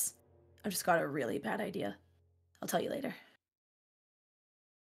Kess. I just got a really bad idea. I'll tell you later.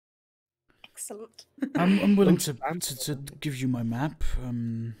 Excellent. I'm willing Those to answers. give you my map.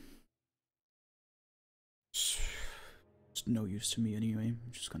 It's no use to me anyway.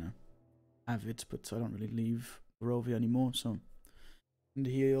 I'm just gonna have it, but I don't really leave Barovia anymore. So, and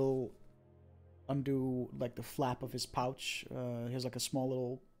he'll undo like the flap of his pouch. He has like a small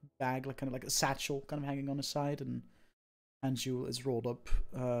little bag, like kind of like a satchel, kind of hanging on his side, and hands you his rolled up,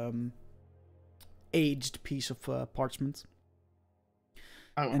 aged piece of parchment.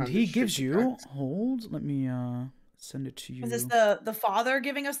 And he gives you. Hold, let me send it to you. Is this the father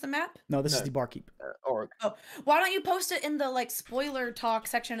giving us the map? No, this is No. the barkeep. Orc. Oh, why don't you post it in the like spoiler talk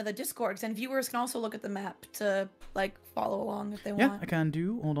section of the Discord, and viewers can also look at the map to like follow along if they Yeah, want. I can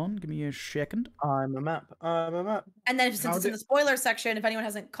do. Hold on, give me a second. I'm a map. I'm a map. And then since How it's in did- the spoiler section, if anyone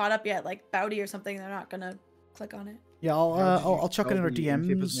hasn't caught up yet, like Bowdy or something, they're not gonna click on it. Yeah, How did you I'll chuck it in spell our the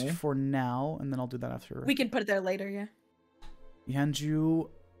innkeeper's DMs name? for now, and then I'll do that after. We can put it there later, yeah. He hands you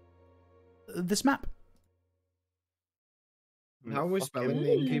this map. How are we spelling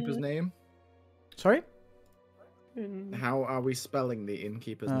the innkeeper's name? Sorry, How are we spelling the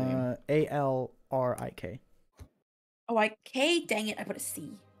innkeeper's name? Alrik. Oh, dang it, I put a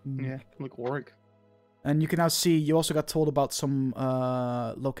C. Yeah, like Warwick. And you can now see. You also got told about some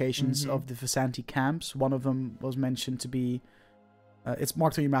locations Mhm. of the Visanti camps. One of them was mentioned to be. It's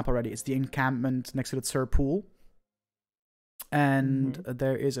marked on your map already. It's the encampment next to the Tsur pool. And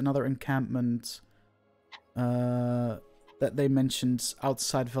there is another encampment that they mentioned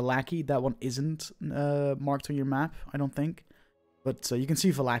outside Valaki. That one isn't marked on your map, I don't think. But you can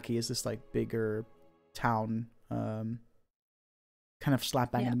see Valaki is this like bigger town, kind of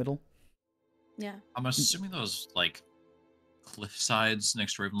slap bang in the middle. Yeah. I'm assuming those like cliff sides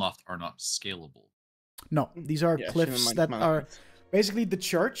next to Ravenloft are not scalable. No, these are Yeah, cliffs Shinra that Mine are Mountains. basically the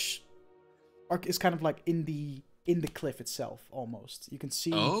church is kind of like in the cliff itself almost. You can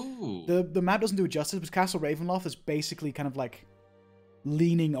see Oh. the map doesn't do it justice, but Castle Ravenloft is basically kind of like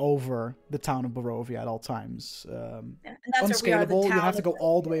leaning over the town of Barovia at all times. Yeah. And that's where we are, the Unscalable. You town have to of go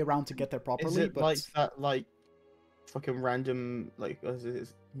all the way around to get there properly. Is it but like that, like fucking random, like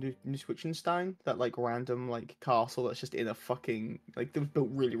Neuschwanstein? That like random like castle that's just in a fucking like that was built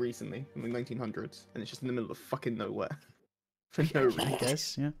really recently in the 1900s, and it's just in the middle of fucking nowhere for no reason. I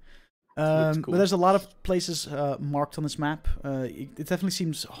guess, yeah. Looks But cool. there's a lot of places marked on this map. It definitely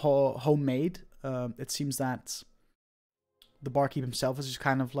seems homemade. It seems that the barkeep himself is just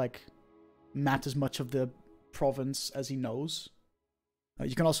kind of like mapped as much of the province as he knows.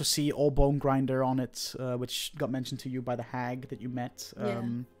 You can also see All Bone Grinder on it, which got mentioned to you by the hag that you met. Yeah.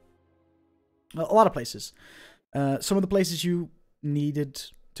 A lot of places. Some of the places you needed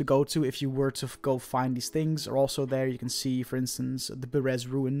to go to if you were to go find these things are also there. You can see, for instance, the Berez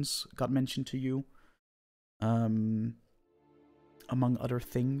ruins got mentioned to you, among other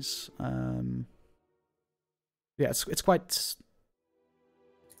things. Yeah, it's quite.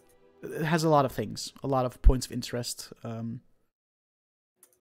 It has a lot of things, a lot of points of interest,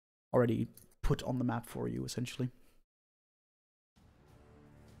 already put on the map for you, essentially.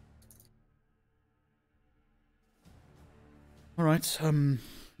 All right.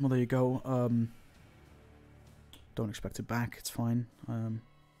 Well, there you go. Don't expect it back. It's fine.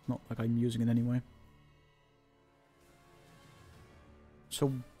 Not like I'm using it anyway.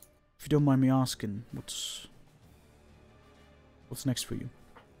 So, if you don't mind me asking, what's next for you?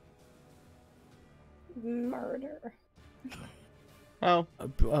 Murder. Oh,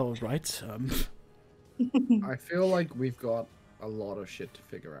 Oh, right. I feel like we've got a lot of shit to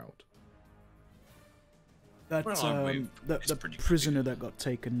figure out. That Well, it's the pretty prisoner that got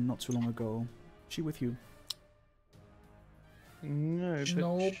taken not too long ago. Is she with you? no, but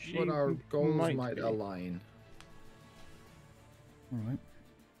No, she but our goals might be. align. All right.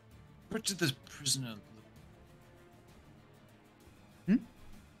 What did this prisoner look?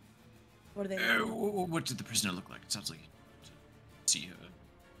 What are they? What did the prisoner look like? It sounds like you see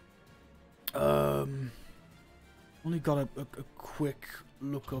her. Only got a quick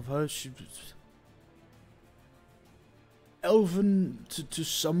look of her. She was elven to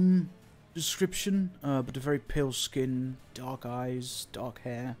some description, but a very pale skin, dark eyes, dark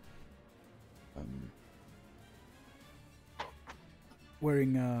hair.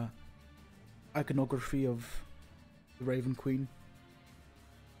 Wearing iconography of the Raven Queen.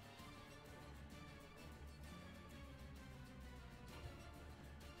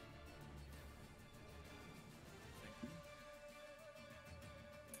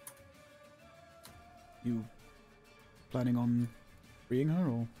 You planning on freeing her,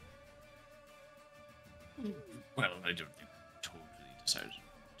 or? Well, I don't think totally decided.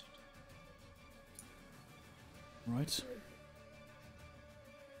 Right.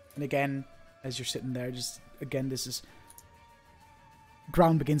 And again, as you're sitting there. Just again, this is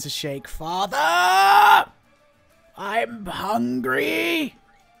ground begins to shake. Father, I'm hungry.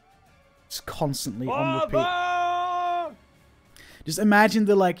 It's constantly on repeat. Just imagine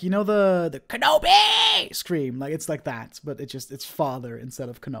the the Kenobi scream, like it's like that, but it's father instead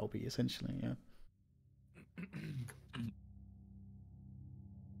of Kenobi, essentially. Yeah.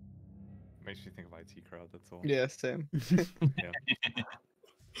 Makes you think of IT crowd. That's all. Yeah, same. Yeah.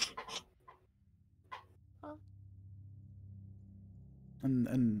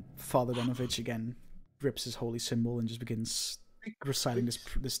 And Father Donovich again grips his holy symbol and just begins reciting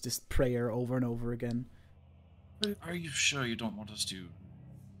this prayer over and over again. Are you sure you don't want us to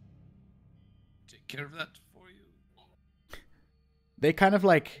take care of that for you? They kind of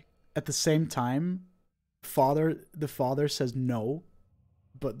like at the same time, the father says no,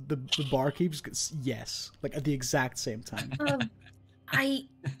 but the barkeep goes yes, like at the exact same time. I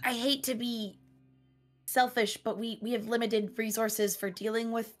hate to be selfish, but we have limited resources for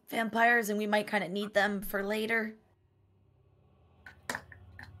dealing with vampires, and we might kind of need them for later.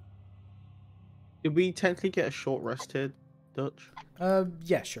 Did we technically get a short rest here, Dutch?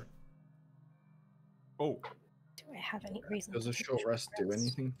 Yeah, sure. Oh, Do I have any reason? Does to a take short rest do rest?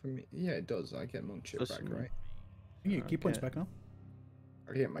 anything for me? Yeah, it does. I get monk shit Does back, it? right? You get key points Okay. back now.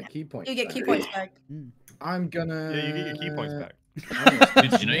 I get my key points. You get back. key points back. I'm gonna. yeah, you get your key points back.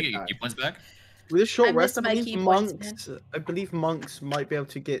 Did you know you get your key points back? With a short I rest, missed I my believe key points, monks. I believe monks might be able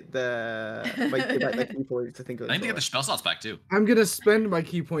to get might get back their key points. I think. I think they get their spell slots back too. I'm gonna spend my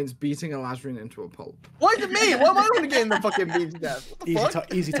key points beating Eladrin into a pulp. Why is it me? Why am I going to get in the fucking beam death? What the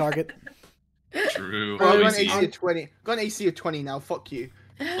fuck? Easy target. True. Well, Low got an AC. AC of 20. Got an AC of 20 now. Fuck you.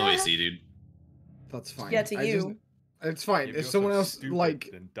 Low AC, dude. That's fine. Yeah, to I you. It's fine. If If you're someone so else stupid like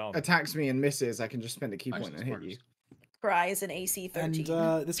and dumb. attacks me and misses, I can just spend a key point Actually, and hit it's you. Cry is an AC 13.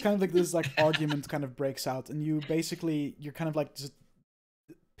 And this kind of like this argument kind of breaks out, and you're kind of like just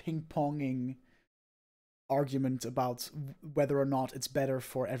ping-ponging argument about whether or not it's better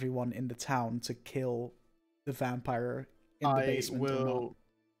for everyone in the town to kill the vampire in the basement or not.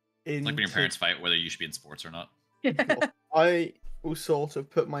 It's like when your parents fight whether you should be in sports or not. I will sort of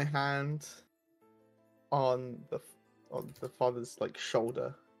put my hand on the father's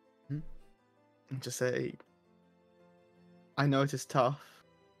shoulder and just say, I know it is tough,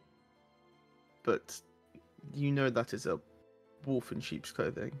 but you know that is a wolf in sheep's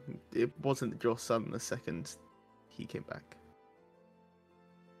clothing. It wasn't your son the second he came back.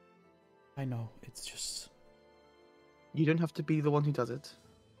 I know, it's just... You don't have to be the one who does it.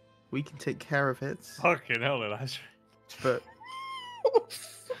 We can take care of it, Fucking hell, Elijah. but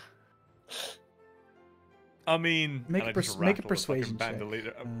I mean, Make and a I just make a rattle the fucking persuasion check.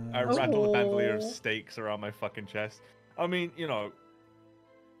 bandolier. I rattle the bandolier of Oh. stakes around my fucking chest. I mean,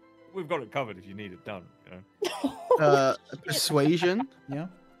 we've got it covered if you need it done. persuasion, Yeah?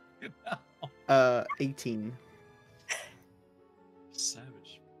 18.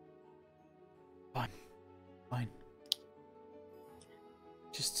 Savage. Fine.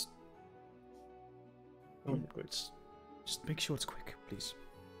 Just... Oh, good. Just make sure it's quick, please.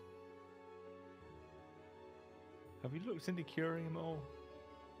 Have we looked into curing him all?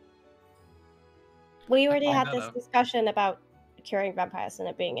 We already Oh, had no, this no. discussion about curing vampires and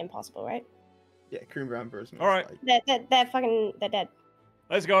it being impossible, right? Yeah, Korean Vampires. All right. They're dead.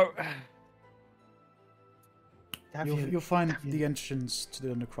 Let's go. You'll find the entrance to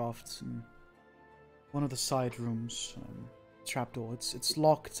the undercrofts in one of the side rooms. Trapdoor. It's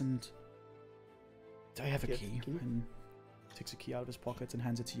locked, and I have a Yes, key. key? And takes a key out of his pocket and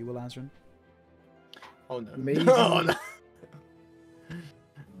hands it to you, Elazrin. Oh no. Maybe- Oh, no.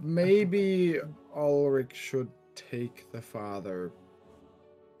 Maybe Ulrich should take the father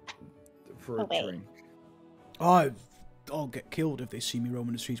for a Away. drink. I'll get killed if they see me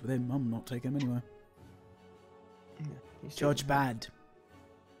roaming the streets with him. I'm not taking him anywhere. He's still- Judge bad.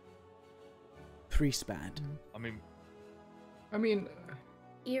 Priest bad. I mean,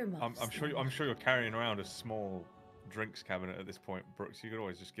 Earmuffs. I'm sure you're carrying around a small drinks cabinet at this point, Brooks. You could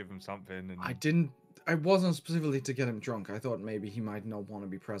always just give him something. And I wasn't specifically to get him drunk. I thought maybe he might not want to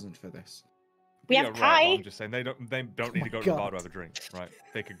be present for this. We Yeah, have right, pie. but I'm just saying they don't need to go to the bar to have a drink, right?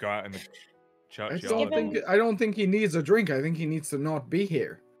 They could go out in the churchyard. I don't think he needs a drink. I think he needs to not be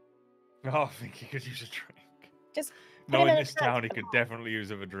here. Oh, I think he could use a drink. Just No, him in in a this town, he drink. could definitely use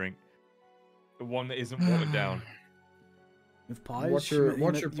of a drink. One that isn't watered down. With pies. What's You your met- you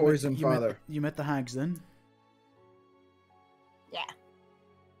what's met- your you met- poison, you met- father? You met the hags then? Yeah.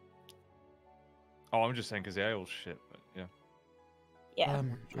 Oh, I'm just saying because the ale's shit, but yeah. Yeah.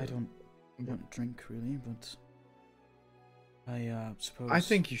 I don't drink really, but I suppose. I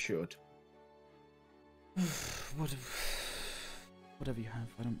think you should. Whatever you have,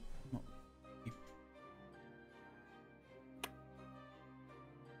 I don't. Not...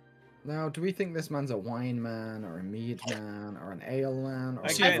 Now, do we think this man's a wine man, or a mead man, or an ale man? Or I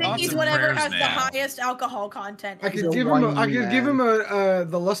I Yeah, think lots he's of whatever prayers has the now. highest alcohol content. I He's could a give him. wine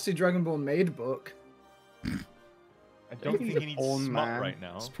The Lusty Dragonborn maid book. I don't think he needs porn smut man. right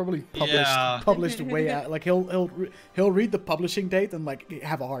now. It's probably published Yeah. published way out. Like he'll read the publishing date and like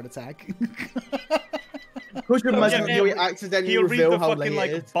have a heart attack. Could you imagine Yeah, if you yeah, accidentally He'll read reveal the how fucking late it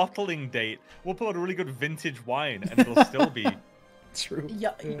like is? bottling date. We'll pull out a really good vintage wine, and it'll still be. True.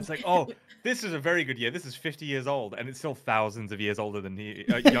 Yeah. It's like, oh, this is a very good year. This is 50 years old, and it's still thousands of years older than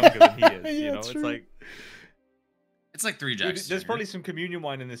younger than he is. You Yeah, know, it's true. like It's like 3 dude, Jacks. there's Jr. probably some communion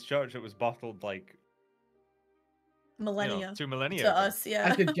wine in this church that was bottled like Millennia 2 millennia to ago. us, yeah.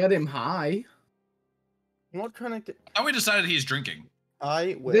 I could get him high. I'm not trying to get. How we decided he's drinking.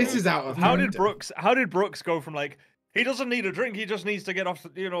 I will. This is out of How did character. How did Brooks go from like he doesn't need a drink, he just needs to get off,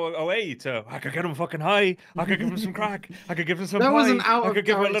 away to I could get him fucking high, I could give him some crack, I could give him some That pie, was an out I of could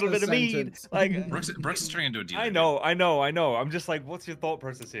give him a little character bit of mead. sentence. Like Brooks is turning into a dealer. I know. I'm just like, what's your thought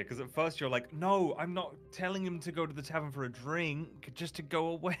process here? Because at first you're like, no, I'm not telling him to go to the tavern for a drink, just to go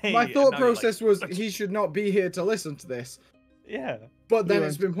away. My And thought now you're like, process was he should not be here to listen to this. yeah. But then You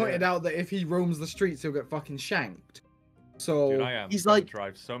it's been went- pointed yeah. out that if he roams the streets, he'll get fucking shanked. So Dude, I am. He's gonna like-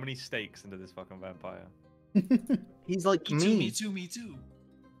 drive so many stakes into this fucking vampire. He's like Me too, me too.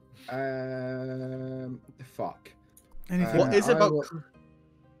 fuck. Anything? What is I about? will-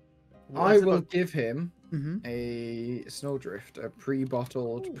 what I is will about- give him Mm-hmm. a snowdrift, a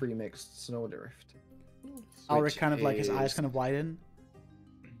pre-bottled, pre-mixed snowdrift. Alric which kind of like his eyes is- kind of widen.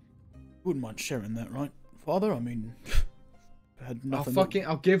 Wouldn't mind sharing that, right, Father? I mean, I had nothing.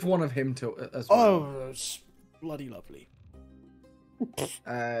 I'll give one of him to as well. Oh, it's bloody lovely.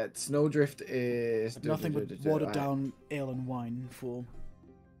 Snowdrift is Nothing but watered down ale and wine for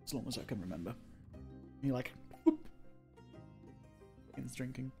as long as I can remember. And you're like, whoop. Begins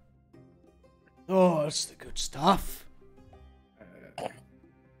drinking. Oh, that's the good stuff.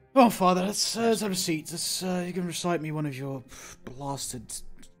 Oh, Father, let's have a seat. You can recite me one of your blasted,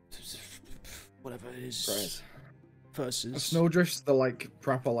 whatever it is, verses. Snowdrift's the like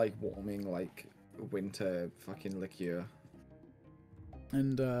proper like warming like winter fucking liqueur.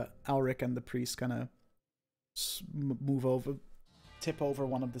 And Alric and the priest kind of move over, tip over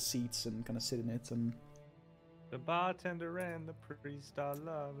one of the seats and kind of sit in it. And The bartender and the priest are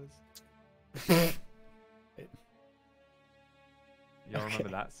lovers. You don't remember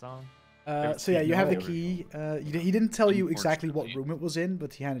that song? so yeah, you have the No. key. He didn't tell you exactly what Unfortunately. room it was in,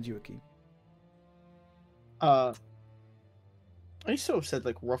 but he handed you a key. I sort of said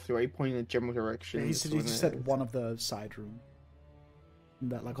like roughly right, pointing in a general direction. He just said one of the side room. In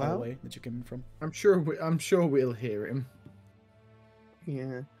that like Well- hallway that you came in from. I'm sure we'll hear him.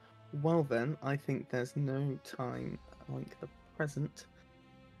 Yeah. Well then, I think there's no time like the present.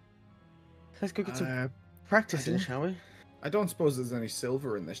 Let's go get some practice in, don't- shall we? I don't suppose there's any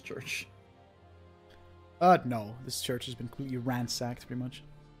silver in this church. No. This church has been completely ransacked, pretty much.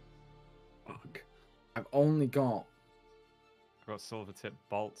 Fuck. I've only got. I've got silver tip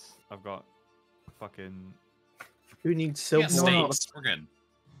bolts. I've got fucking. Who needs Yeah, silver? steaks. We're good.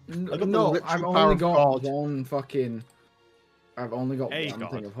 I got the No, ritual I've power only of got God. one fucking. I've only got A one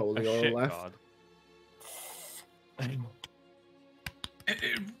god. thing of holy a oil shit left. god.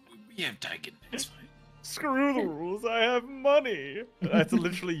 We have Tigan. It's fine. Screw the rules. I have money. That's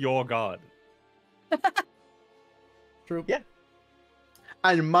literally your god. True. Yeah.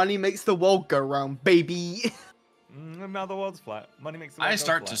 And money makes the world go round, baby. Now the world's flat. Money makes the world I go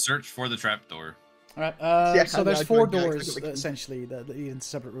start to flat. search for the trapdoor. All right. Yeah, So there's no, 4 Jack, doors we can- essentially that lead into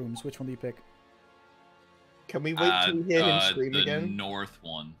separate rooms. Which one do you pick? Can we wait till we hear him scream the again? north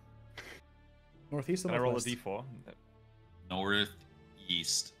one. Northeast or Can I roll a northwest? d4?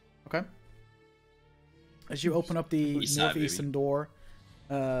 Northeast. Okay. As you open up the East side, northeastern door,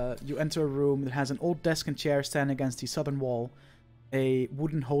 you enter a room that has an old desk and chair standing against the southern wall, a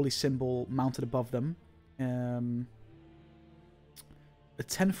wooden holy symbol mounted above them, a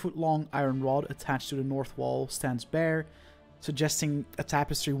 10-foot-long iron rod attached to the north wall stands bare, suggesting a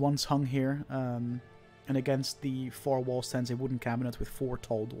tapestry once hung here, and against the far wall stands a wooden cabinet with 4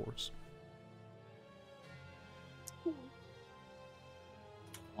 tall doors.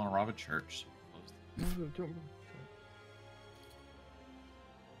 Want to rob a church?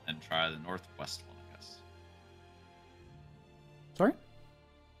 And try the northwest one, I guess. Sorry?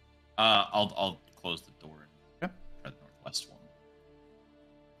 I'll close the door and Okay. try the northwest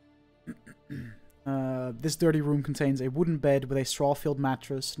one. This dirty room contains a wooden bed with a straw-filled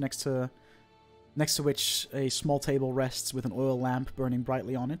mattress next to next to which a small table rests with an oil lamp burning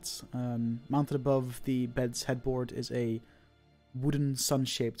brightly on it. Mounted above the bed's headboard is a wooden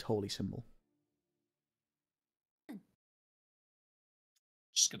sun-shaped holy symbol.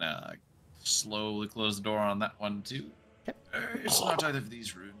 Just gonna slowly close the door on that one too. Yep. It's not either of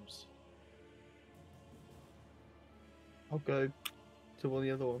these rooms. I'll go to one of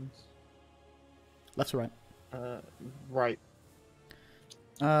the other ones. Left or right? Right.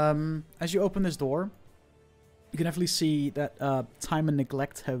 As you open this door, you can definitely see that time and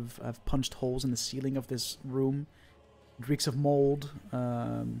neglect have punched holes in the ceiling of this room. It reeks of mold.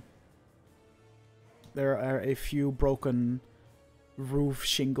 There are a few broken roof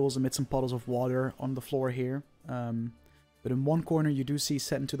shingles amid some puddles of water on the floor here. But in one corner you do see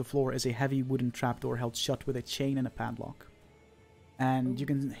set into the floor is a heavy wooden trapdoor held shut with a chain and a padlock. And you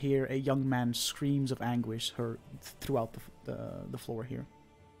can hear a young man's screams of anguish heard throughout the floor here.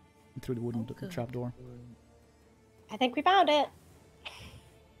 And through the wooden trapdoor. I think we found it.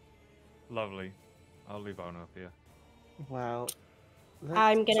 Lovely. I'll leave Ono up here. Wow.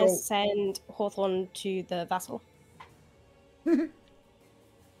 I'm gonna send Hawthorne to the vessel.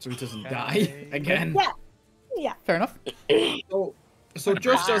 So he doesn't die again. Yeah. Yeah. Fair enough. So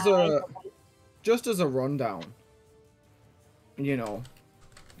just as a rundown, you know,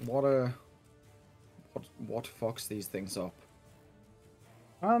 what fucks these things up?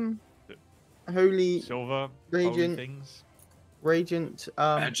 Holy Silver, Radiant. things. Radiant,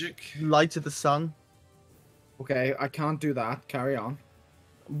 Magic. Light of the Sun. Okay, I can't do that. Carry on.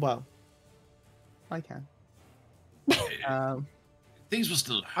 Well, I can. Things will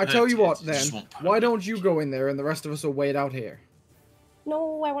still I hurt. tell you what, It then. just won't Why hurt. don't you go in there and the rest of us will wait out here?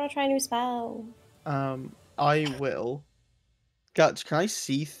 No, I want to try a new spell. I will. Gutch, can I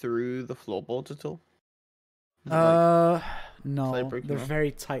see through the floorboards at all? No, breaking they're off?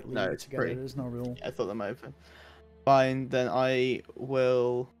 very tightly No, knit it's together. pretty- There's no real. I thought that might have been. Fine, then I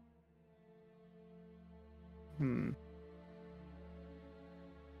will.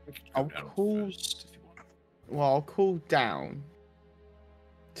 I'll Go down call. first if you want. Well, I'll call down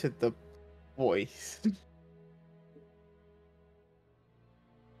to the voice.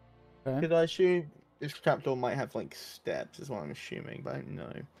 Okay. Because I assume this trapdoor might have like steps, is what I'm assuming, but I don't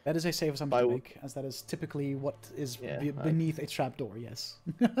know. That is a safe assumption I to will- make, as that is typically what is Yeah, beneath a trapdoor. Yes.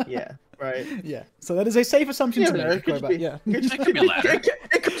 Yeah, right. Yeah. So that is a safe assumption to You know, make. it could But just be- yeah. It could be a ladder.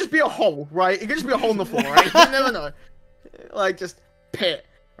 It could just be a hole, right? It could just be a hole in the floor, right? You never know. Like just pit,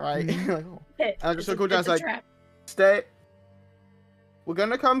 right? Like, oh. I'm just gonna go down. It's a Like, trap. stay. We're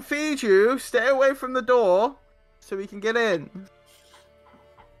gonna come feed you. Stay away from the door, so we can get in.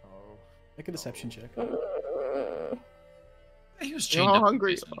 Oh. Make a deception check. He was You're chained up.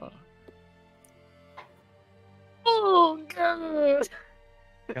 hungry. Oh god.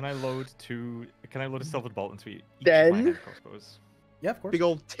 Can I load a silver bolt into each of Then- my hand crossbows? Yeah, of course. Big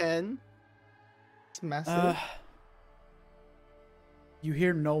old 10. It's massive. You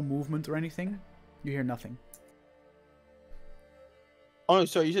hear no movement or anything. You hear nothing. Oh, no,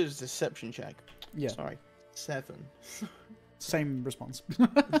 sorry, you said it was a deception check. Yeah. Sorry. 7. Same response.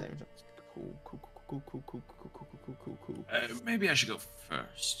 Cool. Maybe I should go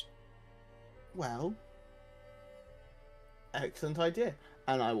first. Well, excellent idea.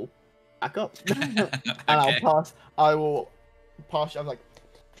 And I will back up. And Okay. I will pass. I'm like,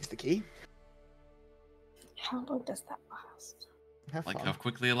 here's the key. How long does that last? Have Like fun. how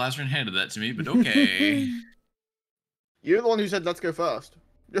quickly Elazarin handed that to me, but okay. You're the one who said let's go first.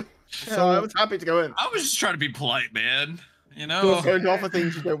 So I was happy to go in. I was just trying to be polite, man. You know? Don't offer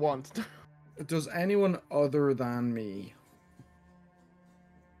things you don't want. Does anyone other than me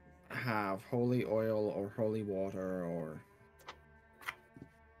have holy oil or holy water or?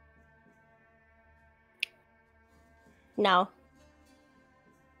 No.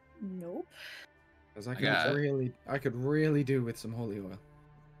 Nope. Because I got could really do with some holy oil.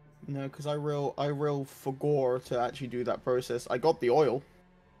 No, because I real forgot to actually do that process. I got the oil.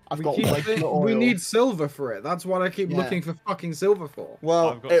 I've We got keep regular saying- oil. we need silver for it. That's what I keep Yeah. looking for fucking silver for. Well,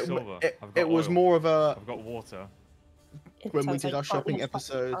 I've got it, silver. it, I've got it was oil. more of a I've got water. It When we sounds did our shopping fucking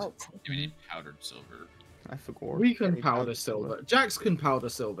episode. fancy. We need powdered silver. I forgot. We can Any powder silver. Jax can powder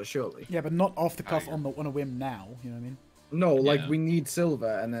silver, surely. Yeah, but not off the cuff yeah. on a whim now. You know what I mean? No, like Yeah. we need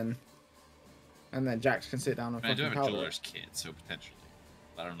silver, and then Jax can sit down and I mean, I do fucking have a powder. jeweler's kit, so potentially.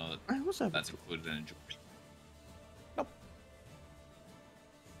 I don't know that I also have that's included in a jeweler's. Nope.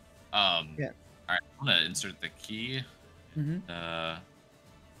 Yeah. Alright, I'm gonna insert the key. Mm-hmm.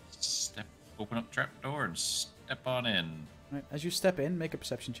 Open up trap door and step on in. Right. As you step in, make a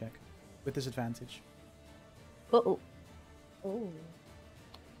perception check with disadvantage. Uh-oh. Oh.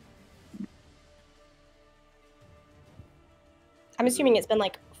 I'm assuming it's been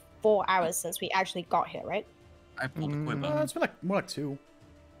like 4 hours since we actually got here, right? I pulled the quib It's been like more like 2.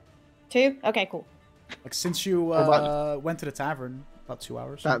 2? Okay, cool. Like since you went to the tavern, about 2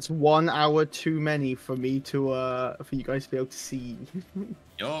 hours. That's 1 hour too many for me to for you guys to be able to see.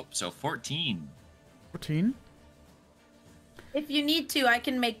 Yup, so 14. 14. If you need to, I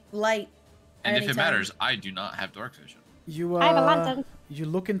can make light. And if it anytime. matters, I do not have dark vision. You I have a lantern. you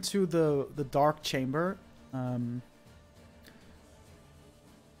look into the dark chamber. Hold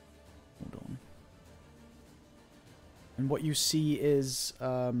on. And what you see is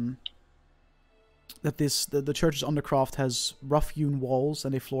that the church's undercroft has rough-hewn walls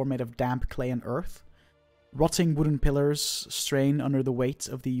and a floor made of damp clay and earth. Rotting wooden pillars strain under the weight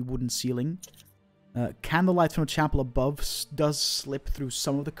of the wooden ceiling. Candlelight from a chapel above does slip through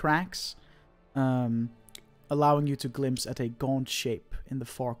some of the cracks, allowing you to glimpse at a gaunt shape in the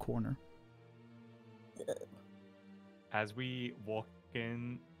far corner. As we walk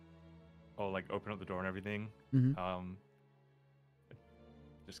in, or like open up the door and everything, Mhm.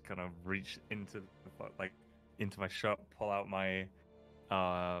 just kind of reach into into my shop, pull out my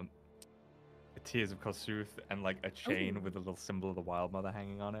Tears of Kossuth and like a chain with a little symbol of the Wild Mother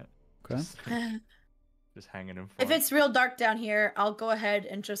hanging on it. Okay. Just hanging in front. If it's real dark down here, I'll go ahead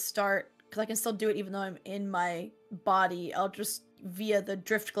and just start, because I can still do it even though I'm in my body. I'll just, via the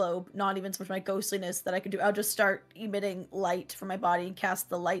drift globe, not even so much my ghostliness that I could do, I'll just start emitting light from my body and cast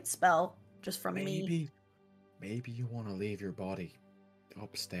the light spell just from me. Maybe you want to leave your body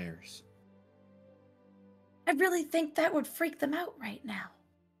upstairs. I really think that would freak them out right now.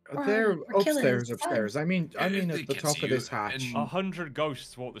 Or They're we're killing upstairs, his upstairs. I mean If they at the can top see of this you hatch. and- 100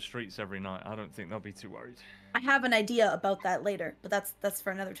 ghosts walk the streets every night. I don't think they'll be too worried. I have an idea about that later, but that's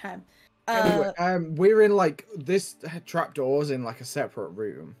for another time. Anyway, we're in like this trapdoor's in like a separate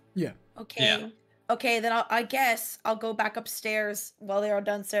room. Yeah. Okay. Yeah. Okay, then I guess I'll go back upstairs while they are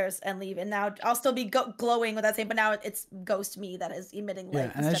downstairs and leave. And now I'll still be glowing with that same, but now it's ghost me that is emitting light. Yeah,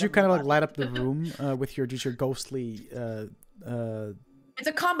 and instead as you my kind of like body. light up the room with your ghostly It's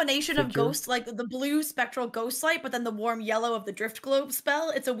a combination of figure. ghost, like the blue spectral ghost light, but then the warm yellow of the drift globe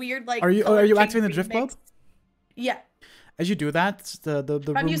spell. It's a weird like. Are you color activating the change drift globe? mix. Yeah. As you do that, the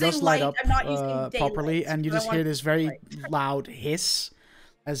I'm room using does light light, up I'm not using properly, daylight, and you but I just want hear this very light. loud hiss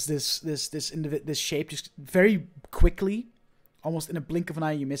as this shape just very quickly, almost in a blink of an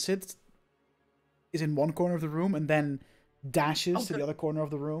eye, you miss it, is in one corner of the room and then dashes to the other corner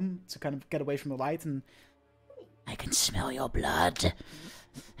of the room to kind of get away from the light. And I can smell your blood.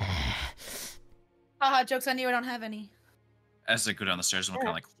 Haha, jokes on you, I don't have any. As I go down the stairs, I'm gonna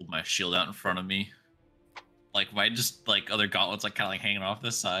kind of like hold my shield out in front of me, like my just like other gauntlets like kind of like hanging off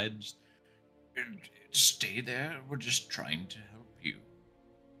the side. Just stay there. We're just trying to help you.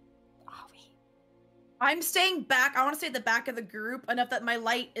 I'm staying back. I want to stay at the back of the group enough that my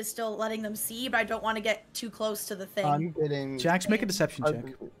light is still letting them see, but I don't want to get too close to the thing. I'm getting. Jax, make a deception check.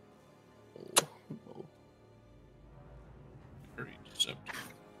 Very deceptive.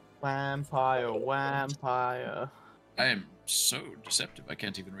 Vampire. I am so deceptive. I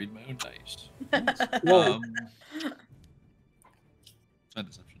can't even read my own dice. Whoa. It's not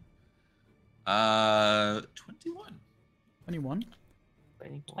deception. 21. 21.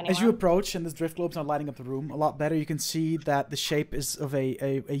 21. As you approach and this drift globe's now lighting up the room a lot better, you can see that the shape is of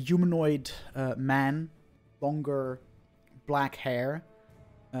a humanoid man, longer black hair,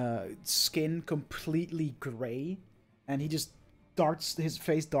 skin completely gray, and he just his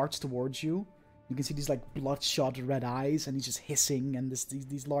face darts towards you. You can see these like bloodshot red eyes, and he's just hissing, and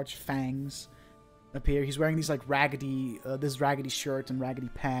these large fangs appear. He's wearing these like raggedy shirt and raggedy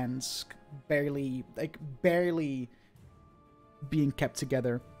pants, barely being kept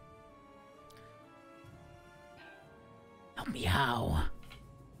together. Help me how?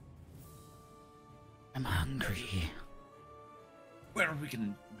 I'm hungry. Well, we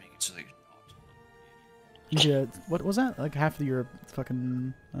can make it so they Yeah, what was that? Like half of your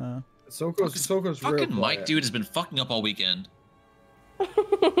fucking Soko's real fucking Mike, quiet. dude, has been fucking up all weekend.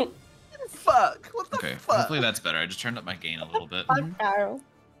 Fuck! What the Okay, fuck? hopefully that's better. I just turned up my gain a little bit. Fuck Carol.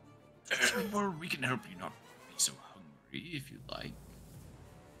 Well, we can help you not be so hungry if you like.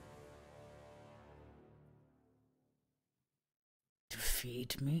 to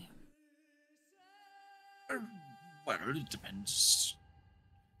feed me. Well, it depends.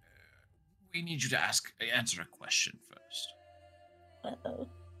 We need you to answer a question first. Uh-oh.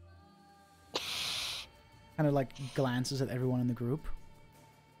 Kind of like glances at everyone in the group.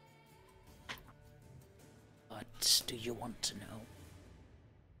 What do you want to know?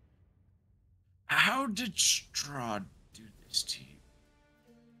 How did Strahd do this to you?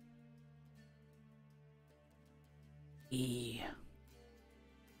 He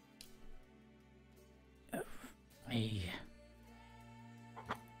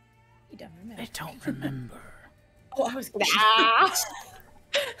remember. Oh, I was. Ah.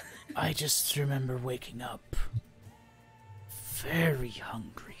 I just remember waking up very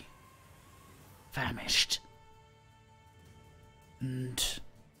hungry, famished, and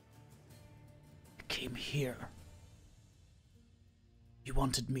I came here. You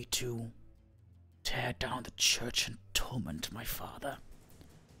wanted me to tear down the church and torment my father.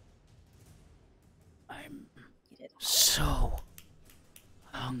 I'm so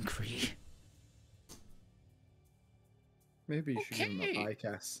hungry. Maybe you should give him a Okay. pie,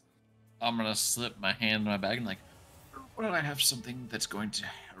 Cass. I'm gonna slip my hand in my bag and like, why don't I have something that's going to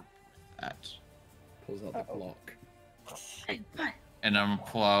help with that? Pulls out the block. And I'm gonna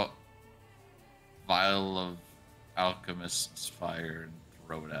pull out vial of alchemist's fire and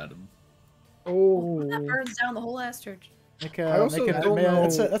throw it at him. Oh. That burns down the whole ass church. I also don't know-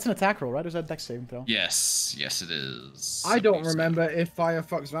 That's an attack roll, right? Or is that a dex saving throw? Yes, yes, it is. I don't Amazing. remember if fire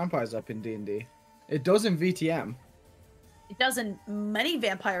fucks vampires up in D&D. It does in VTM. It doesn't many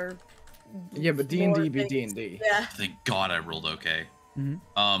vampire. Yeah, but D&D lore be things. D&D. Yeah. Thank God I rolled okay.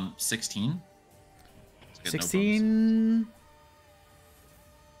 16. 16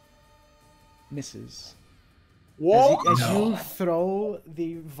 misses. What? As you throw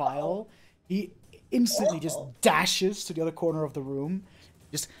the vial, he instantly just dashes to the other corner of the room,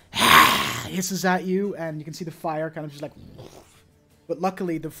 just hisses at you, and you can see the fire kind of just like. But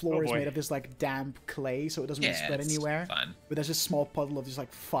luckily, the floor is boy. made of this like damp clay, so it doesn't really Yeah, spread it's anywhere. fine. But there's just a small puddle of just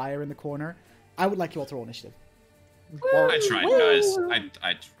like fire in the corner. I would like you all to roll initiative. I tried, guys.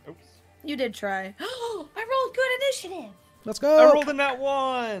 I Oops. You did try. I rolled good initiative. Let's I go. rolled a nat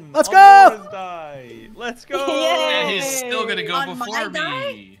 1. Let's on go! Laura's die. Let's go. Yay! and he's still gonna go On my before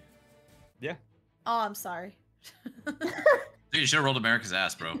die? me. Yeah. Oh, I'm sorry. Dude, you should have rolled America's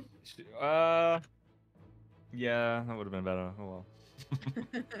ass, bro. Yeah, that would have been better. Oh well.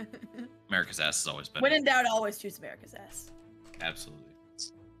 America's ass is always better. When in doubt, always choose America's ass. Absolutely.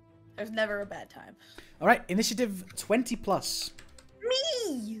 There's never a bad time. All right, initiative 20 plus.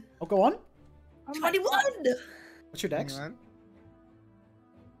 Me! Oh, go on. 21! What's your dex?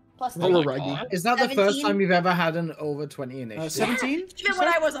 Plus Oh my 3. God. Is that the first 17? time you've ever had an over 20 initiative? 17. Even when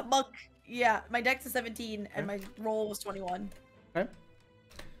I was a monk. Yeah, my dex is 17 and my roll was 21. Okay.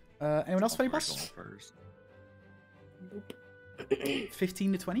 Anyone else? 20 We're plus? going first.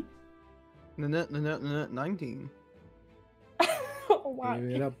 15 to 20. No, 19. Oh, wow. Give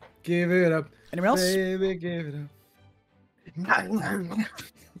it up. Give it up. Anyone else? Baby, give it up.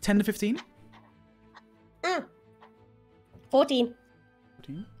 10 to 15. 14.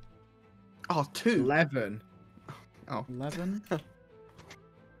 14. Oh, 2. 11. 11.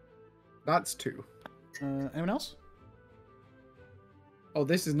 That's 2. Anyone else? Oh,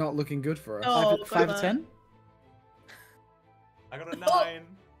 this is not looking good for us. Oh, 5 to God. 10. I got a 9.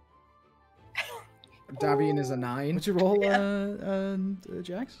 Davian is a 9. What'd you roll, Yeah.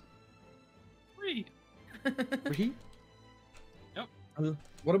 Jax? 3. Rahi?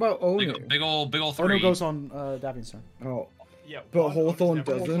 What about Onu? Big old Oh, 3. no, goes on Davian's turn. Oh, Yeah. But one Hawthorne Otis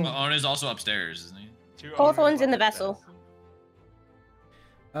never- doesn't. Well, Owen is also upstairs, isn't he? 2 Hawthorne's Otis in the upstairs. vessel.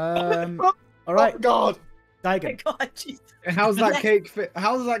 All right, Oh, God. Oh my Daigen. god, jeez. how's that cake?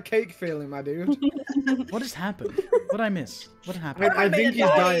 How's that cake feeling, my dude? What has happened? What did I miss? What happened? I think he's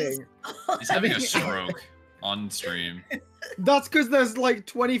dying. He's having a stroke on stream. That's because there's like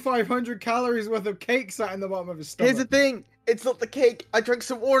 2,500 calories worth of cake sat in the bottom of his stomach. Here's the thing. It's not the cake. I drank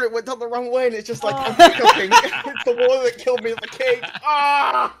some water. It went down the wrong way, and it's just like I'm Oh. cooking. It's the water that killed me. It's the cake.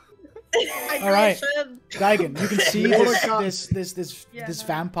 Ah! All right. Hydration. Daigen, you can see Oh my this God. this Yeah, this no.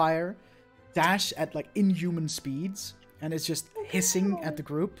 vampire dash at like inhuman speeds, and it's just hissing at the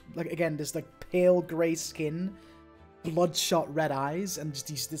group. Like again, this like pale gray skin, bloodshot red eyes, and just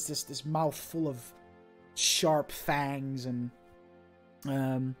this mouth full of sharp fangs. And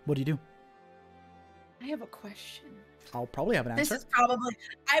what do you do? I have a question. I'll probably have an This answer. is probably.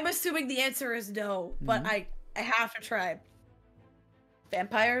 I'm assuming the answer is no, but Mhm. I have to try.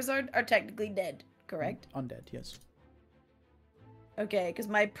 Vampires are technically dead, correct? Undead, yes. Okay, because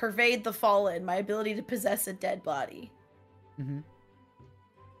my pervade the fallen, my ability to possess a dead body. Mm-hmm.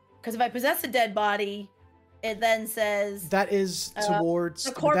 Because if I possess a dead body, it then says That is towards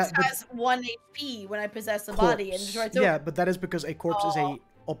the corpse that, but has 1 HP when I possess a body, and corpse. destroys. So, Yeah, but that is because a corpse is a Oh.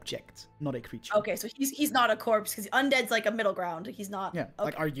 object, not a creature. Okay, so he's not a corpse because undead's like a middle ground. He's not. Yeah, Okay.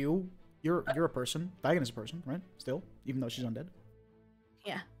 like are you? You're a person. Daigen is a person, right? Still, even though she's undead.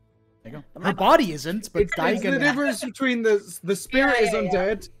 Yeah. There you go. But Her my body isn't, but It's the Daigen. difference between the spirit Yeah, is yeah, yeah.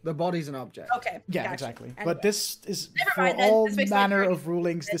 undead, the body's an object. Okay. Yeah, gotcha. exactly. Anyway. But this is, Never for mind then, all this makes me manner agree. of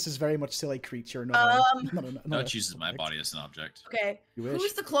rulings, this is very much still a creature, not a. Not a No, it uses my body as an object. Okay. You wish.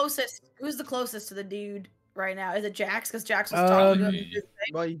 Who's the closest to the dude right now? Is it Jax? Because Jax was talking to him.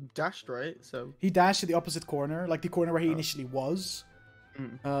 Well, you dashed, right? So. He dashed to the opposite corner, like the corner where he Oh. initially was.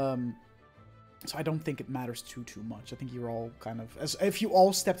 Mm. So I don't think it matters too much. I think you're all kind of, as if you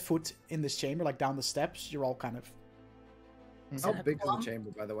all step foot in this chamber, like down the steps, you're all kind of. How big is the chamber,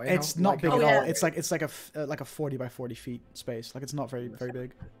 by the way? It's How- not like, big how- at Oh, all. yeah. It's like a 40 by 40 feet space. Like it's not very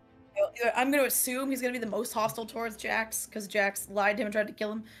big. I'm going to assume he's going to be the most hostile towards Jax because Jax lied to him and tried to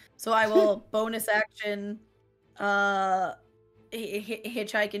kill him. So I will bonus action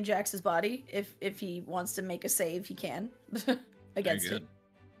hitchhike in Jax's body. If he wants to make a save, he can against Very it. good.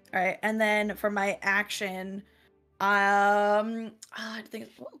 All right, and then for my action, I think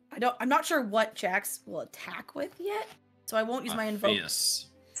I'm not sure what Jax will attack with yet, so I won't use my invoke. Yes.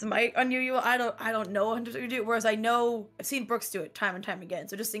 Smite on you. I don't know what to do. Whereas I know I've seen Brooks do it time and time again.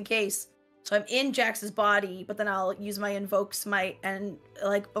 So just in case, so I'm in Jax's body, but then I'll use my invoke smite, and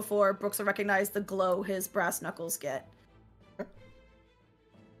like before, Brooks will recognize the glow his brass knuckles get.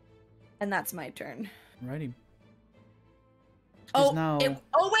 And that's my turn. Alrighty. Oh, now- wait,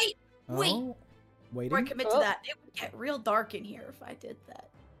 wait. Oh, Before I waiting. commit to that, it would get real dark in here if I did that.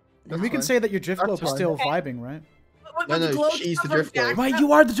 And we can fine. say that your drift That's globe is fine. still Okay. vibing, right? But No, the no, glow she's the comes from drift globe. Jax. Right,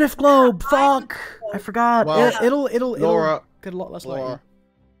 you are the drift globe. I'm the Fuck, globe. I forgot. Well, It'll Laura, get a lot less light.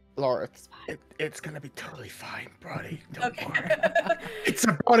 Laura, it's gonna be totally fine, buddy. Don't Okay. worry. It's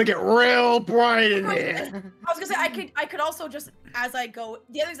about to get real bright in here. I was gonna say I could also just as I go.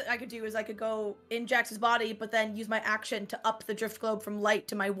 The other thing that I could do is I could go in Jax's body, but then use my action to up the drift globe from light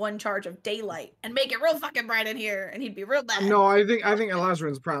to my 1 charge of daylight and make it real fucking bright in here, and he'd be real bad. No, I think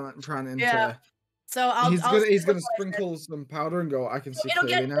Elazarin's planning Yeah. to. So I'll. He's I'll gonna see what I said. sprinkle some powder and go. I can see It'll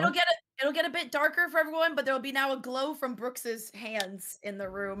clearly get now. it'll get a bit darker for everyone, but there will be now a glow from Brooks's hands in the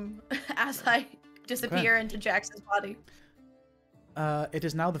room as I disappear into Jax's body. It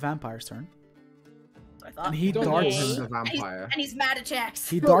is now the vampire's turn, So I thought. and he Don't darts. call him the And he's- vampire. and he's mad at Jax.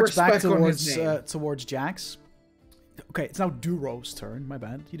 He Put darts back respect on his towards name. towards Jax. Okay, it's now Duro's turn. My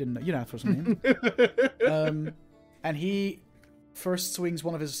bad. You didn't have to name. And he first swings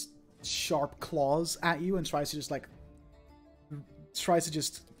one of his sharp claws at you and tries to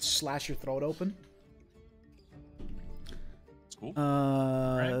just slash your throat open. It's cool.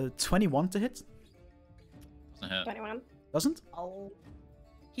 21 to hit. Doesn't hit. 21. Doesn't? Oh.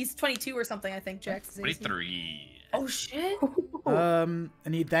 He's 22 or something, I think, Jax is AC. 23. Oh shit. And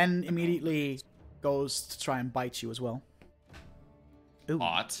he then immediately goes to try and bite you as well. Ooh,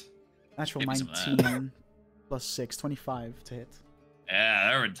 Hot. natural Give me some of that. 19 plus 6, 25 to hit. Yeah,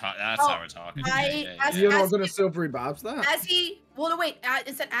 there that's Oh, how we're talking. as- You're not as- gonna silvery babs that. As he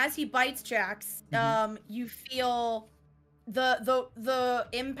instead as he bites Jax, you feel the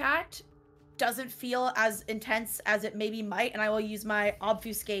impact doesn't feel as intense as it maybe might, and I will use my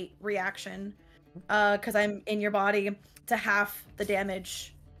obfuscate reaction because I'm in your body to half the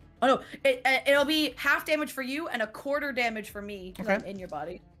damage. Oh no, it'll be half damage for you and a quarter damage for me because Okay. I'm in your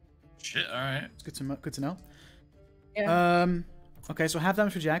body. Shit, alright. It's good to know. Yeah. Okay, so half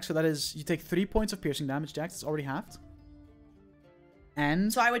damage for Jax, so that is, you take 3 points of piercing damage, Jax, it's already halved.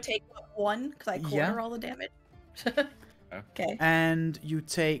 And So I would take 1 because I quarter Yeah. all the damage. Okay. and you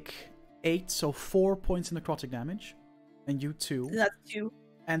take 8, so 4 points in necrotic damage. And you 2. That's 2.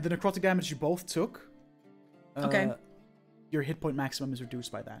 And the necrotic damage you both took, Okay. your hit point maximum is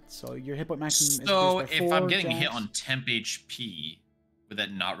reduced by that. So your hit point maximum So is reduced by if 4, I'm getting hit Jax. on temp HP, would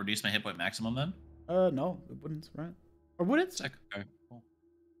that not reduce my hit point maximum then? No, it wouldn't, right? Or would it? Sick. Okay, cool.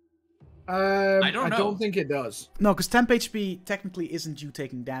 I don't know. don't think it does. No, because temp HP technically isn't you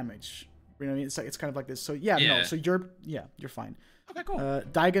taking damage. You know what I mean? It's kind of like this. So yeah, no. Yeah. So you're fine. Okay, cool.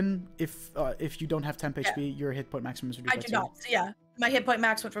 Daigen, if you don't have temp HP, your hit point maximum is reduced I by do 2. not. So yeah, my hit point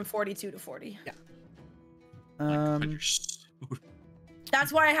max went from 42 to 40. Yeah. Like, but you're so-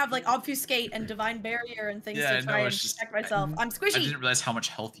 That's why I have like obfuscate and divine barrier and things Yeah, to try no, and it's just- protect myself. I'm I squishy. didn't realize how much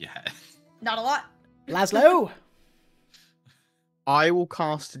health you had. Not a lot. Laszlo. I will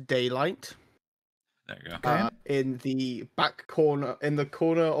cast Daylight There you go. Okay. in the back corner, in the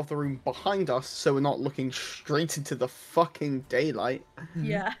corner of the room behind us, so we're not looking straight into the fucking daylight.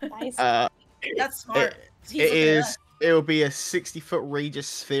 Yeah, Nice. that's smart. He's It looking at is. It will be a 60-foot radius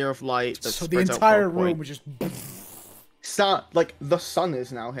sphere of light. That So the spreads out entire for a room point. was just. Like the sun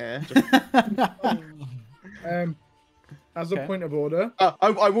is now here. Just- As Okay. a point of order,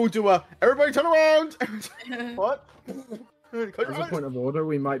 I will do a. Everybody turn around. that. What? As a point of order,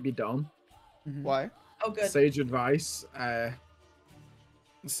 we might be done. Why? Oh, good. Sage advice.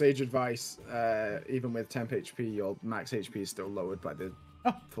 Sage advice. Even with temp HP, your max HP is still lowered by the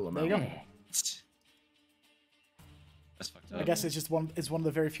full amount. There you go. That's fucked I up. guess it's just one of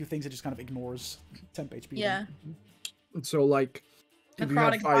the very few things that just kind of ignores temp HP. Yeah. So like, if you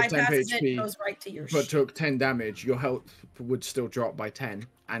had Necrotic 5 temp bypasses it, HP, goes right to your but took 10 damage, your health would still drop by 10,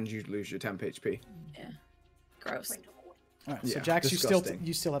 and you'd lose your temp HP. Yeah. Gross. Alright, so Yeah, Jax, disgusting.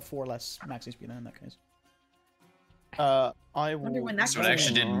 you still have 4 less max HP then in that case. I Wonder will. when that So it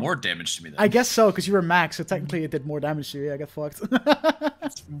actually did more damage to me then. I guess so, because you were max, so technically it did more damage to you. Yeah, I got fucked.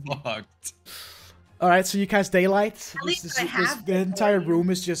 That's fucked. Alright, so you cast daylight. At least I have The been entire for you. room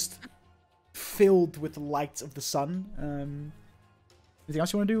is just filled with the lights of the sun. Anything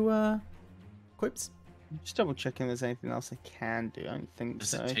else you want to do, Quips? Just double checking if there's anything else I can do. I don't think Does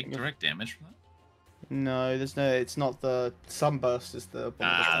so. it take direct damage from that? No, there's no. It's not the sunburst. Is the.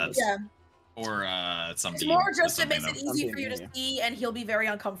 That's- Yeah. Or some. It's beam more or just it something makes it though. easy for you to Yeah. see, and he'll be very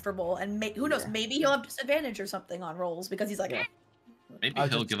uncomfortable. And who knows? Yeah. Maybe he'll have disadvantage or something on rolls because he's like, Yeah. Maybe I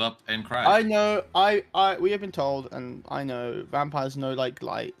he'll just- give up and cry. I know. We have been told, and I know vampires know like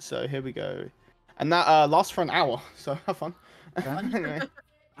light. So here we go, and that lasts for an hour. So have fun. Anyway,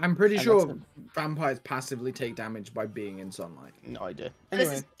 I'm pretty And sure that's vampires passively take damage by being in sunlight. no idea. this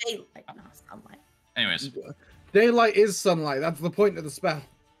Anyway, is daylight, not sunlight. Anyways, Daylight is sunlight. That's the point of the spell.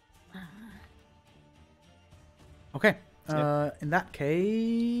 Okay. In that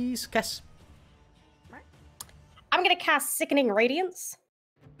case, Kess. I'm gonna cast Sickening Radiance.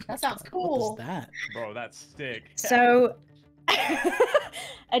 That sounds What cool. is that? Bro, that's sick. So,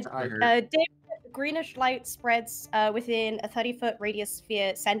 a heard. dim greenish light spreads within a 30-foot radius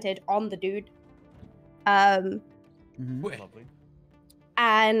sphere centered on the dude. Mhm. wait, Lovely.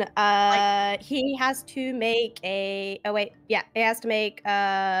 And he has to make a. Oh wait, yeah, he has to make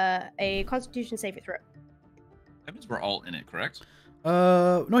a Constitution saving throw. that means we're all in it, correct?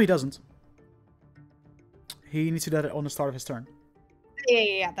 No, he doesn't. He needs to do that on the start of his turn.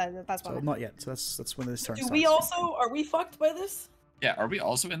 Yeah, that's So one. not yet. So that's when his turn Do starts. we also are we fucked by this? Yeah. Are we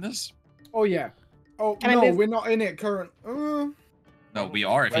also in this? Oh yeah. Oh Can I no, move? we're not in it current. No, we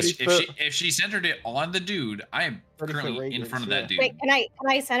are. If, Ready for- if she centered it on the dude, I am Ready for currently in radiance, front of yeah. that dude. Wait, can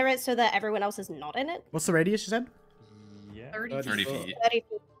I center it so that everyone else is not in it? What's the radius you said? Yeah. 30 30 feet. feet. 30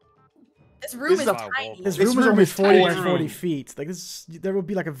 feet. This room This is is a- tiny. This This room is room only is 40 by tiny. 40 feet. Like this, there will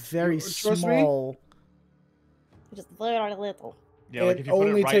be like a very Trust me? small. Just little. Yeah, like if It you put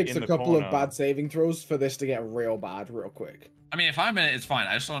only it right takes in a the couple corner. of bad saving throws for this to get real bad real quick. I mean, if I'm in it, it's fine.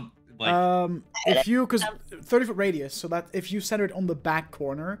 I just want like If you, because 30-foot radius, so that if you center it on the back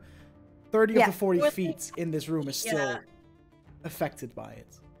corner, 30 Yeah. of the 40 With- feet in this room is still Yeah. affected by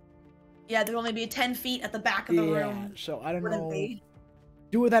it. Yeah, there'd only be 10 feet at the back of the Yeah, room. so I don't Wouldn't know. be.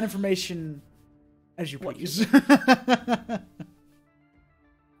 Do with that information as you What please.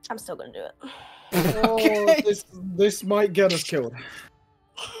 I'm still gonna do it. Okay. Oh, this might get us killed.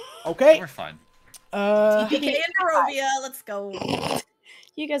 Okay. we're fine. TPK and Barovia, let's go.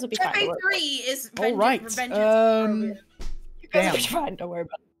 You guys will be fine. Checkmate Don't worry 3 is All right. vengeance. Barovia. You guys will be Damn. fine. Don't worry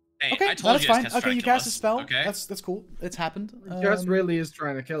about it. Hey, Okay, I told that's you guys fine. Tess Okay, tried you to kill cast a us, spell. Okay. That's cool. It's happened. Just really is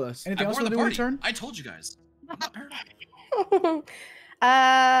trying to kill us. Anything I else you warned want the to do on your party. turn? I told you guys. I'm not paranoid.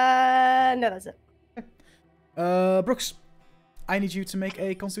 No, that's it. Brooks, I need you to make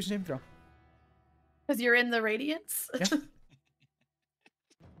a Constitution saving throw. Because you're in the radiance. Yeah.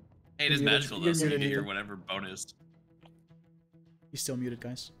 Hey, it is You're magical though, muted, so you you're get your muted. whatever bonus. He's still muted,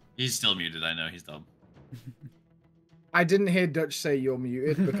 guys. He's still muted. I know he's dumb. I didn't hear Dutch say you're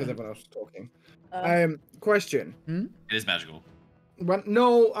muted because everyone else was talking. Question. It is magical. Well,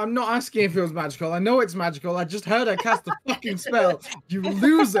 no, I'm not asking if it was magical. I know it's magical. I just heard I cast a fucking spell. You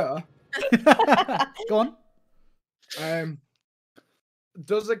loser. Go on.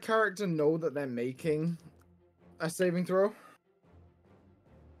 Does a character know that they're making a saving throw?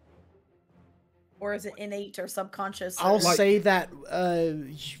 Or is it innate or subconscious? I'll or- Like- say that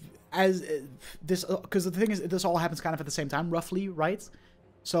as this, because the thing is, this all happens kind of at the same time, roughly, right?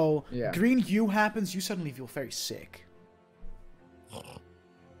 So Yeah. green hue happens, you suddenly feel very sick.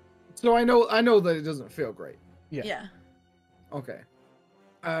 So I know that it doesn't feel great. Yeah. Okay.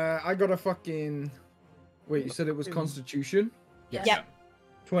 I got a fucking. Wait, you said it was Constitution? Yeah. Yep.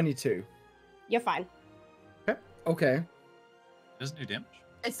 22. You're fine. Okay. Doesn't do damage.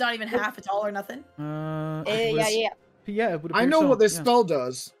 It's not even half, it's all or nothing. Yeah. Yeah, it would I appear know so, what this yeah. spell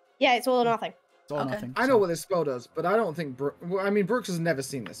does. Yeah, it's all or nothing. It's all or Okay. nothing. I know so- what this spell does, but I don't think. Well, I mean, Brooks has never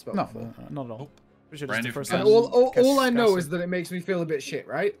seen this spell No, before. not at all. Pretty sure this is Brand the new first from And time Yes. all cast- I know cast is that it makes me feel a bit shit,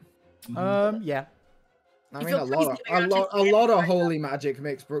 right? it. Yeah. I You mean, feel crazy doing a it on lot of 2 holy magic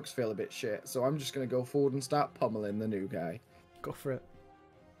makes Brooks feel a bit shit, so I'm just gonna go forward and start pummeling the new guy. Go for it.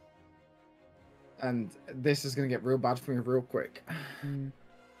 And this is gonna get real bad for me real quick. Mm.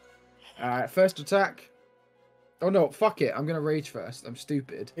 First attack. Oh no, fuck it. I'm gonna rage first. I'm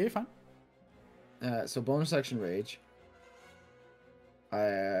stupid. Yeah, you're fine. So bonus action rage.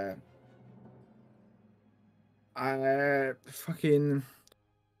 Fucking.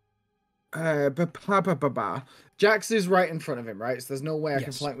 Jax is right in front of him, right? So there's no way I can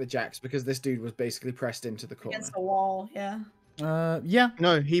Yes. flank with Jax because this dude was basically pressed into the corner. against the wall. Yeah. Yeah.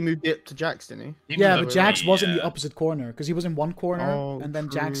 No, he moved it to Jax, didn't he? He Yeah, moved but up Jax to was in the yeah. opposite corner because he was in one corner, Oh, and then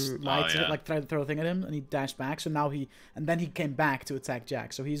Jax true. lied to yeah. like tried to throw a thing at him, and he dashed back. So now and then he came back to attack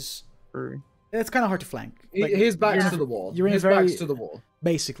Jax. So he's True. it's kind of hard to flank. Like, His back's Yeah. to the wall. You're in a His very back's to the wall.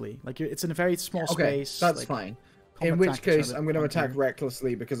 basically like it's in a very small Okay, space. that's like, fine. combat In which tactics are case, the I'm going to fun attack part.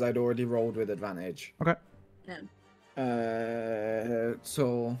 recklessly because I'd already rolled with advantage. Okay.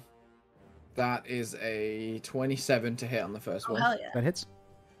 So that is a 27 to hit on the first Oh one. hell yeah. That hits.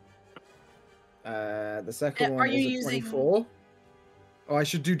 The second Are one you is a using- 24. Oh, I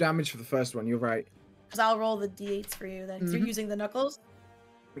should do damage for the first one. You're right. Because I'll roll the d8s for you then. 'Cause you're Mhm. using the knuckles.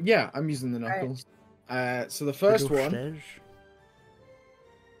 Yeah, I'm using the Alright. knuckles. So the first one.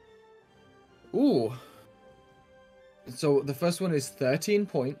 Ooh. So the first one is 13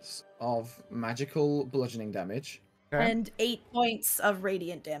 points of magical bludgeoning damage. Okay. And 8 points of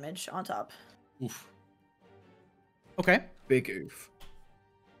radiant damage on top. Oof. Okay. Big oof.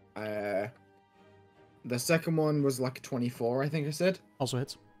 The second one was like 24, I think I said. Also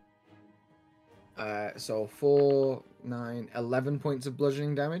hits. So 4, 9, 11 points of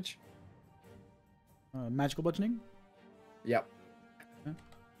bludgeoning damage. Magical bludgeoning. Yep.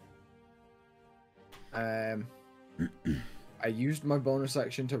 Okay. I used my bonus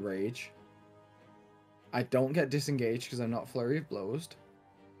action to rage. I don't get disengaged because I'm not flurry of blows.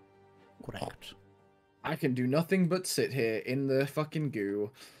 Correct. I can do nothing but sit here in the fucking goo,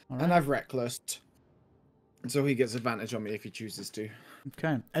 All and right. I've recklessed. So he gets advantage on me if he chooses to.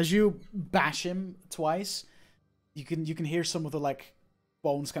 Okay. As you bash him twice, you can hear some of the like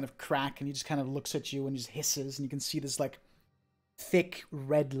bones kind of crack, and he just kind of looks at you and just hisses, and you can see this like thick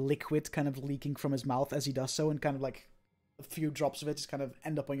red liquid kind of leaking from his mouth as he does so, and kind of like a few drops of it just kind of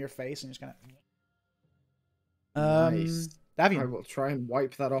end up on your face, and just kind of. Nice. Davian. I will try and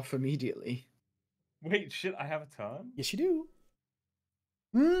wipe that off immediately. Wait, shit, I have a turn? Yes, you do.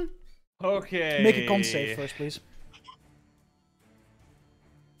 Hmm. Okay. Make a con save first, please.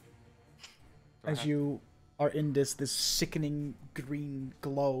 Do I As have- you are in this sickening green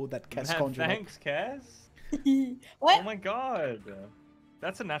glow that Kes Man, conjured up. thanks, Cass. What? Oh my god.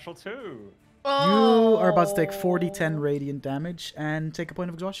 That's a natural 2. You are about to take 40-10 Oh. radiant damage and take a point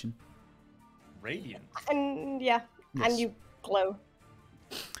of exhaustion. Radiant. And yeah, Yes. and you glow.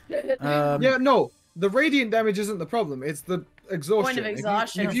 Yeah, no. The radiant damage isn't the problem. It's the exhaustion. Point of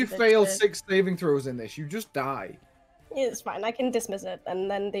exhaustion If you is a bit fail shit. 6 saving throws in this, you just die. It's fine. I can dismiss it, and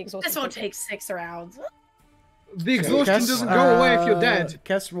then the exhaustion. This won't takes take 6 rounds. The exhaustion doesn't go away if you're dead.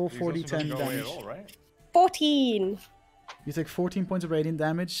 Kes, roll The exhaustion 40-10 doesn't go away damage. at all, right? 14. You take 14 points of radiant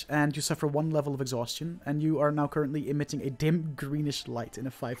damage, and you suffer 1 level of exhaustion, and you are now currently emitting a dim greenish light in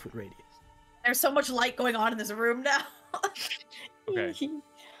a 5-foot radius. There's so much light going on in this room now. Okay.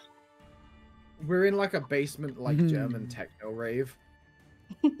 We're in like a basement, like Mhm. German techno rave.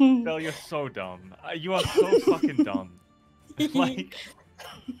 Phil, you're so dumb. You are so fucking dumb. Like,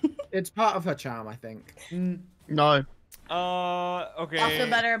 It's part of her charm, I think. No. okay. I'll feel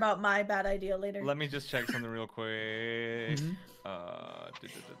better about my bad idea later. Let me just check something real quick. Mhm.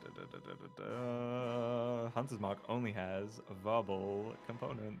 Hunter's Mark only has verbal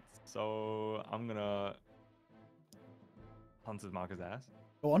components, so I'm gonna Hunter's Mark his ass.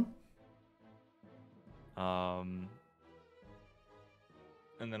 Go on.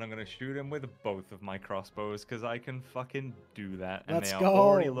 And then I'm gonna shoot him with both of my crossbows because I can fucking do that, and Let's they are go.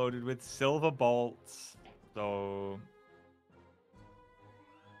 already loaded with silver bolts. So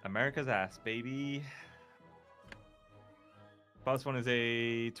America's ass, baby. First one is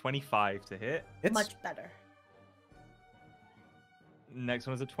a 25 to hit. Hits. Much better. Next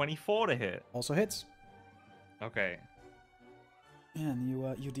one is a 24 to hit. Also hits. Okay. And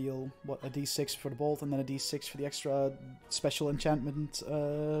you deal, what, a d6 for the bolt, and then a d6 for the extra special enchantment,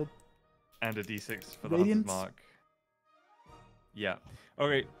 And a d6 for the Radiant. Hunter's Mark. Yeah.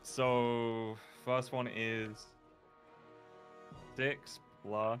 Okay, so first one is 6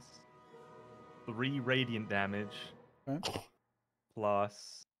 plus 3 radiant damage Okay.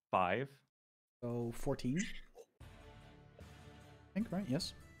 plus 5. So 14. I think, right?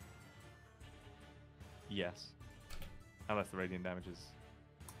 Yes. Yes. Unless the radiant damage is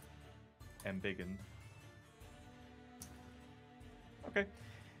embiggened. Okay.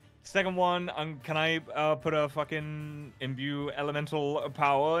 Second one, can I put a fucking imbue elemental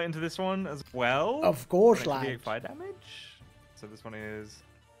power into this one as well? Of course, lad. lad. Fire damage. So this one is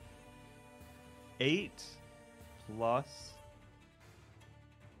 8 plus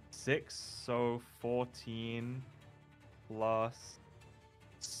 6, so 14 plus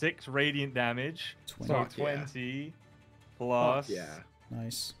 6 radiant damage. 20. So 20 plus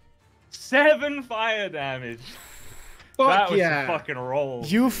Nice. 7 fire damage. Fuck That was yeah. a fucking roll.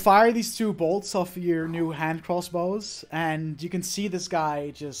 You fire these 2 bolts off your new hand crossbows, and you can see this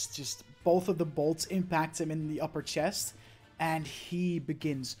guy just both of the bolts impact him in the upper chest, and he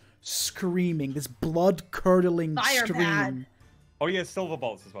begins screaming, this blood-curdling Fire scream. bad. Oh yeah, silver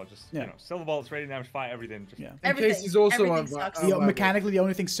bolts as well. Just Yeah. you know, silver bolts, radiant damage, fire, everything. Just Yeah. In Everything. case he's also Everything on sucks. Mechanically, the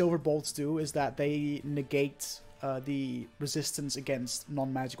only thing silver bolts do is that they negate the resistance against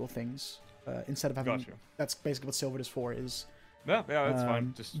non-magical things. Instead of having, Gotcha. that's basically what silver is for. Is Yeah, that's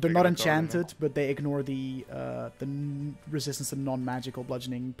fine. Just they're not figured I'd throw it in there. enchanted, but they ignore the resistance to non-magical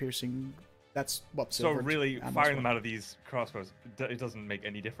bludgeoning, piercing. That's what So silver. really, ammo's firing for. them out of these crossbows, it doesn't make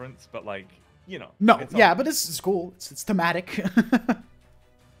any difference. But like, you know. No, it's yeah, all- but it's cool. It's thematic.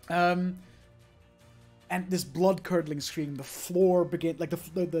 And this blood-curdling scream, the floor like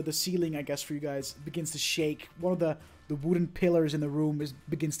the ceiling, I guess for you guys, begins to shake. One of the wooden pillars in the room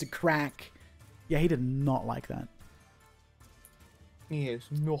begins to crack. Yeah, he did not like that. He is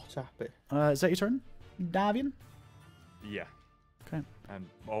not happy. Is that your turn, Davian? Yeah. Okay. And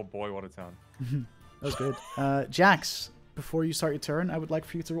oh boy, what a turn. That was good. Jax, before you start your turn, I would like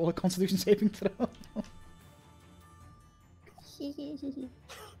for you to roll a Constitution saving throw.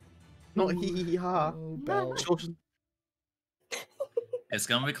 Not hee hee ha. Oh, Belle. It's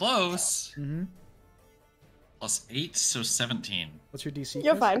gonna be close. Mm-hmm. Plus 8, so 17. What's your DC?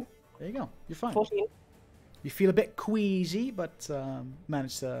 You're Chris? fine. There you go. You're fine. 14. You feel a bit queasy, but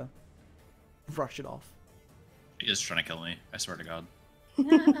managed to brush it off. He is trying to kill me. I swear to God.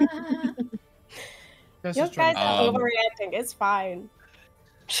 That's You just trying guys to- are overreacting. It's fine.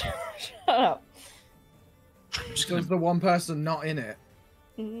 Shut up. I'm just There's gonna. the one person not in it.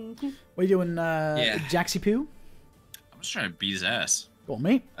 Mhm. What are you doing, Yeah. Jaxie Poo? I'm just trying to beat his ass. Go on,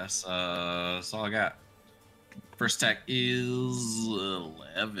 mate. That's all I got. First attack is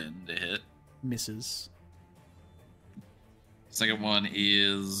 11 to hit. Misses. Second one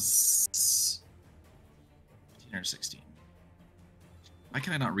is 15 or 16. Why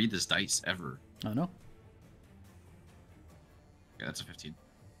can I not read this dice ever? I don't know. Okay, that's a 15.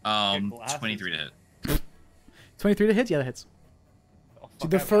 glasses. 23 to hit. 23 to hit? Yeah, that hits. Oh, So fuck,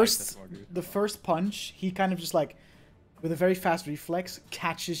 the I like first, this more, dude. the first punch, he kind of just like, with a very fast reflex,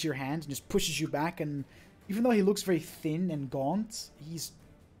 catches your hand and just pushes you back. And even though he looks very thin and gaunt,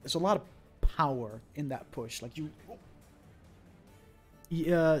 there's a lot of power in that push. Like he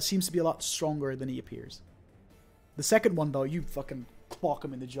seems to be a lot stronger than he appears. The second one though, you fucking clock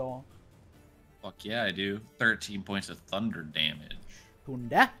him in the jaw. Fuck yeah, I do. 13 points of thunder damage.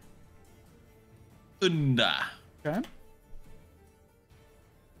 Hunda. Thunder. Okay.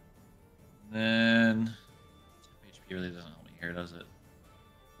 Then HP really doesn't help me here, does it?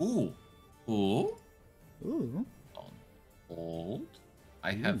 Ooh. Ooh. Ooh. Hold.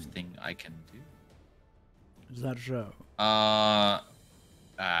 I have thing I can do. Is that so?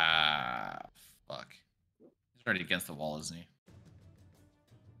 Fuck. He's already against the wall, isn't he?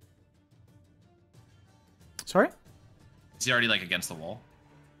 Sorry? Is he already like against the wall?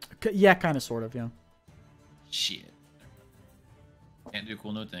 Yeah, kind of, sort of, yeah. Shit. Can't do a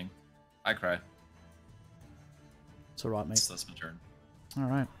cool note thing. I cry. It's alright, mate. That's my turn.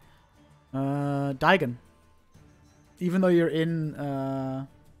 Alright. Daigon. Even though you're in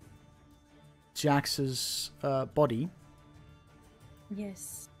Jax's body,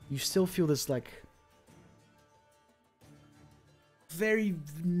 Yes. you still feel this like very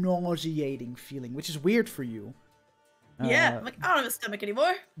nauseating feeling, which is weird for you. Yeah. I'm like, I don't have a stomach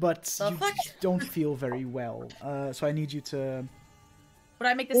anymore. But The you fuck? don't feel very well. So I need you to Would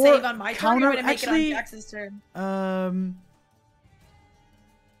I make the Or save on my turn, counter- or would I make actually- it on Jax's turn?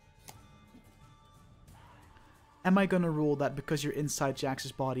 Am I gonna rule that because you're inside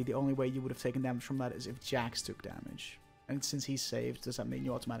Jax's body, the only way you would have taken damage from that is if Jax took damage? And since he's saved, does that mean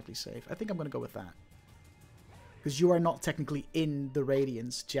you automatically save? I think I'm gonna go with that. Because you are not technically in the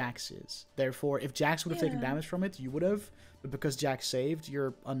radiance, Jax is. Therefore, if Jax would have taken Yeah. damage from it, you would have. But because Jax saved,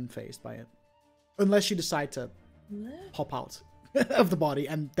 you're unfazed by it. Unless you decide to hop out of the body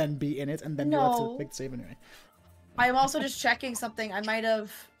and then be in it, and then you'll have to No. make the save anyway. I'm also just checking something. I might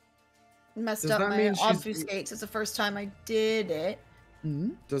have messed Does up that my mean she's- obfuscate. 'Cause it's the first time I did it.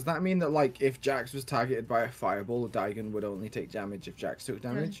 Hmm? Does that mean that, like, if Jax was targeted by a fireball, Daigon would only take damage if Jax took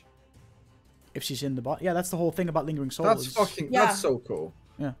damage? If she's in the bot. Yeah, that's the whole thing about Lingering Soul. That's is- fucking. Yeah. That's so cool.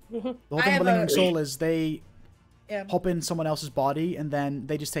 The whole I thing have about Lingering a- Soul is they Yeah. hop in someone else's body, and then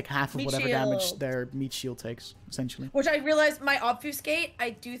they just take half of Meat whatever damage shield. their meat shield takes, essentially. Which I realized my obfuscate,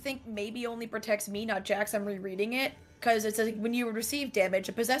 I do think maybe only protects me, not Jax. I'm rereading it. Because it says when you receive damage,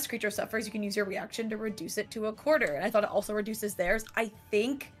 a possessed creature suffers, you can use your reaction to reduce it to a quarter. And I thought it also reduces theirs. I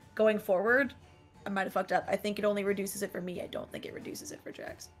think going forward, I might have fucked up. I think it only reduces it for me. I don't think it reduces it for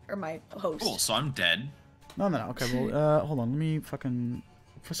Jax. Or my host. Cool. So I'm dead. No. Okay, well, hold on. Let me fucking...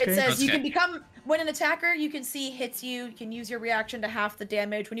 It says That's you okay. can become when an attacker you can see hits you. You can use your reaction to half the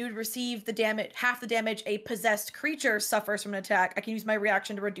damage. When you would receive the damage, half the damage a possessed creature suffers from an attack, I can use my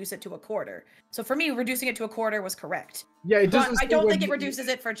reaction to reduce it to a quarter. So for me, reducing it to a quarter was correct. Yeah, it But doesn't. I say don't when think it he- reduces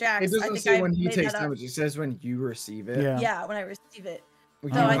it for Jax. It doesn't I think say I when he made takes that up. damage. It says when you receive it. Yeah. Yeah, when I receive it.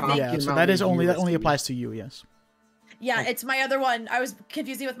 We No, can I have think- the Yeah, so amount that is you only receive. applies to you, yes. Yeah, it's my other one. I was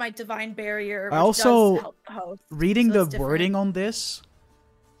confusing with my divine barrier. I Which also- does help the host. Reading So the it's different. wording on this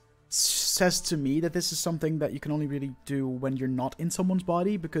says to me that this is something that you can only really do when you're not in someone's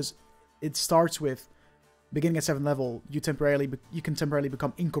body, because it starts with beginning at 7th level, you can temporarily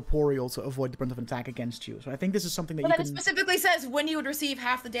become incorporeal to avoid the brunt of an attack against you. So I think this is something that But you then it can... specifically says when you would receive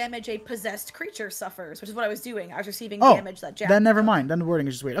half the damage a possessed creature suffers, which is what I was doing. I was receiving Oh, damage that Jack. then never mind. Then the wording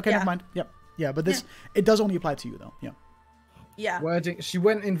is just weird. Okay, Yeah. never mind. Yep. Yeah, but this it does only apply to you though. Yeah. Yeah. Wording. She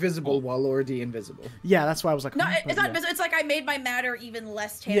went invisible while already invisible. Yeah, that's why I was like, No, huh, it's but not. yeah. visible. It's like I made my matter even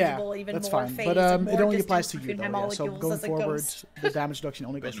less Yeah, tangible, even that's more fine. phased. But and it more only distance applies to you between though. my Yeah. So molecules going as a forward, ghost. the damage reduction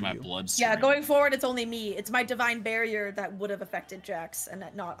only goes Into for my you. blood. Yeah, stream. going forward, it's only me. It's my divine barrier that would have affected Jax and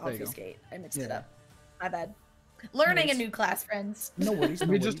not There you go. obfuscate. I mixed it Yeah. up. My bad. Learning a it's- new class, friends. No worries. Can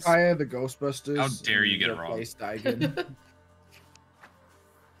No we worries. just hire the Ghostbusters? How dare you and get it wrong. replace Daigon?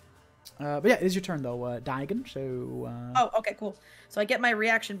 But yeah, it is your turn though, Daigon. So. Oh, okay, cool. So I get my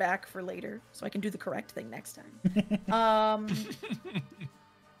reaction back for later, so I can do the correct thing next time.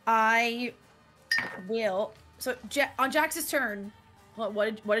 I will. So on Jax's turn,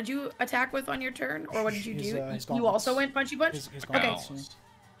 what did you attack with on your turn, or what did you His, do? his You also gauntlets. went punchy punch. His Okay. gauntlets, yeah.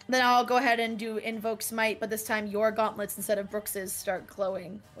 Then I'll go ahead and do invoke smite, but this time your gauntlets instead of Brooks's start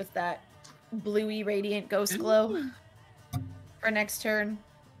glowing with that bluey radiant ghost glow for next turn.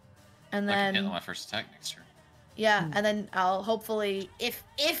 And I can then handle my first attack next turn. yeah, and then I'll hopefully, if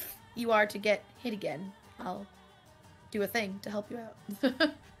you are to get hit again, I'll do a thing to help you out.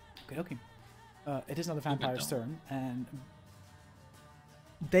 Okay. It is not a vampire's don't. turn, and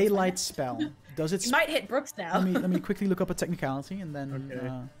daylight spell does it? You might hit Brooks now. Let me quickly look up a technicality, and then.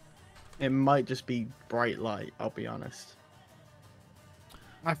 Okay. It might just be bright light, I'll be honest.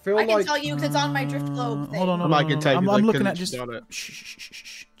 I feel I can like tell you because it's on my drift globe thing. Hold on, I can tell you, I'm but I looking couldn't at just. got it. Shh, shh, shh, shh,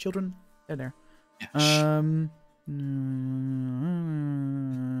 shh. Children, they're there.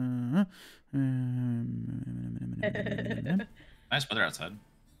 Yeah, nice weather outside.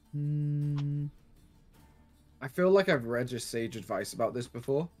 I feel like I've read just sage advice about this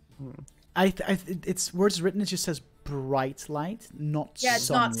before. It's words written. It just says bright light, not Yeah, it's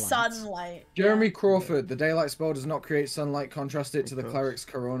sunlight. not sunlight. Jeremy Yeah. Crawford, the daylight spell does not create sunlight. Contrast it to the course. cleric's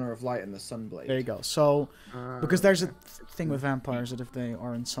corona of light and the sunblade. There you go. So, because Ah, there's a okay. thing with vampires that if they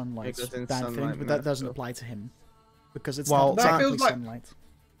are in sunlight, It it's goes in bad thing, sunlight, but that man, doesn't so- apply to him because it's Well, not that technically feels like- sunlight.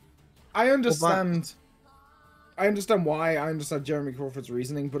 I understand. I understand why. I understand Jeremy Crawford's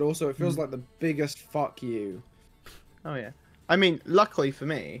reasoning, but also it feels like the biggest fuck you. Oh yeah. I mean, luckily for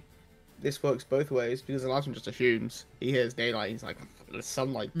me, this works both ways because Elijah just assumes he hears daylight. He's like, the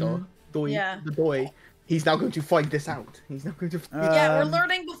sunlight, Yeah. the doy. He's now going to find this out. He's now going to. Yeah, we're Um,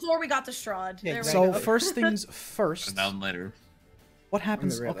 learning before we got to Strahd. There we So go. first things first. And down later. What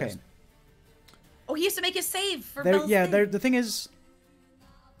happens? realized. Okay. Oh, he used to make a save for There, Mel's yeah. thing. There. The thing is,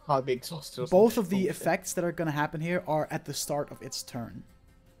 I'll be exhausted. or both some of the bullshit. effects that are going to happen here are at the start of its turn.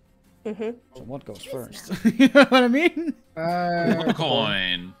 Mm-hmm. So what goes It is first? You know what I mean?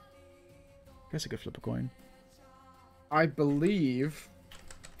 Coin. Guess I could flip a coin. I believe.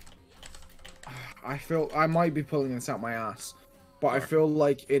 I feel I might be pulling this out my ass, but I feel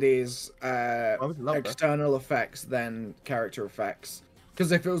like it is I would love that. external effects then character effects.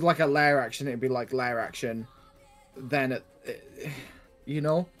 Because if it was like a lair action, it'd be like lair action. Then you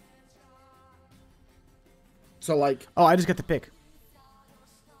know. So like, Oh, I just get to pick.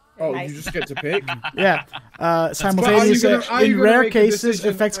 oh, Nice. you just get to pick. Yeah. Are Simultaneous. you gonna- are you In gonna rare make a cases, decision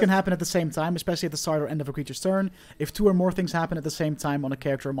effects can first? happen at the same time, especially at the start or end of a creature's turn. If two or more things happen at the same time on a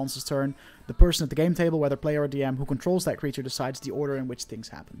character or monster's turn, the person at the game table, whether player or DM, who controls that creature decides the order in which things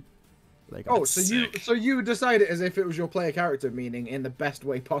happen. There you go. Oh, so you decide it as if it was your player character, meaning in the best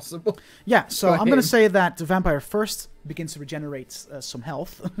way possible. Yeah, so Go I'm going to ahead. say that the vampire first begins to regenerate some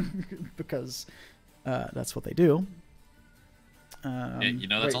health, because that's what they do. Yeah, you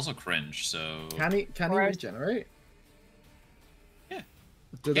know, that's wait. also cringe, so... Can he Gross. regenerate? Yeah.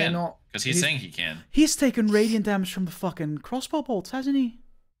 Do they not? Because he's saying he can. He's taken radiant damage from the fucking crossbow bolts, hasn't he?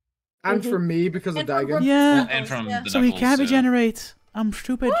 And from me because of And from dagger. Brooke- Yeah. Well, and from Yeah. the So he knuckles, can so- regenerate. I'm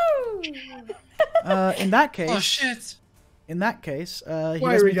stupid. Woo! In that case... Oh, shit! In that case, he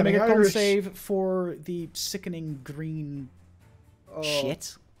Why has are me we to make a getting con Irish? save for the sickening green Oh,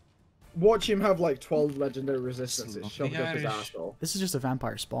 shit. Watch him have like 12 legendary resistances Lovely shoved up his Irish. asshole. This is just a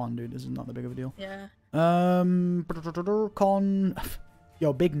vampire spawn, dude. This is not that big of a deal. Yeah. Con...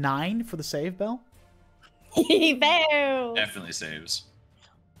 Yo, big 9 for the save, Bell. Boo! Definitely saves.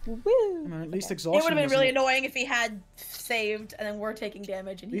 I Woo! mean, at least It exhaustion would have been doesn't- really annoying if he had saved and then we're taking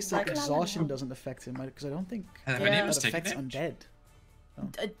damage and At least he's like, exhaustion doesn't affect him, because I don't think Have Yeah. any of that us taken affects damage?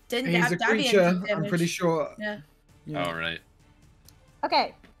 undead. didn't He's have a Davian creature, take I'm damage. pretty sure. Yeah. Yeah. Oh, right.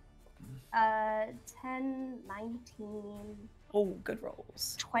 Okay. 10, 19, Oh, good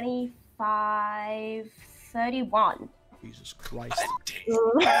rolls. 25, 31. Jesus Christ.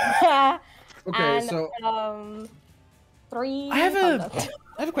 Okay, And, so 3. I have thunder.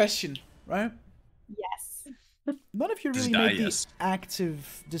 I have a question, right? Yes. None of you Just really die, made yes. the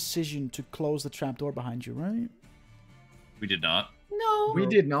active decision to close the trapdoor behind you, right? We did not. No. we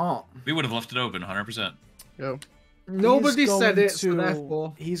did not. We would have left it open, 100%. Go. Nobody He's said going it, so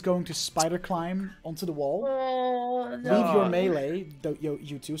therefore. He's going to spider climb onto the wall. Oh, Leave no. your melee,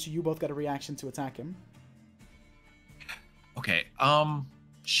 you two, so you both got a reaction to attack him. Okay,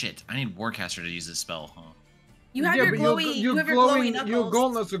 shit. I need Warcaster to use this spell, huh? You have Yeah, your but glowy. You have your glowy knuckles. Your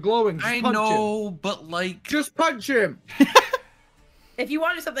gauntlets are glowing. Just I punch know, him. but like... Just punch him. If you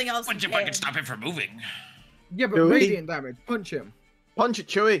want to do something else, What you if I can. can stop him from moving? Yeah, but Do we? radiant damage. Punch him. Punch it,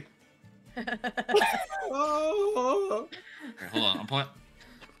 Chewie. Oh. Okay, hold on, I'm pulling...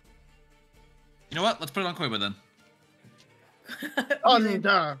 You know what? Let's put it on Koiba then.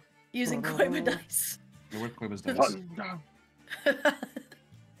 Thunder. Using Koiba dice. Where's Koiba's dice? Thunder.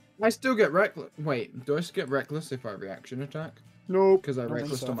 I still get reckless. Wait, do I still get reckless if I reaction attack? Nope. Because I I don't think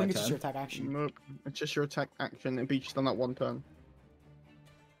reckless so. on I my think it's just your 10. attack action. Nope. It's just your attack action. It'd be just on that one turn.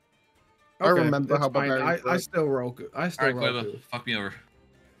 I Okay, remember that's how fine. barbarians I work. still roll good. I still Alright, roll Koiba, good. fuck me over.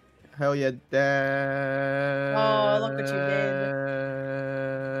 Hell yeah, Dad. Oh, look what you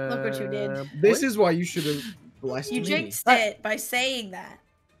did. Look what you did. This is why you should have blessed You me. jinxed it by saying that.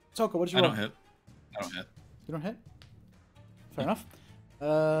 Toka, what did you I roll? don't hit. I don't hit. You don't hit? Fair enough.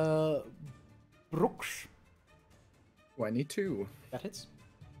 Brooks. 22. That hits.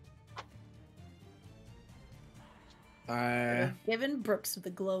 Given Brooks with the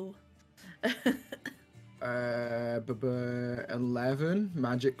glow. 11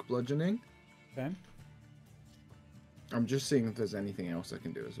 magic bludgeoning. Okay. I'm just seeing if there's anything else I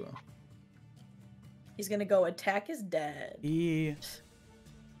can do as well. He's gonna go attack his dad. Yeah,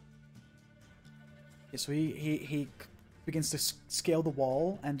 so he begins to scale the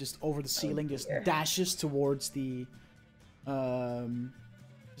wall and just over the ceiling just dashes towards the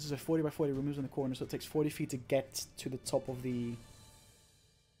this is a 40 by 40 removes in the corner, so it takes 40 feet to get to the top of the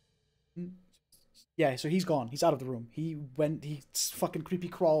yeah, so he's gone. He's out of the room. He fucking creepy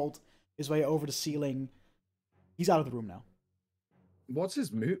crawled his way over the ceiling. He's out of the room now. What's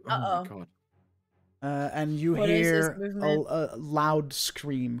his move? Oh Uh-oh. my god. And you What is his hear movement? a loud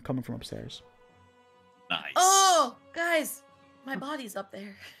scream coming from upstairs. Nice. Oh, guys, my body's up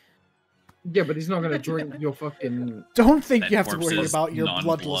there. Yeah, but he's not gonna drink your fucking. Don't think That you have to corpse worry is about your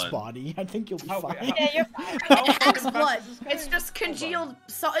non-blood. bloodless body. I think you'll be fine. Yeah, you're fine. It has blood. It's just congealed.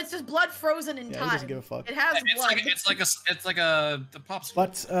 So it's just blood frozen in Yeah, he time. doesn't give a fuck. It has blood. It's like a popsicle.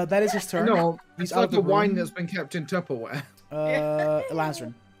 But that is his turn. No, He's it's out like of the the wine room. that's been kept in Tupperware.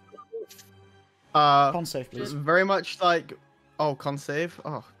 Lazarin. Con save, please. Very much like. Oh, con save.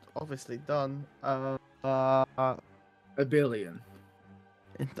 Oh, obviously done. A billion.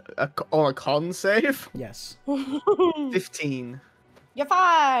 A con save. Yes. 15. You're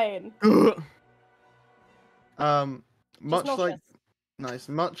fine. Much no like. stress. Nice.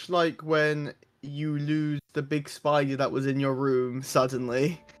 Much like when you lose the big spider that was in your room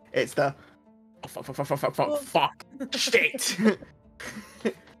suddenly. It's the. Fuck. Shit.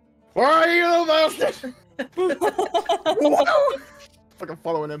 Where are you, bastard? Fucking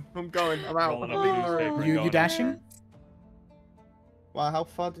following him. I'm going. I'm out. Rolling I'm up leaving the the room. newspaper. You God. dashing? Wow, how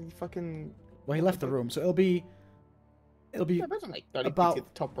far did you fucking? Well, he left the room, so it'll be Yeah, that's like 30 about- feet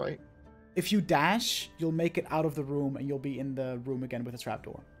at the top right. if you dash, you'll make it out of the room and you'll be in the room again with a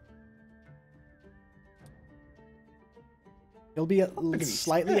trapdoor. He'll be at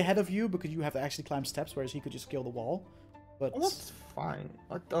slightly steps. ahead of you because you have to actually climb steps, whereas he could just scale the wall. But Well, that's fine.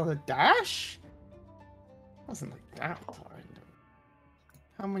 On a dash? Wasn't like that hard.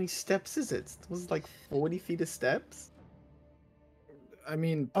 How many steps is it? Was it like 40 feet of steps? I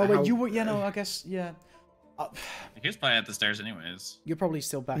mean, oh wait, how- you were no, I guess yeah. He was probably at the stairs anyways. You're probably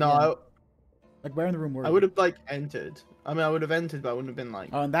still back. No, yeah. Like where in the room were I you? would have like entered. I mean, I would have entered, but I wouldn't have been like.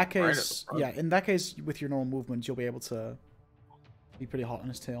 Oh, in that right at the case, front. yeah. In that case, with your normal movement, you'll be able to be pretty hot on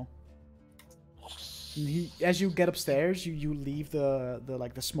his tail. And as you get upstairs, you leave the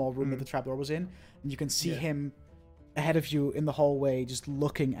small room that the trapdoor was in, and you can see him ahead of you in the hallway, just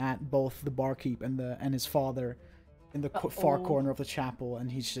looking at both the barkeep and his father in the far corner of the chapel,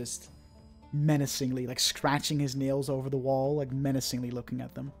 and he's just menacingly, like scratching his nails over the wall, like menacingly looking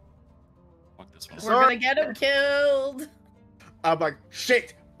at them. Fuck this one. We're gonna get him killed. I'm like,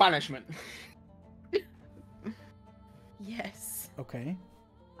 shit, banishment. Yes. Okay.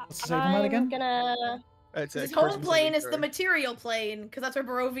 What's the save on that again? I'm gonna. It's His a home charisma plane saving is the throw. material plane, because that's where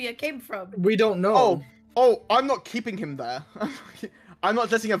Barovia came from. we don't know. Oh, I'm not keeping him there. I'm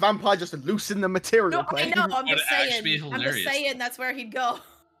not letting a vampire just loosen the material No, I plane. know. I'm That'd just saying. actually be I'm just hilarious. saying that's where he'd go.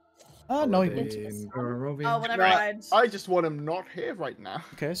 No, he Holiday won't. in Barovia. Oh, whatever. Nah, Mind. I just want him not here right now.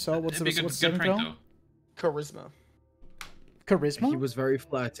 Okay, so what's It'd be the a what's good the prank saving though. Charisma. throw? Charisma? He was very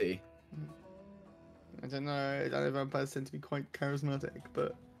flirty. I don't know. I know vampires tend to be quite charismatic,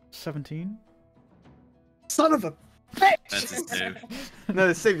 but 17. son of a bitch! That's his save. No,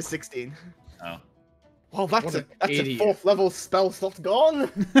 the save is 16. Oh. Well, What that's an a idiot. 4th level spell slot gone.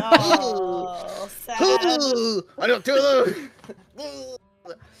 Oh, sad. I don't do those.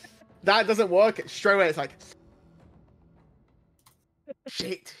 That doesn't work. Straight away, it's like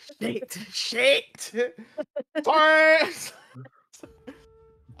shit. Fires.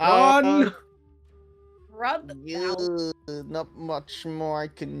 Run! Run. Not much more I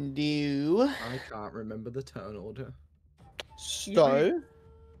can do. I can't remember the turn order. So,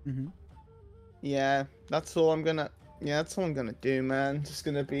 Mm-hmm. yeah, that's all I'm gonna. Yeah, that's all I'm gonna do, man. Just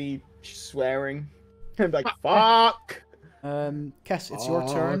gonna be swearing. And like, fuck. Cass, it's your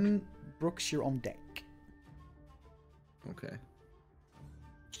Fuck. turn. Brooks, you're on deck. Okay.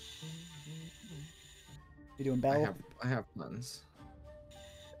 You doing Bell? I have plans.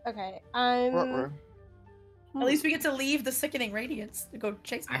 Okay. Ruh-roh. At least we get to leave the sickening radiance to go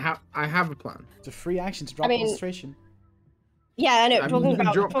chase I them. have a plan. It's a free action to drop mean- concentration. Yeah, I know. I mean, Talking you can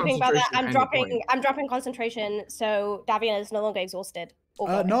about drop talking about that, concentration at any point. I'm dropping concentration, so Davian is no longer exhausted. or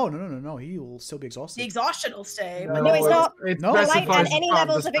going. No. He will still be The exhausted. exhaustion will stay. No, it's not. It No. The light specifies and as any part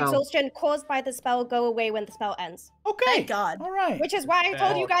levels the of spell. exhaustion caused by the spell go away when the spell ends. Okay. Thank God. All right. Which is why I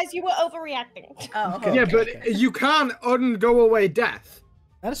told you guys you were overreacting. Oh, Okay. Yeah, okay. but okay. you can't go away death.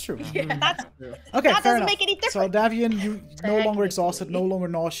 That is true. Yeah. That's, Okay, that fair doesn't enough. make any So difference. Davian, you no longer Technically. exhausted, no longer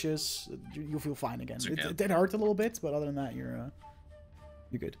nauseous. You feel fine again. It's It, okay. it did hurt a little bit, but other than that, you're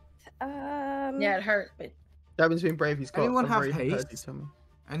good. Yeah, it hurt. But Davin's being brave. He's got Anyone a have very haste? hurty tummy.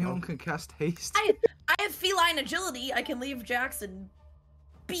 Anyone can cast haste. I have feline agility. I can leave Jackson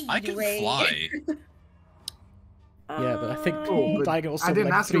be I can away. fly. Yeah, but I think Oh, but Diagon also I didn't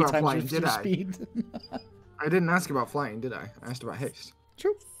like ask you 3 about times flying, your did I? speed. I didn't ask about flying, did I? I asked about haste.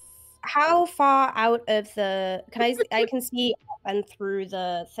 True. How far out of the I can see up and through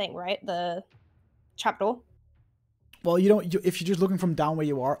the thing, right? The trapdoor. Well, you don't. If you're just looking from down where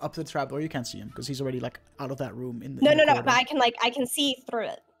you are up to the trapdoor, you can't see him because he's already like out of that room in the. No, in the no, no. corridor. But I can see through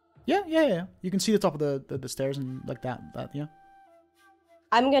it. Yeah. You can see the top of the stairs and like that. Yeah.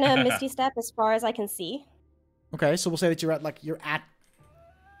 I'm gonna misty step as far as I can see. Okay, so we'll say that you're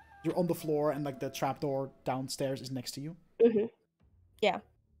on the floor and like the trapdoor downstairs is next to you. Hmm.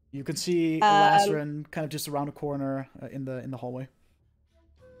 You can see Lazarin kind of just around the corner in the hallway.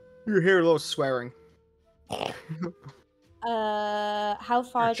 You hear a lot of swearing. How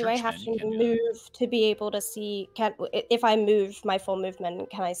far do I church have man, to you can do move to be able to see? If I move my full movement,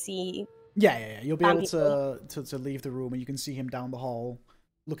 can I see? Yeah. You'll be Down able to leave the room and you can see him down the hall,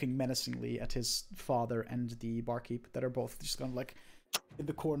 looking menacingly at his father and the barkeep that are both just kind of like in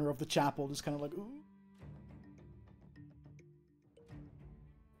the corner of the chapel, just kind of like. Ooh.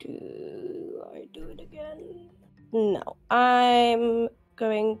 Do I do it again? No. I'm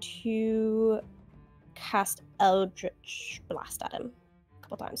going to cast Eldritch Blast at him a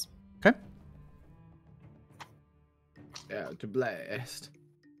couple times. Okay. Yeah, to blast.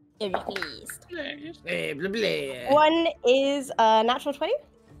 Blast. Hey, blah, blah. One is a natural 20,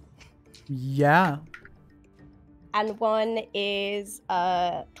 Yeah. and one is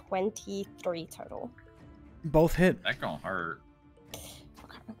a 23 total. Both hit. That gonna hurt.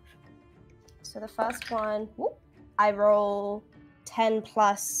 Okay. So the first one, whoop, I roll 10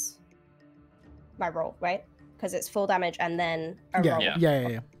 plus my roll, right? Because it's full damage and then a roll.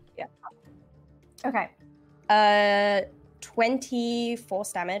 Yeah. Okay. 20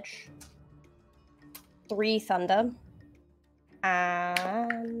 force damage, 3 thunder,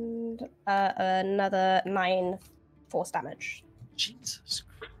 and another 9 force damage. Jesus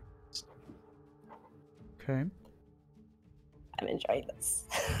Christ. Okay. I'm enjoying this.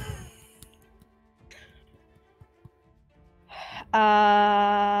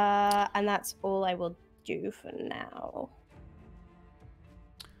 And that's all I will do for now.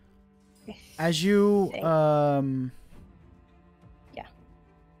 As you Yeah.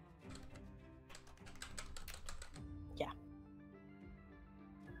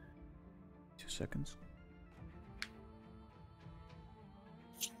 2 seconds.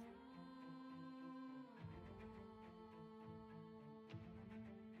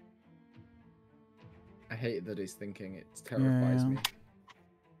 I hate that he's thinking. It terrifies Yeah. me.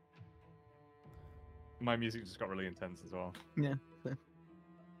 My music just got really intense as well. Yeah.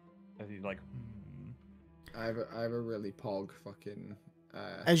 As he's like, I have a really pog fucking.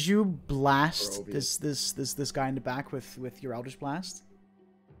 As you blast Barovia. this guy in the back with your Eldritch Blast,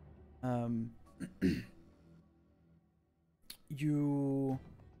 you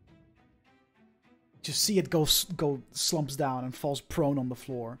just see it go slumps down and falls prone on the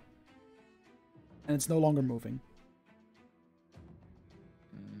floor, and it's no longer moving.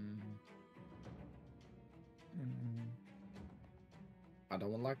 I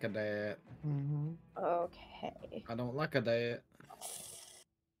don't like a that. Okay. I don't like a that.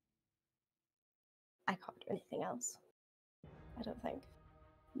 I can't do anything else. I don't think.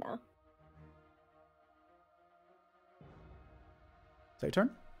 No. Is that your turn?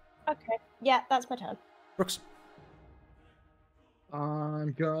 Okay. Yeah, that's my turn. Brooks.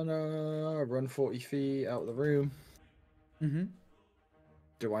 I'm gonna run 40 feet out of the room. Mm-hmm.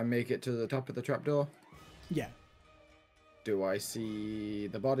 Do I make it to the top of the trapdoor? Yeah. Do I see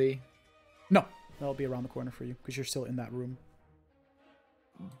the body? No. That'll be around the corner for you, because you're still in that room.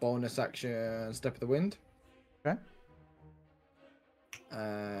 Bonus action, Step of the Wind. Okay.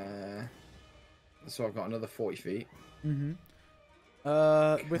 So I've got another 40 feet.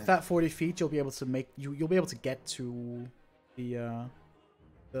 Mm-hmm. With that 40 feet, you'll be able to you'll be able to get to the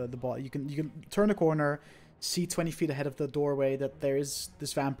body. You can turn the corner, see 20 feet ahead of the doorway that there is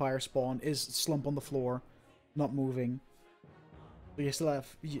this vampire spawn is slump on the floor, not moving. But you still have,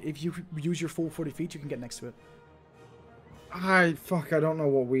 if you use your full 40 feet, you can get next to it. I don't know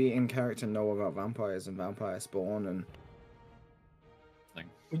what we in character know about vampires and vampire spawn and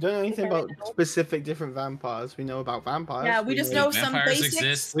We don't know anything about specific different vampires. We know about vampires. Yeah, we just know some Vampires basics.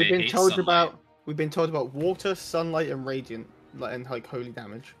 exist. We've They been hate told sunlight. about water, sunlight, and radiant, and like holy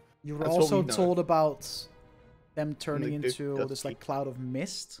damage. You were That's what also we know. told about them turning Like, into dusty. this like cloud of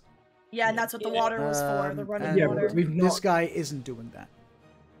mist. Yeah, and that's what the water was for, the running and Yeah, water. but we've this not. guy isn't doing that.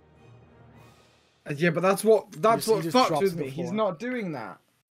 Yeah, but that's what he fucks just with drops to the me. He's floor. not doing that.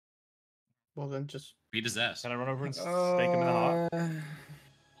 Well, then just Beat his ass. can I run over and stake him in the heart?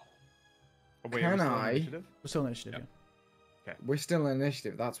 Oh, wait, are we can still in I? initiative? We're still in initiative. We're still in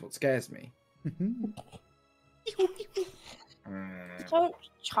initiative. That's what scares me. Yeah. Don't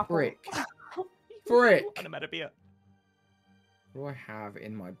chuckle. Frick. Frick. Onomatopoeia. What do I have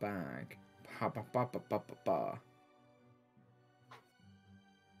in my bag? Ba, ba, ba, ba, ba, ba, ba.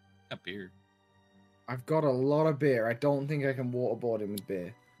 Got beer. I've got a lot of beer. I don't think I can waterboard him with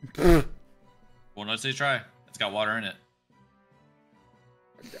beer. Well, let's say try. It's got water in it.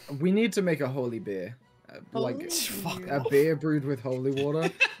 We need to make a holy beer. Like a beer brewed with holy water.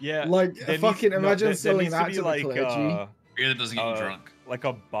 Yeah. Like, there needs- fucking no, imagine there selling needs that be to the clergy. Beer that doesn't get you drunk. Like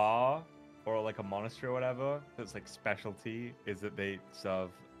a bar or like a monastery or whatever that's like specialty is that they serve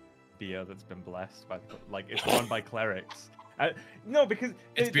beer that's been blessed by like it's run by clerics. No, because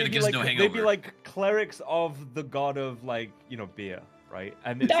It's beer that they'd be gives like, no They'd be hangover. like clerics of the god of like beer, right?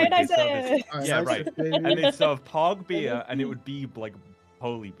 And it's Dionysus! yeah, right. And they'd serve pog beer, and it would be like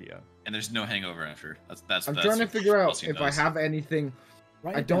holy beer. And there's no hangover after. That's. I'm that's trying to what figure out Chelsea if I does. have anything.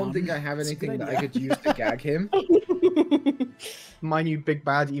 Write I it don't down. think I have It's a good anything that I idea. could use to gag him. my new big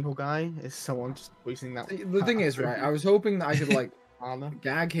bad evil guy is someone just wasting that. The thing is, right, I was hoping that I could like armor.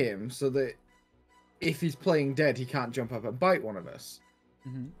 gag him so that if he's playing dead, he can't jump up and bite one of us.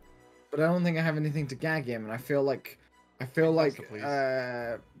 Mhm. But I don't think I have anything to gag him, and I feel like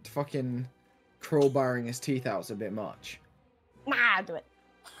fucking crowbarring his teeth out's a bit much. Nah, do it.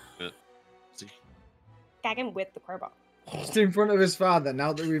 See? Gag him with the crowbar. Just in front of his father,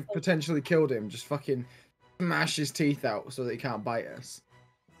 now that we've potentially killed him, just fucking smash his teeth out so that he can't bite us.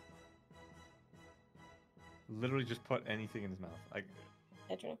 Literally just put anything in his mouth. Like,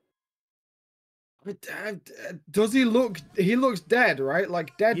 Adrian. But, does he look? He looks dead, right?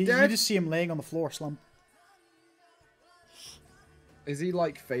 Like dead. You Dead. just see him laying on the floor, slump. Is he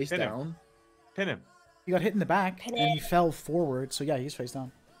like face Pin him. down? pin him. He got hit in the back, Pin and he it. fell forward. So yeah, he's face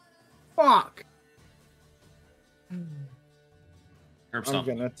down. Fuck! Curb I'm stomp.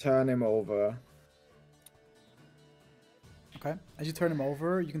 gonna turn him over. Okay. As you turn him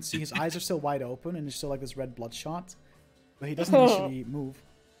over, you can see his eyes are still wide open, and there's still like this red bloodshot. But he doesn't initially move.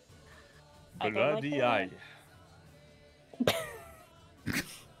 I don't like Bloody that. eye.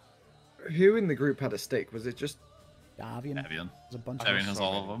 Who in the group had a stake? Was it just? Davian. Avian. There's a bunch Avian of has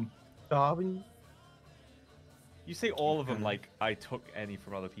all of them. Darwin. You say all of them like I took any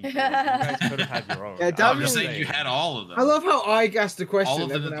from other people. Like, you guys could have had your own. Yeah, I'm I'm Davian- just saying saying. you had all of them. I love how I asked the All question,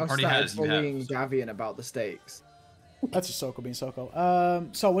 of and them everyone that the else party started has, you have, bullying so- Davian about the stakes. That's just Soko being Soko.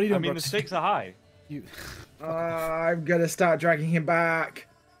 So what are you doing, I mean, the Brooks? stakes are high. You... I'm gonna start dragging him back.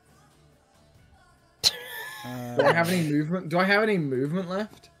 Do I have any movement? Do I have any movement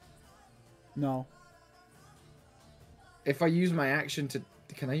left? No. If I use my action to,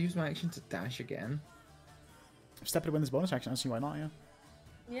 can I use my action to dash again? Step to win this bonus action. I don't see why not. Yeah.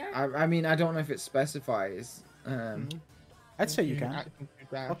 Yeah. I mean, I don't know if it specifies. I'd say you can. Action to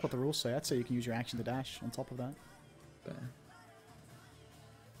dash. Fuck what the rules say. I'd say you can use your action to dash on top of that.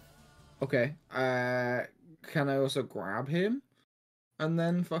 Okay. Can I also grab him? And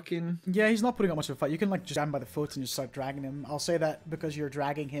then fucking. Yeah, he's not putting up much of a fight. You can like just grab him by the foot and just start dragging him. I'll say that because you're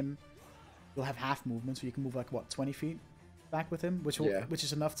dragging him, you'll have half movement, so you can move like what 20 feet back with him, which will, Yeah. which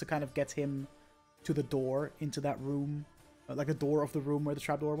is enough to kind of get him to the door into that room, like the door of the room where the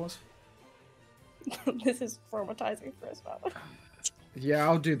trapdoor was. This is traumatizing for us, well. Yeah,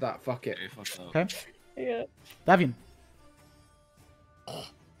 I'll do that. Fuck it. Okay, fuck up. Okay, Yeah. Davian.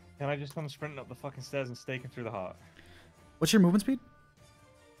 Can I just come sprinting up the fucking stairs and stake him through the heart? What's your movement speed?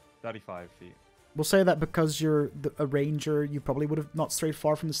 35 feet. We'll say that because you're a ranger, you probably would have not strayed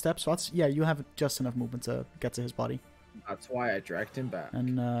far from the steps. So that's, yeah, you have just enough movement to get to his body. That's why I dragged him back.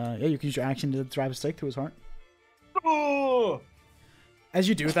 And yeah, you can use your action to drive a stake through his heart. Oh! As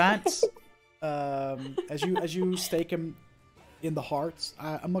you do that, as you stake him in the heart,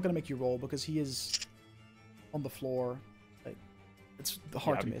 I'm not gonna make you roll because he is on the floor. Like, it's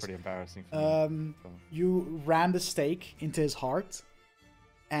hard Yeah, to it'd be miss. pretty embarrassing for me. So. You ram the stake into his heart,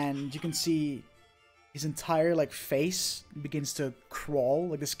 and you can see his entire like face begins to crawl,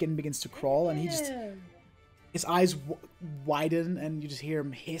 like the skin begins to crawl, and he just his eyes widen, and you just hear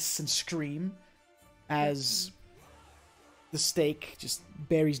him hiss and scream as the stake just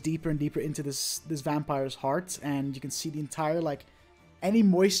buries deeper and deeper into this vampire's heart, and you can see the entire like any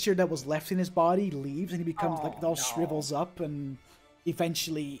moisture that was left in his body leaves, and he becomes like it all shrivels up, and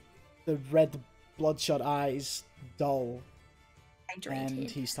eventually the red bloodshot eyes dull, and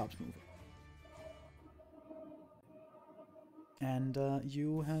he stops moving. And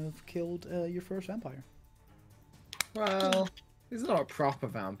you have killed your first vampire. Well, he's not a proper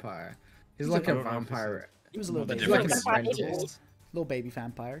vampire. He's He's like a- a vampire. He was a little The baby, He's like an difference- apprentice. little baby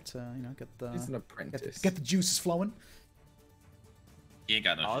vampire to get the He's an apprentice. get the juices flowing. He ain't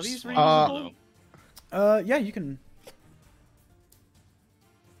got no. Are juice these flowing, though. Yeah, you can.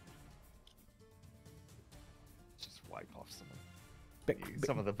 Just wipe off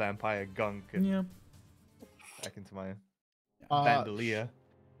Some of the vampire gunk and yeah. back into my Uh, bandolier.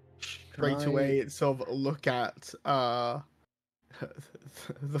 Straight away, sort of look at the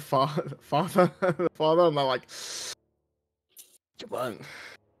father, the father, and I'm like, come on.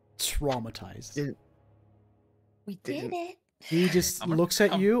 Traumatized. Yeah. We did it. He just I'm a- looks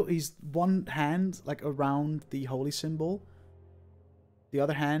at I'm- you. He's one hand like around the holy symbol. The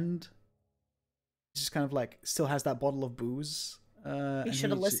other hand just kind of like still has that bottle of booze. And should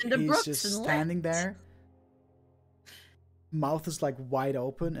have he's- listened to he's Brooks just and standing left. there. Mouth is like wide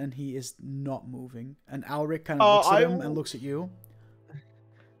open, and he is not moving. And Alric kind of looks at him and looks at you.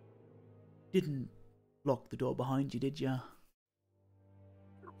 Didn't lock the door behind you, did ya?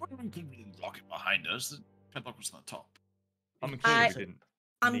 We didn't lock it behind us. The padlock was on the top. I'm I- included. We didn't.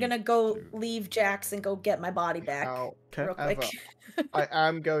 I'm need gonna go to- leave Jax and go get my body back Now, Okay. real quick. I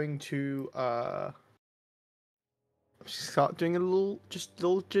am going to start doing a little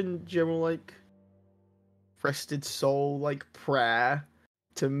general like rested soul like prayer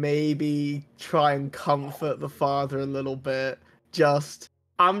to maybe try and comfort the father a little bit.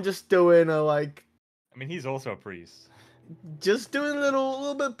 I'm just doing a like I mean, he's also a priest. just doing a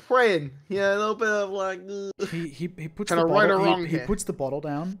little bit of praying. Yeah, a little bit of like He puts Kinda the right or bottle. wrong He here? puts the bottle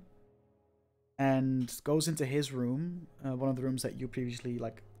down, and goes into his room, one of the rooms that you previously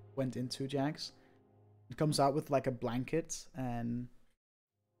like went into, Jax. It comes out with like a blanket and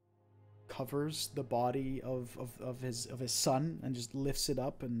covers the body of his son and just lifts it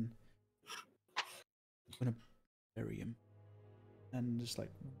up and I'm gonna bury him. And just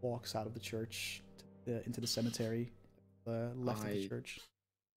like walks out of the church into the cemetery, left of the church.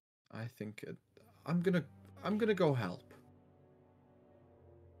 I think I'm gonna go help.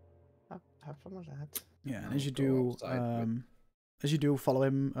 Have fun with that. Yeah, and as you do follow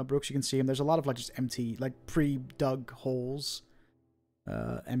him, Brooks, you can see him. There's a lot of like just empty, like pre-dug holes,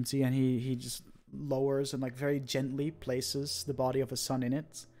 empty, and he just lowers and like very gently places the body of his son in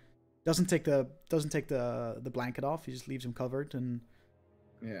it. Doesn't take the blanket off. He just leaves him covered and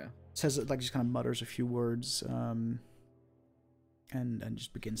says it like just kind of mutters a few words, and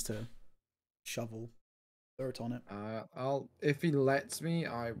just begins to shovel dirt on it. If he lets me,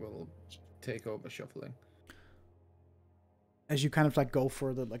 I will take over shuffling. As you kind of like go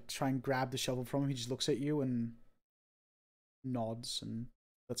for the like try and grab the shovel from him, he just looks at you and nods and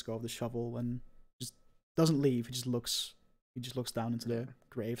lets go of the shovel and just doesn't leave. He just looks down into the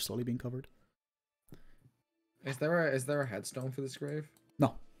grave slowly being covered. Is there a headstone for this grave?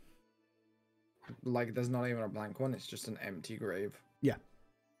 No. Like there's not even a blank one, it's just an empty grave. Yeah.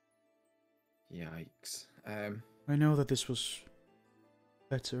 Yikes. I know that this was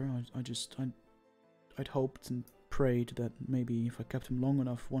better. I'd hoped and prayed that maybe if I kept him long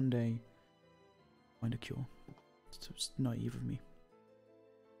enough, one day find a cure. It's just naive of me.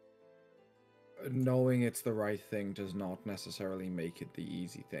 Knowing it's the right thing does not necessarily make it the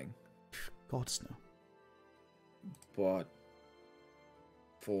easy thing. Gods no. But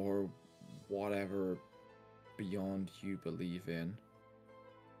for whatever beyond you believe in,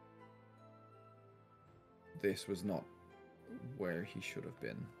 this was not where he should have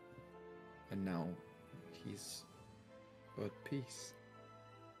been. And now he's at peace.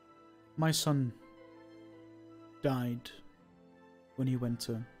 My son died when he went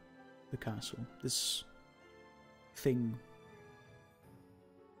to the castle. This thing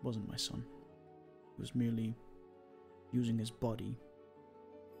wasn't my son. He was merely using his body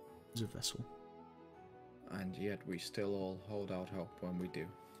as a vessel. And yet we still all hold out hope when we do.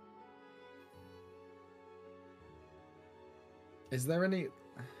 Is there any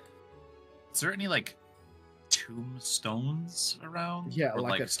like tombstones around? Yeah, or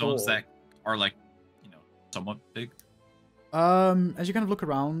like a stones tall. that are like, somewhat big. As you kind of look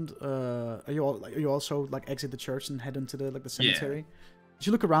around, are you also like exit the church and head into the cemetery? Yeah. As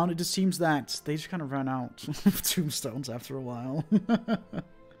you look around, it just seems that they just kind of ran out of tombstones after a while,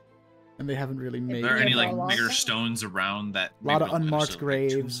 and they haven't really made. Are there any like a lot bigger of- stones around that? A lot maybe of don't unmarked necessarily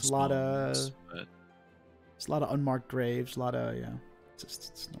look like graves, a lot of- tombstones, but- It's a lot of unmarked graves, a lot of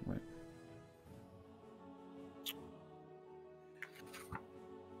it's not right.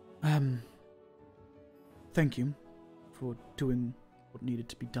 Thank you for doing what needed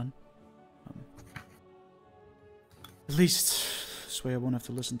to be done. At least this way I won't have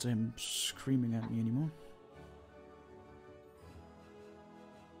to listen to him screaming at me anymore.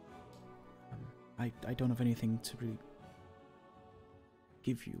 I don't have anything to really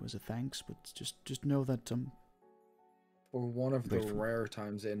give you as a thanks, but just know that For one of the Grateful. rare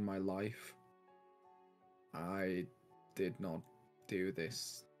times in my life, I did not do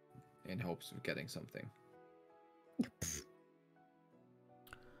this in hopes of getting something.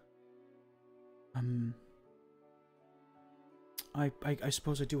 I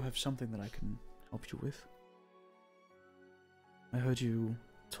suppose I do have something that I can help you with. I heard you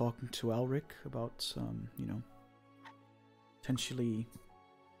talking to Alric about, potentially,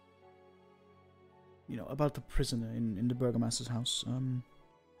 about the prisoner in the Burgomaster's house.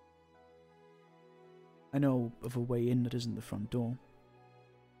 I know of a way in that isn't the front door.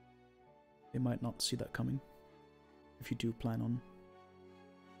 They might not see that coming. If you do plan on,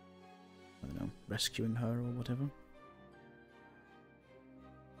 I don't know, rescuing her or whatever.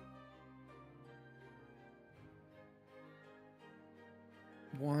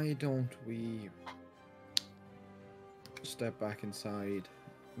 Why don't we step back inside,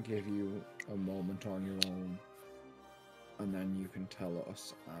 give you a moment on your own, and then you can tell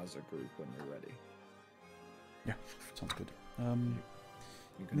us as a group when you're ready. Yeah, sounds good. You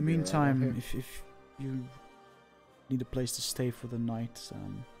In can the be right meantime, here. if you need a place to stay for the night,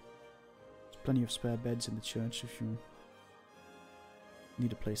 there's plenty of spare beds in the church if you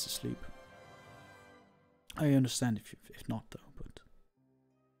need a place to sleep. I understand if not, though, but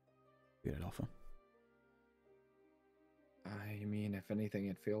we could offer. I mean, if anything,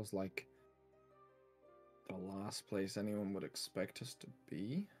 it feels like the last place anyone would expect us to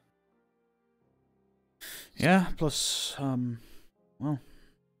be. Yeah, plus, well,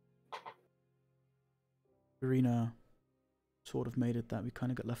 Irina sort of made it that we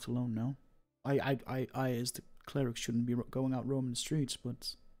kind of got left alone now. I as the cleric shouldn't be going out roaming the streets,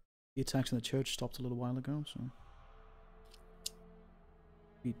 but the attacks on the church stopped a little while ago, so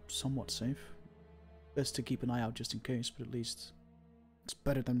be somewhat safe. Best to keep an eye out just in case, but at least it's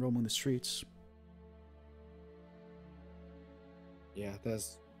better than roaming the streets. Yeah,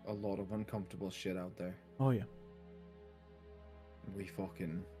 there's a lot of uncomfortable shit out there. Oh yeah.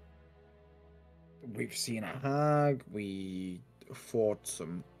 We've seen a hag, we fought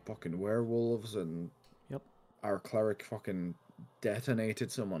some fucking werewolves, and yep, our cleric fucking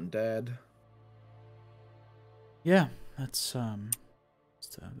detonated some undead. Yeah, that's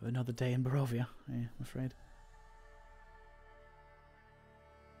just another day in Barovia, I'm afraid.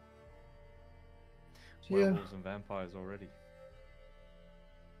 Werewolves and vampires already.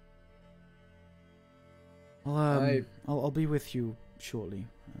 I'll be with you shortly.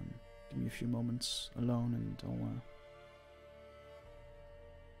 Give me a few moments alone, and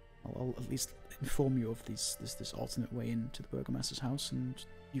I'll at least inform you of this alternate way into the Burgomaster's house, and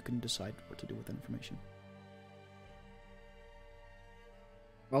you can decide what to do with that information.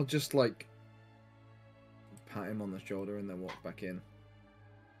 I'll just like pat him on the shoulder and then walk back in.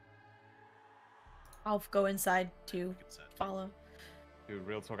 I'll go inside to follow. Dude,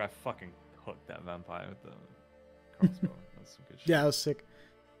 real talk, I fucking hooked that vampire with the crossbow. That's some good shit. Yeah, that was sick.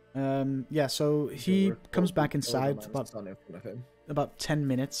 Yeah, so he comes back inside about 10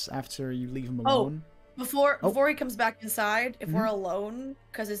 minutes after you leave him alone. Before he comes back inside, if we're alone,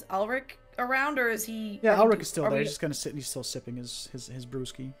 because is Ulrich around, or is he? Yeah, Ulrich is still there. He's just kind of sitting. He's still sipping his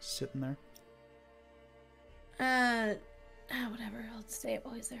brewski, sitting there. Whatever. I'll say it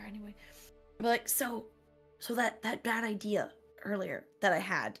while he's there anyway. But like, so that bad idea earlier that I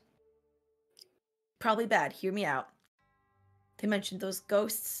had, probably bad. Hear me out. They mentioned those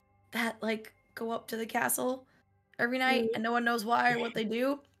ghosts that like go up to the castle every night and no one knows why or what they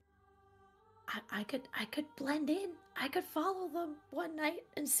do. I could blend in. I could follow them one night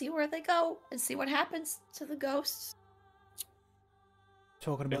and see where they go and see what happens to the ghosts.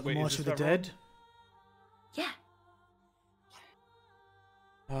 Talking about the March of the Dead? Yeah.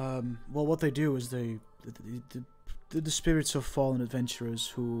 Well, what they do is the spirits of fallen adventurers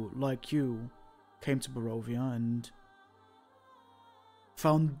who, like you, came to Barovia and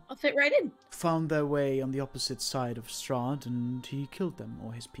I'll fit right in. Found their way on the opposite side of Strahd, and he killed them,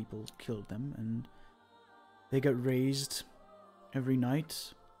 or his people killed them, and they get raised every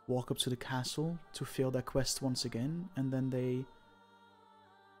night, walk up to the castle to fail their quest once again, and then they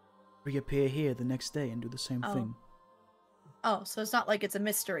reappear here the next day and do the same thing. Oh, so it's not like it's a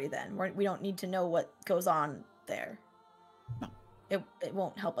mystery then. We don't need to know what goes on there. No. It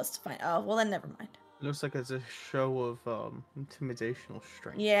won't help us to find. Oh, well then never mind. It looks like it's a show of intimidational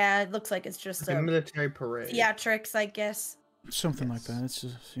strength. Yeah, it looks like it's just like a military parade. Theatrics, I guess. Something like that. It's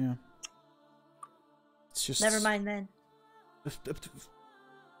just, yeah. It's just... Never mind then.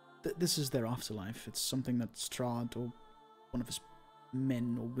 This is their afterlife. It's something that Strahd or one of his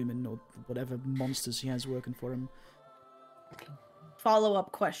men or women or whatever monsters he has working for him.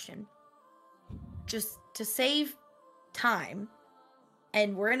 Follow-up question. Just to save time,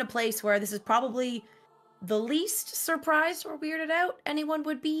 and we're in a place where this is probably the least surprised or weirded out anyone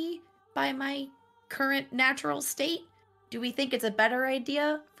would be by my current natural state. Do we think it's a better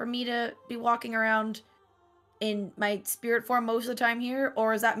idea for me to be walking around in my spirit form most of the time here?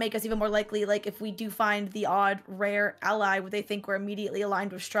 Or does that make us even more likely, like, if we do find the odd, rare ally, would they think we're immediately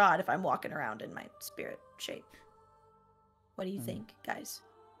aligned with Strahd if I'm walking around in my spirit shape? What do you think, guys?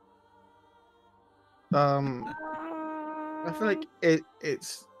 I feel like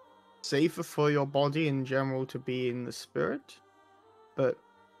it's safer for your body in general to be in the spirit, but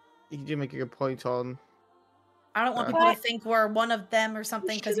you do make a good point on. I don't want people to think we're one of them or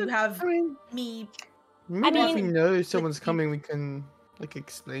something because you have me. Maybe if we know someone's coming, we can like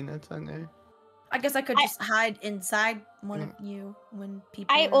explain it. I know. I guess I could just hide inside one of you when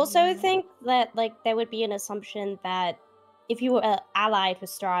people. I also think that like there would be an assumption that if you were allied with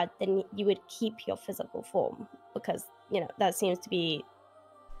Strahd, then you would keep your physical form because that seems to be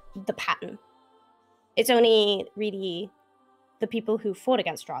the pattern. It's only really the people who fought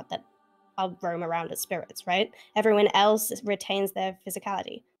against Strahd that roam around as spirits, right? Everyone else retains their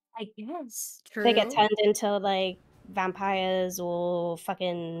physicality. I guess. True. They get turned into like vampires or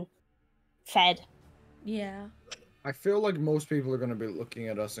fucking fed. Yeah. I feel like most people are going to be looking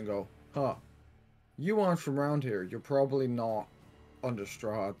at us and go, huh, you aren't from around here. You're probably not under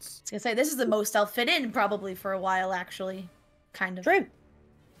Strahd's. I was going to say, this is the most I'll fit in probably for a while, actually. Kind of. True.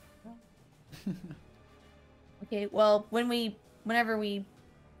 Okay, well, whenever we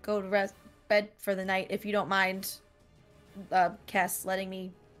go to bed for the night if you don't mind, Cass,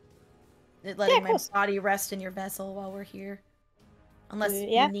 letting of my course. body rest in your vessel while we're here. Unless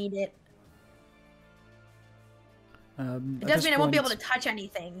Yeah. you need it. It At does this mean I won't be able point- to touch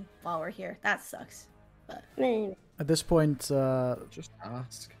anything while we're here. That sucks. But At this point, Just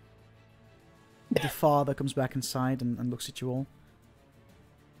ask. the father comes back inside and looks at you all.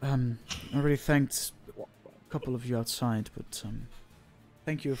 I already thanked a couple of you outside, but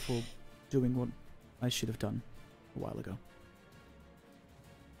thank you for doing what I should have done a while ago.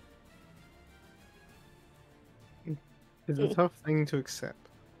 It's a tough thing to accept.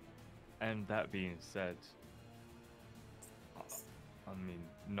 And that being said, I mean,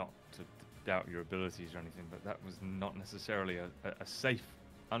 not to doubt your abilities or anything, but that was not necessarily a safe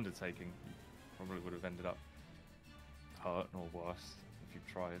undertaking. You probably would have ended up hurt or worse if you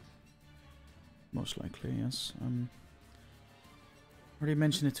tried. Most likely, yes. Already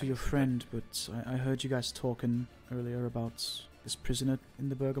mentioned it to your friend, but I heard you guys talking earlier about this prisoner in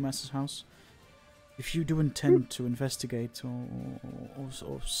the Burgomaster's house. If you do intend to investigate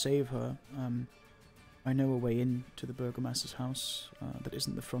or save her, I know a way in to the Burgomaster's house that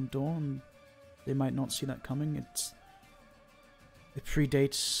isn't the front door, and they might not see that coming. It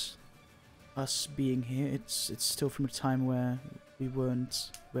predates us being here. It's still from a time where we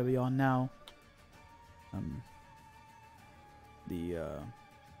weren't where we are now. The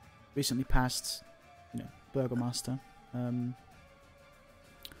recently passed, Burgomaster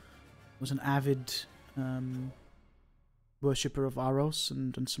was an avid worshipper of Aros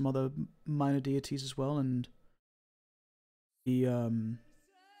and some other minor deities as well, and he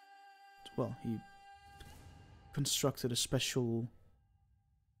he constructed a special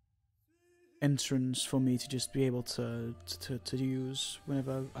entrance for me to just be able to use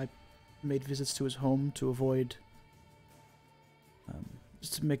whenever I made visits to his home, to avoid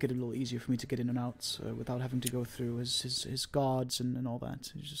just to make it a little easier for me to get in and out without having to go through his guards and all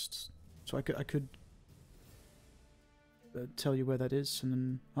that. It's just so I could tell you where that is, and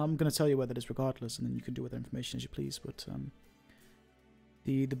then I'm gonna tell you where that is regardless, and then you can do with that information as you please. But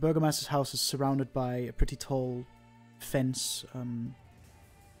the Burgomaster's house is surrounded by a pretty tall fence.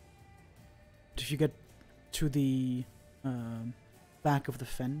 If you get to the back of the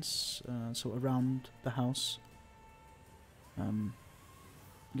fence, so around the house,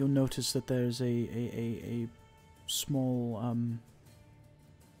 you'll notice that there's a small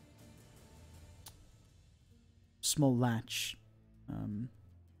small latch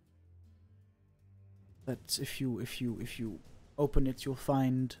that if you open it, you'll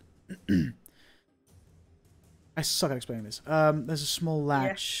find. I suck at explaining this. There's a small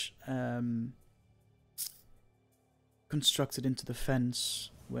latch constructed into the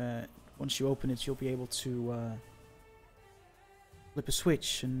fence where once you open it, you'll be able to flip a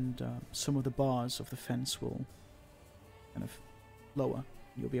switch, and some of the bars of the fence will kind of lower.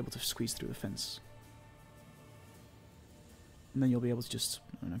 You'll be able to squeeze through the fence. And then you'll be able to just,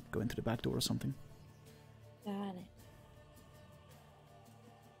 I don't know, go into the back door or something. got it.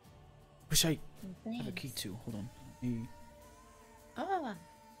 Which I have a key to. Hold on. He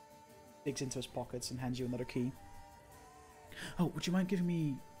digs into his pockets and hands you another key. Oh, would you mind giving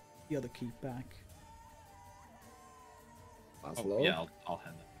me the other key back? Yeah, I'll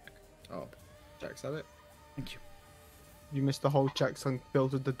hand that back. Oh, Jack's at it. Thank you. You missed the whole Jackson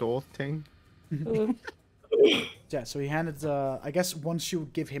builded the door thing. Yeah, so he handed, I guess once you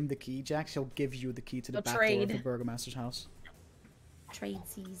give him the key, Jax, he'll give you the key to the A back door of the trade. Burgomaster's house.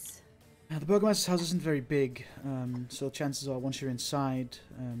 Tradesies. The Burgomaster's house isn't very big, so chances are once you're inside,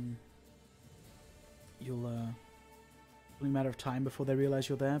 you'll, only a matter of time before they realize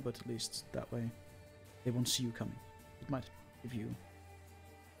you're there, but at least that way they won't see you coming. It might give you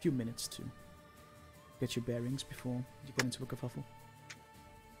a few minutes to get your bearings before you get into a kerfuffle.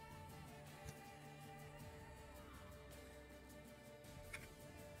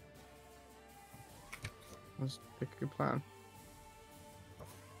 Let's pick a good plan.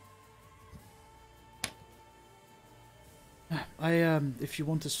 If you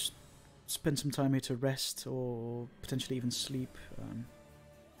want to spend some time here to rest or potentially even sleep,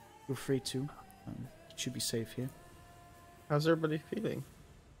 feel free to. It should be safe here. How's everybody feeling?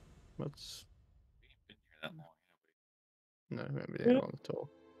 What's Been here that long, no, maybe they don't at all.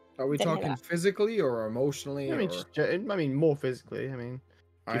 Are we Didn't hear talking that. physically or emotionally? I mean, or... more physically. I mean, do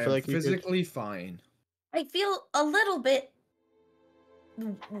I you am feel like you could- physically fine. I feel a little bit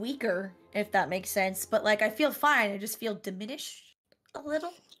weaker, if that makes sense. But like, I feel fine. I just feel diminished a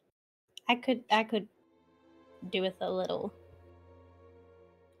little. I could do with a little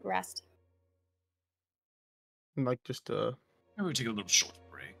rest. like just Maybe we take a little short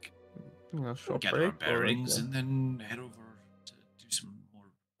break. Yeah, short gather our break, or, like, bearings, and then head over to do some more.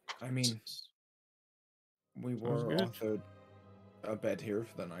 I mean, we were good. offered a bed here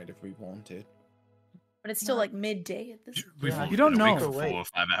for the night if we wanted. But it's still like midday at this. We've Yeah, only you don't been awake know. for 4 or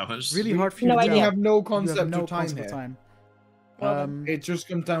 5 hours. Really hard for you No to We tell. idea. have no You concept have no of time concept here. of time. Well, then. It just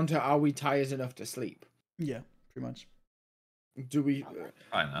comes down to, are we tired enough to sleep? Yeah, pretty much. Do we Probably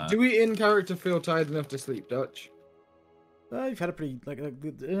not. do we in character feel tired enough to sleep, Dutch? You've had a pretty like a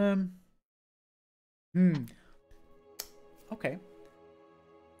good. Okay.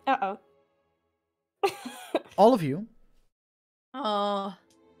 Uh oh. All of you. Oh,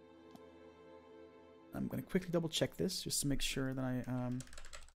 I'm gonna quickly double check this just to make sure that I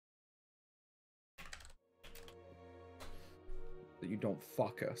That you don't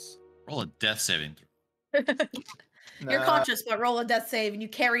fuck us. Roll a death saving throw. you're Nah. conscious, but roll a death save, and you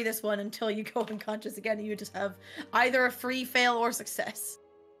carry this one until you go unconscious again, and you just have either a free fail or success.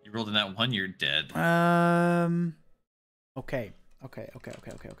 You rolled in that one, you're dead. Okay.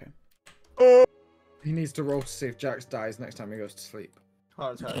 He needs to roll to see if Jax dies next time he goes to sleep.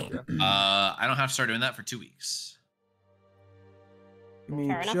 Heart attack, yeah. I don't have to start doing that for 2 weeks. Give me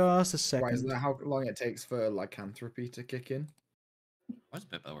Fair enough. just a Why is second. that how long it takes for lycanthropy to kick in? What's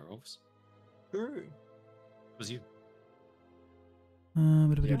bit by werewolves? True. It was you. I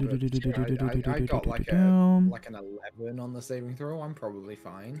got like an 11 on the saving throw. I'm probably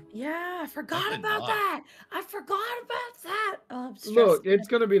fine. Yeah, I forgot Probably about not. that. I forgot about that. Oh, I'm stressed. Look, it's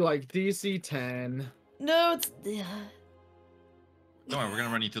gonna be like DC 10. No, it's Don't worry, we're gonna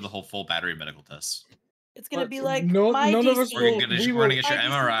run you through the whole full battery of medical tests. it's gonna But be like no- my none of us DC. We're will- gonna, we we're gonna will- get your I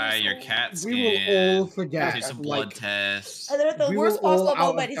just MRI, need your to- CAT We scan. will all forget. do some blood like, tests. And then at the We worst will all possible out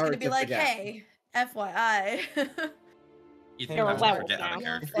of moment, he's gonna be character like, forget. "Hey, FYI." You think You're I a would werewolf forget how to now.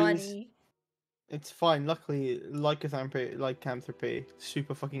 character? Funny. It's fine. Luckily, lycanthropy,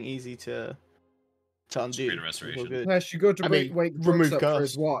 super fucking easy to undo. Create a It's all restoration. good. Unless you go to I mean, wake remove Brooks up for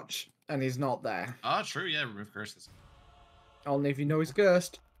his curse. watch and he's not there. Oh, true, yeah, remove curses. Only if you know he's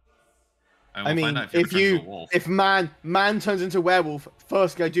cursed. And I we'll find mean, out if, you if man turns into werewolf,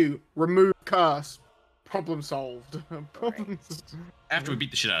 first thing I do, remove curse. Problem solved. Problem solved. After we beat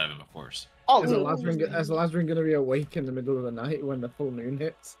the shit out of him, of course. Oh, Is Lazarus gonna be awake in the middle of the night when the full moon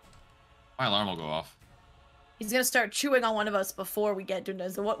hits? My alarm will go off. He's gonna start chewing on one of us before we get to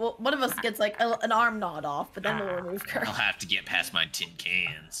this. So one of us gets like an arm gnawed off, but then we'll remove I'll curse. have to get past my tin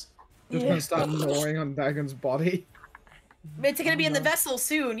cans. Just gonna start gnawing on Dagon's body. It's gonna be in the vessel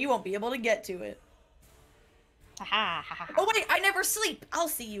soon. You won't be able to get to it. Ha ha ha. Oh wait, I never sleep. I'll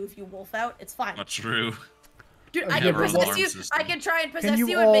see you if you wolf out. It's fine. Not true. Dude, I I can never possess alarm you. system. I can try and possess you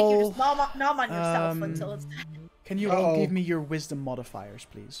you and make you all, just nom on yourself until it's. Can you all Uh-oh. give me your wisdom modifiers,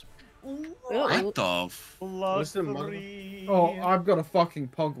 please? Ooh. What the f- Wisdom Oh, I've got a fucking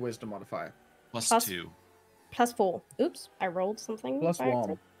pog wisdom modifier. plus Plus- 2. +4. Oops, I rolled something. Plus by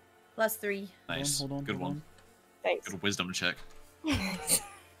accident. 1. +3. Nice. Hold on, Good hold one. Thanks. Good wisdom check. Is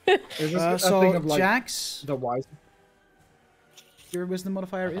this a So, thing of like Jax, the wise? your wisdom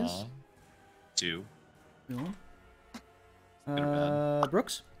modifier is? Uh-huh. 2. No. or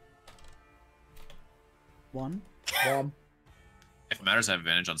Brooks? 1. One. If it matters, I have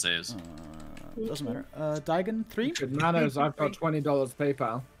advantage on saves. Doesn't matter. Daigon, 3. It matters. I've got $20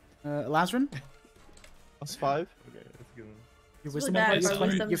 PayPal. Lazarin, +5. Okay, that's a good one. your It's wisdom really bad modifier. if You our have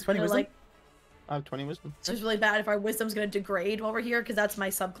 20, you wisdom's have 20 gonna, wisdom? like. I have 20 wisdom. It's just really bad if our wisdom's gonna degrade while we're here, because that's my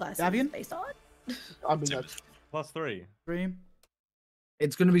subclass Davian? based on. I mean, that's +3. 3.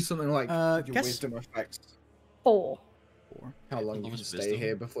 It's gonna be something like your guess- wisdom affects 4. 4. how long you can Lowest stay wisdom?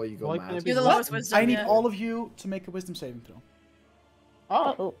 here before you go Why can't mad. it be You're the What? lowest wisdom. I need yeah. all of you to make a wisdom saving throw.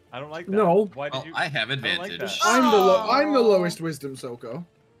 oh. Oh. I don't like that. No. Why did Well, you? I have don't like advantage. that. I'm the Oh. lowest wisdom, Soko.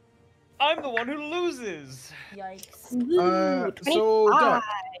 I'm the one who loses. Yikes. Ooh, So, 25. Doc,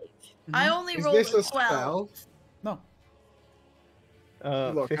 I only is rolled this a 12. spell? No.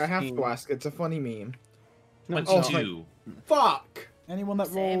 Look, I have 15. to ask. It's a funny meme. No, it's Oh, not. 22. Fuck! Anyone that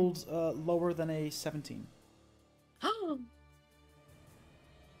Same. rolled lower than a 17.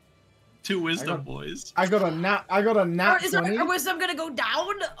 2 wisdom, got- boys. I got a nat. I got a nat Is 20. our wisdom gonna go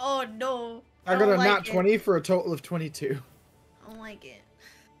down? Oh no. I got don't a nat like it. 20 for a total of 22. I don't like it.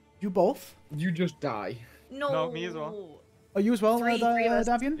 You both? You just die. No. No, me as well. Oh, you as well, Three of us.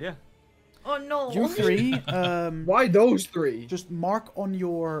 Davian? Yeah. Oh no. You 3. Why those three? Just mark on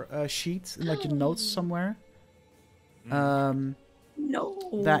your sheet, in like your notes somewhere, No.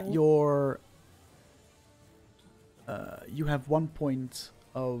 that your you have 1 point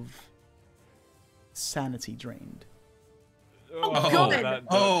of sanity drained. Oh, good. That's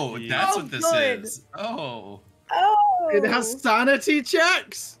Oh, what this good. is. Oh. Oh. It has sanity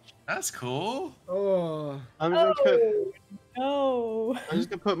checks. That's cool. Oh. I'm just gonna put. No. I'm just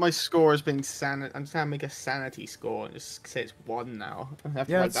gonna put my score as being sanity. I'm just gonna make a sanity score and just say it's 1 now. I have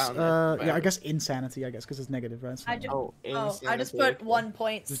to Yeah, write it's down. yeah, I guess insanity, because it's negative, right? So, I just, Oh, I just insanity, put okay. 1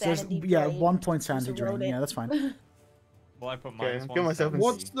 point Just- sanity. yeah, drain. 1 point Just sanity wrote drain. it. Yeah, that's fine. Well, I put Okay, minus give 1 myself sanity,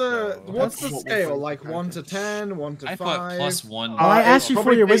 What's the so- what's the That's what we'll scale? bring Like to 1 to 10, 1 to I 5? put +1. Well, I asked you for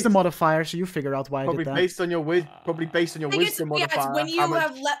probably your wisdom based- modifier, so you figure out why I Probably did that. based on your probably based on your I think it's, wisdom yeah, it's modifier. when how you much-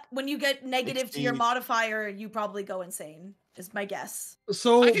 have when you get negative to your exceed- modifier, you probably go insane. Is my guess.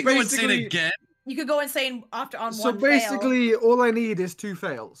 So I could go insane basically, again. You could go insane after on so one fail. basically, all I need is 2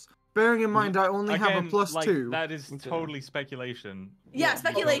 fails. Bearing in mind, I only have a Again, like, +2. That is Okay. totally speculation. Yeah, You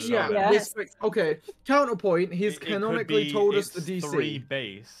speculation. don't know Yeah. that. Yes. Okay. Counterpoint. He's It could canonically be told us the it's DC. 3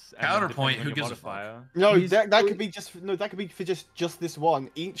 base. and then Counterpoint, depending on who your gives a fuck? modifier. No, He's- that could be just that could be for just this one.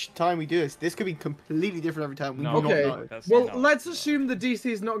 Each time we do this, this could be completely different every time. We No, do not Okay. know. that's Well, not- let's no. assume the DC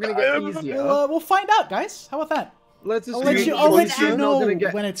is not going to get easier. We'll find out, guys. How about that? Let's I'll assume let the you, DC I'll let is you not know gonna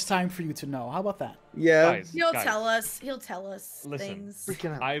get- when it's time for you to know. How about that? Yeah. Guys, He'll guys, tell us. He'll tell us Listen. things.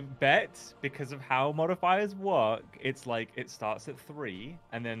 Freaking out. I bet because of how modifiers work, it's like it starts at 3,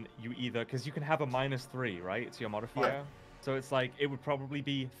 and then you either because you can have a -3, right? It's your modifier. So it's like it would probably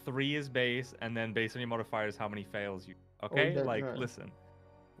be 3 as base, and then based on your modifiers, how many fails you. Okay, don't like know. listen,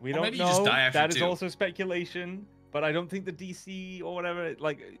 we Or don't maybe know. you just die after That is 2. also speculation, but I don't think the DC or whatever.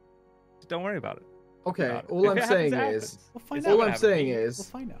 Like, don't worry about it. Okay, About it. all If I'm it happens, saying it is, happens. We'll find It's out. not all gonna I'm happen to saying me. We'll is,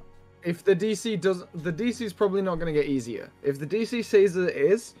 find out. if the DC does, the DC is probably not going to get easier. If the DC says it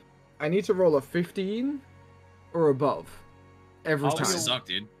is, I need to roll a 15 or above every I'll time. This suck,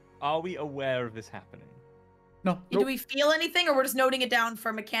 dude. Are we aware of this happening? No. Do we feel anything, or we're just noting it down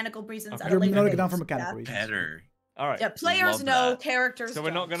for mechanical reasons? Okay. At a You're later noting it down date? for mechanical Yeah. reasons. Better. All right. Yeah, players Love know, that. characters. So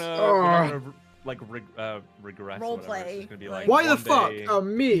we're not don't. gonna like regress. Role or whatever. It's play, just gonna be like- like Why the one fuck day- are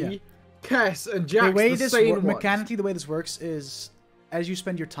me, Yeah. Kess, and Jax The way the this same works, ones? mechanically, the way this works is, as you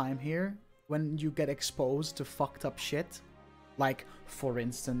spend your time here, when you get exposed to fucked up shit, like for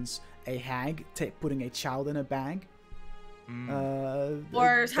instance, a hag putting a child in a bag,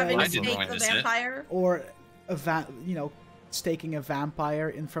 Or that- having I a didn't stake the witness it. vampire. or staking a vampire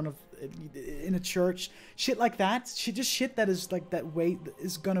in front of in a church, shit like that. Shit that is like that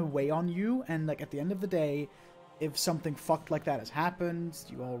is gonna weigh on you, and like at the end of the day, if something fucked like that has happened,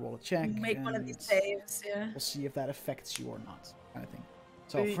 you all roll a check. Make one of and these saves. Yeah. We'll see if that affects you or not, kind of thing.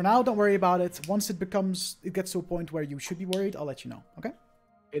 So The- for now, don't worry about it. Once it gets to a point where you should be worried, I'll let you know. Okay?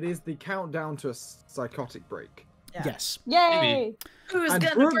 It is the countdown to a psychotic break. Yeah. Yes. Yay! Who's And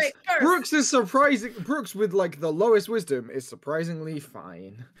gonna break first? Brooks is surprising. Brooks with like the lowest wisdom is surprisingly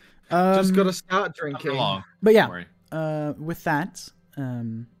fine. Just gotta start Not for drinking. long. But Don't yeah, worry. with that,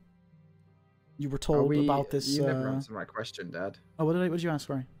 you were Are told we, about this. You never answered my question, Dad. Oh, what did you ask?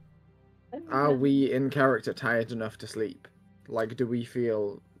 Sorry. Are we in character tired enough to sleep? Like, do we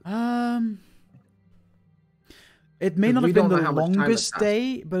feel? It may Because not we have been don't know the how much time has longest passed.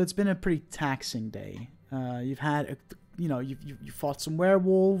 day, but it's been a pretty taxing day. You've had, you fought some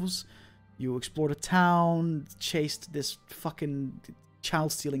werewolves, you explored a town, chased this fucking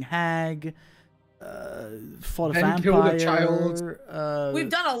child-stealing hag, fought a Then vampire. killed a child. We've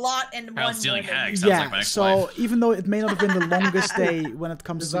done a lot in one Child-stealing morning. hag sounds Yeah, like my so ex-wife. even though it may not have been the longest day when it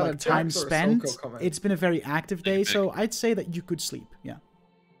comes Is to that a like time Jax or a spent, Soko comment? it's been a very active day. Big So I'd say that you could sleep. Yeah.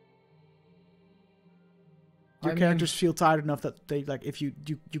 Your I mean- characters feel tired enough that they like if you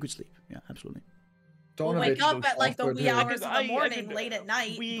could sleep. Yeah, absolutely. We'll Donovich wake up at like the offered wee her- hours of the morning, late at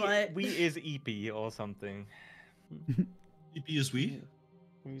night. We but is EP or something. EP is we.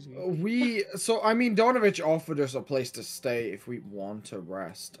 So I mean, Donovich offered us a place to stay if we want to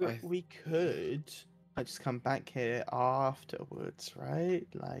rest. We could. I just come back here afterwards, right?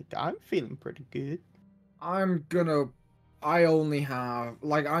 Like I'm feeling pretty good. I only have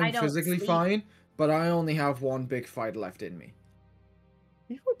like I I'm don't physically sleep. fine, but I only have one big fight left in me.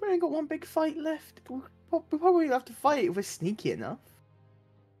 We've only got one big fight left. We probably have to fight if we're sneaky enough.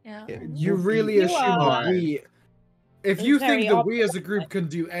 yeah. You really You assume are- that we. If It's you very think that we as a optimistic. group can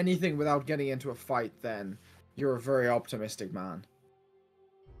do anything without getting into a fight, then you're a very optimistic man.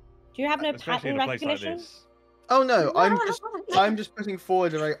 Do you have no Especially in pattern a place like recognition? this. Oh no, I'm just putting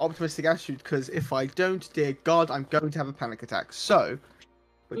forward a very optimistic attitude because if I don't, dear God, I'm going to have a panic attack. So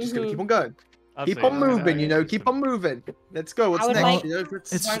we're just gonna keep on going. I'd Keep say on that's moving, keep on moving. Let's go. What's I would next? like- You know,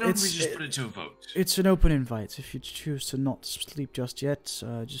 let's- It's- Why don't we it's- just put it to a vote? It's an open invite. If you choose to not sleep just yet,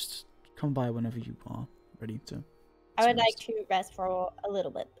 just come by whenever you are ready to. I would like rest. to rest for a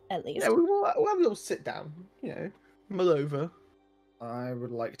little bit at least. yeah, we'll have a little sit down. You know, mull over. I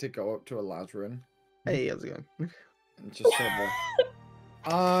would like to go up to a Lazarin Hey, how's it going? and just have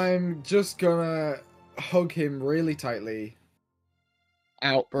I'm just gonna hug him really tightly.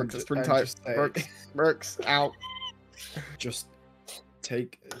 Out, Brooks. It's pretty and tight. just say- Brooks, out. Just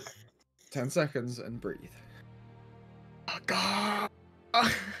take 10 seconds and breathe. Oh, God.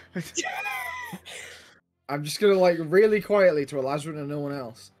 I'm just gonna, like, really quietly to Lazarus and no one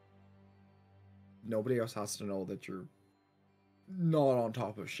else. Nobody else has to know that you're not on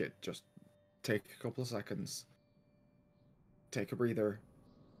top of shit. Just take a couple of seconds. Take a breather.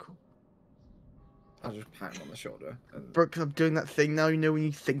 Cool. I'll just pat him on the shoulder. And... Brooks, I'm doing that thing now, you know, when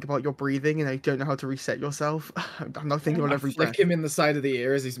you think about your breathing and you don't know how to reset yourself. I'm not thinking about I every flick breath. him in the side of the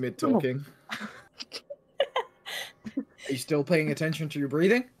ear as he's mid-talking. Are you still paying attention to your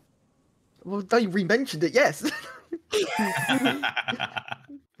breathing? Well, now you re-mentioned it, yes.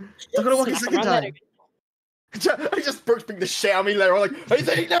 I'm gonna walk a second time. I just Brooks being the shit out of me later. I'm like, are you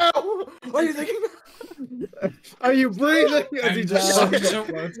thinking now? Are you thinking now? Are you breathing? As he And, just so-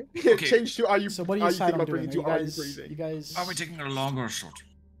 Yeah, Okay. change to are you? So what do are you you decide thinking on about doing? breathing? Are To you are you guys? breathing? You guys? Are we taking a long or a short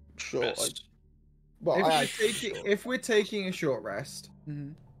Sure. rest? Well, if we're taking a short rest,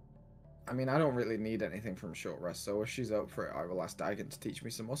 Mhm. I mean, I don't really need anything from a short rest, so if she's up for it, I will ask Dagon to teach me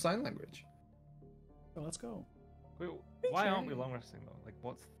some more sign language. So let's go. Wait, why aren't we long resting though? Like,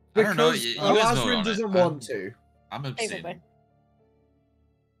 what's? I don't know, Because you guys vote Lazarus on it. doesn't I'm- want to. I'm abstaining.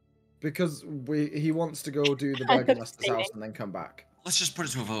 Because he wants to go do the I'm Burgomaster's house abstaining. and then come back. Let's just put it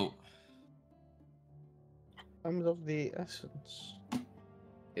to a vote. Time of the essence.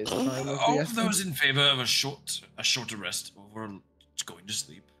 Is time of the All of essence. those in favor of a shorter rest over going to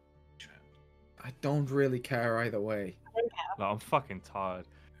sleep. I don't really care either way. No, I'm fucking tired.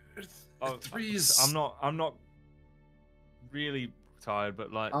 Oh, Three is. I'm not really tired,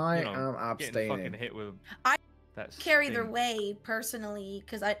 but like I you know, am getting fucking abstaining. hit with. I that care either stink. way personally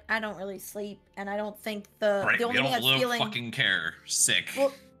because I don't really sleep and I don't think the Right, only we thing don't that's feeling fucking care. Sick.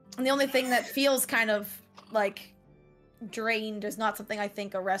 well and the only thing that feels kind of like drained is not something I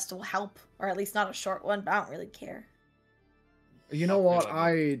think a rest will help, or at least not a short one, but I don't really care. You know I feel what?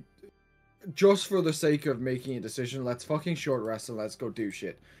 like Just for the sake of making a decision, let's fucking short rest and let's go do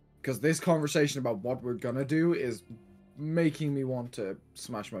shit. Because this conversation about what we're gonna do is making me want to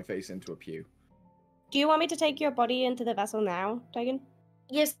smash my face into a pew. Do you want me to take your body into the vessel now, Dagon?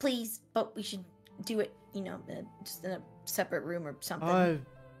 Yes, please, but we should do it, you know, just in a separate room or something,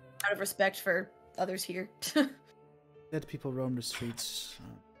 out of respect for others here. Dead people roam the streets.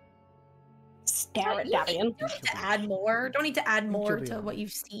 Stare at You don't Dagon. need to add more. Don't need to add think more you'll be to what alright.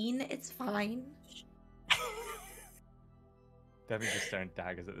 you've seen. It's fine. Devin's just staring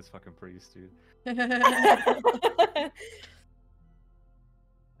daggers at this fucking priest, dude.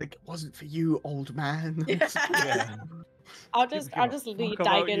 Like, it wasn't for you, old man. Yeah. I'll just Give a lead fuck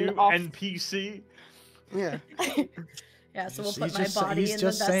about Dagon you, off. NPC. Yeah. Yeah, so we'll He's put my just, body he's in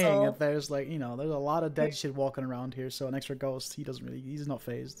just the saying vessel. that there's like, you know, there's a lot of dead shit walking around here, so an extra ghost, he's not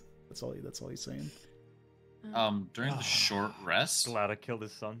phased. That's all he's saying. During the short rest, Glad I killed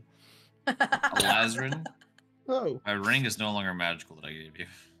his son. Lazarin, Oh. my ring is no longer magical that I gave you.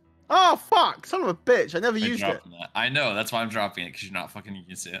 Oh, fuck. Son of a bitch. I never I used it. dropped that. I know, that's why I'm dropping it, because you're not fucking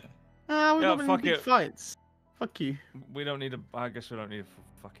using it. Ah, we're Yeah, not in fuck big it. fights. Fuck you. We don't need a. I guess we don't need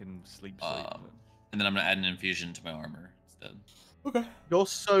a fucking sleep. And then I'm gonna add an infusion to my armor instead. Okay. You're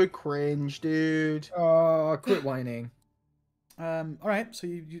so cringe, dude. Quit whining. Alright, so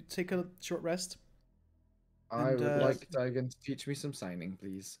you take a short rest. I And, would like Dagon to teach me some signing,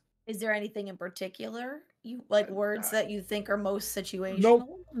 please. Is there anything in particular you like words that you think are most situational?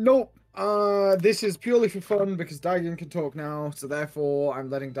 Nope. This is purely for fun because Dagon can talk now, so therefore I'm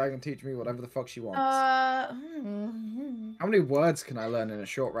letting Dagon teach me whatever the fuck she wants. How How many words can I learn in a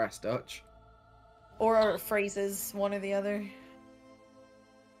short rest, Dutch? or phrases, one or the other.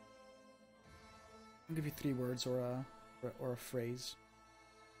 I'll give you 3 words or a phrase.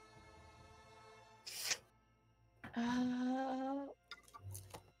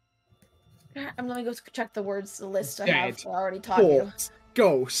 I'm gonna go check the words the list I Dead. have already taught you. Corpse.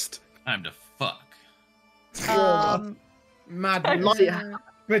 Ghost. Time to fuck. Madness.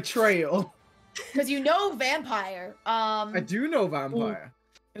 Betrayal. Because you know vampire. I do know vampire.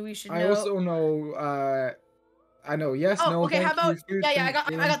 We should I know. also know, I know yes, Oh, no, okay. thank How about? you, food, Yeah. I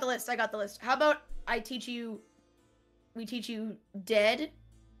thank you. got the list. I got the list. How about we teach you dead,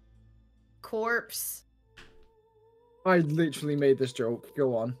 corpse, I literally made this joke.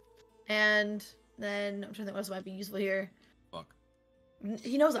 Go on. and then I'm trying to think what else might be useful here. Fuck.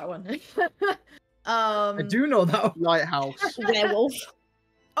 He knows that one. I do know that. Lighthouse. Werewolf.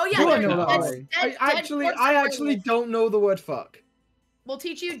 Oh yeah. Do I there- know that dead- one? dead- I dead actually, corpse I and actually werewolf. don't know the word fuck. We'll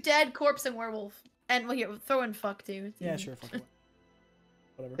teach you dead, corpse, and werewolf. And well, here, throw in fuck too. Yeah, sure, fuck it.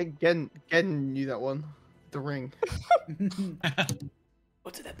 whatever. I think Gen knew that one. The ring. Go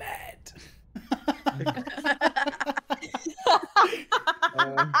to the bed.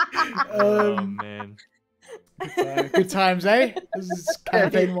 Oh man. Good times, eh? This is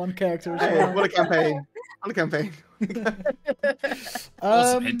campaign 1 characters. Hey, what a campaign! What a campaign!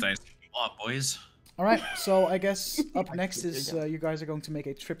 Some hit dice. Boys. All right, so I guess up next is you guys are going to make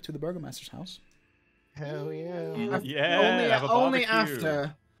a trip to the Burgomaster's house. Hell yeah! Yeah. have a barbecue.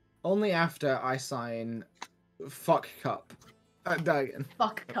 Only after I sign fuck cup. Dagon.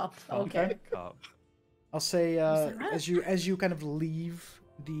 Fuck cup. Okay. Cup. I'll say that right? as you kind of leave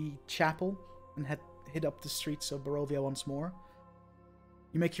the chapel and head up the streets of Barovia once more,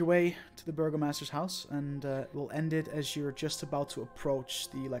 you make your way to the Burgomaster's house, and we'll end it as you're just about to approach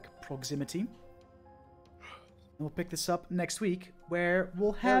the proximity. And we'll pick this up next week, where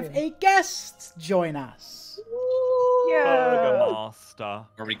we'll have a guest join us. Burgomaster.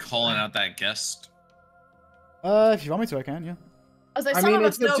 Are we calling out that guest? If you want me to, I can. Yeah. I was like, I some mean, of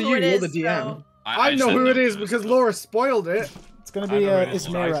us it's up know to who you. it You're is. the DM. So... I know said who no it is to because it. Laura spoiled it. It's gonna I be know it is.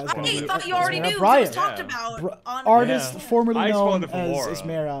 Ismera. I It's gonna Okay, be you thought you already Ismera. knew. Briar. It was talked about on Artist Yeah. formerly I known spoiled it for as Laura.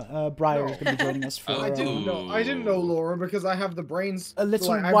 Ismera. Briar is going to be joining us for Oh, I didn't know Laura because I have the brains. a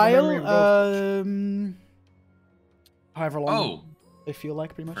little I have the memory of while. both. However long Oh, they feel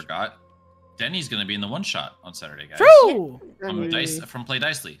like, pretty much. forgot. Denny's gonna be in the one shot on Saturday, guys. True. From Play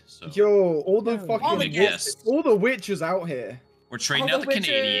Dicely. So Yo, all the fucking All the guests. all the witches out here. we're trading All out the the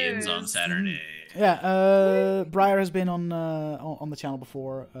Canadians on witches. Saturday. Yeah, Briar has been on the channel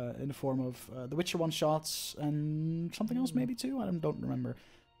before in the form of the Witcher one shots and something else maybe too. I don't remember.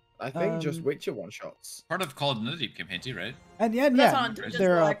 I think just Um, Witcher one shots. Part of Call of Duty campaign too, right? And yeah, That's on Dungeons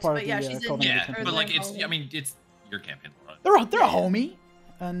they're Select, part but of yeah, the she's in Call of Duty Yeah, campaign. but like Early it's on. I mean it's your campaign. They're a homie,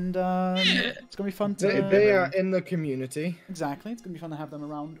 and it's gonna be fun to. They are in the community. Exactly, it's gonna be fun to have them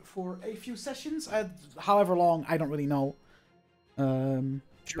around for a few sessions. However long, I don't really know. Do you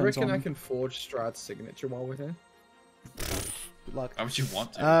Depends reckon I on- can forge Strad's signature while we're here? Good luck. Why would you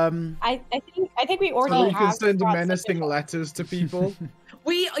want to? I think we already So we have. can send Scott's menacing signature. letters to people.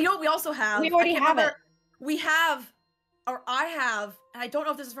 We also have. We already I can't have it. remember- We have, or I have, and I don't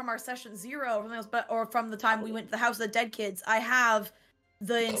know if this is from our session 0 or something else, or from the time we went to the House of the Dead Kids. I have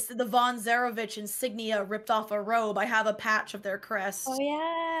the Von Zarovich insignia ripped off a robe. I have a patch of their crest Oh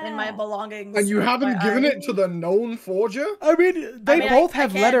yeah. in my belongings. And you haven't But given I- it to the known forger? I mean, they mean, both I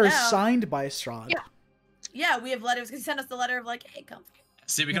have can letters now. signed by Strahd. Yeah. Yeah, we have letters. He sent us the letter of like, hey, come.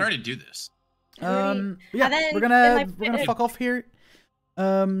 See, we can already do this. Yeah, And we're then gonna my- fuck off here.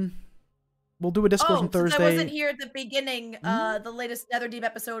 We'll do a Discourse on Since Thursday. I wasn't here at the beginning, the latest Netherdeep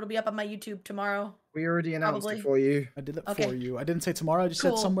episode will be up on my YouTube tomorrow. We already announced Probably. it for you. I did it Okay. for you. I didn't say tomorrow. I just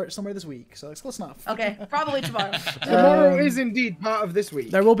Cool. said somewhere this week. So it's close enough. Okay, probably tomorrow. Tomorrow Um, is indeed part of this week.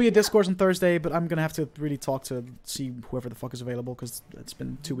 There will be a Discourse on Thursday, but I'm gonna have to really talk to see whoever the fuck is available because it's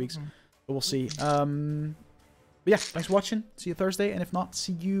been 2 weeks. But we'll see. But yeah, thanks for watching. See you Thursday, and if not,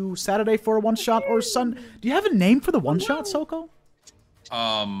 see you Saturday for a one shot or Sun. Do you have a name for the one shot, Soko?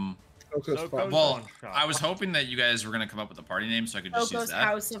 Soko's Soko's fun. Well, one shot. I was hoping that you guys were gonna come up with a party name, so I could just use Soko's that.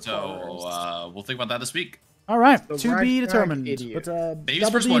 House of So Horrors. we'll think about that this week. All right, The to be ragtag determined. idiot. But Baby's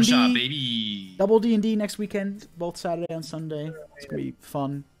double first one shot, D&D, baby. double D&D next weekend, both Saturday and Sunday. It's gonna be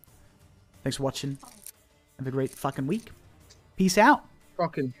fun. Thanks for watching. Have a great fucking week. Peace out.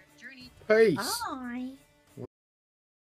 Fucking peace. Bye.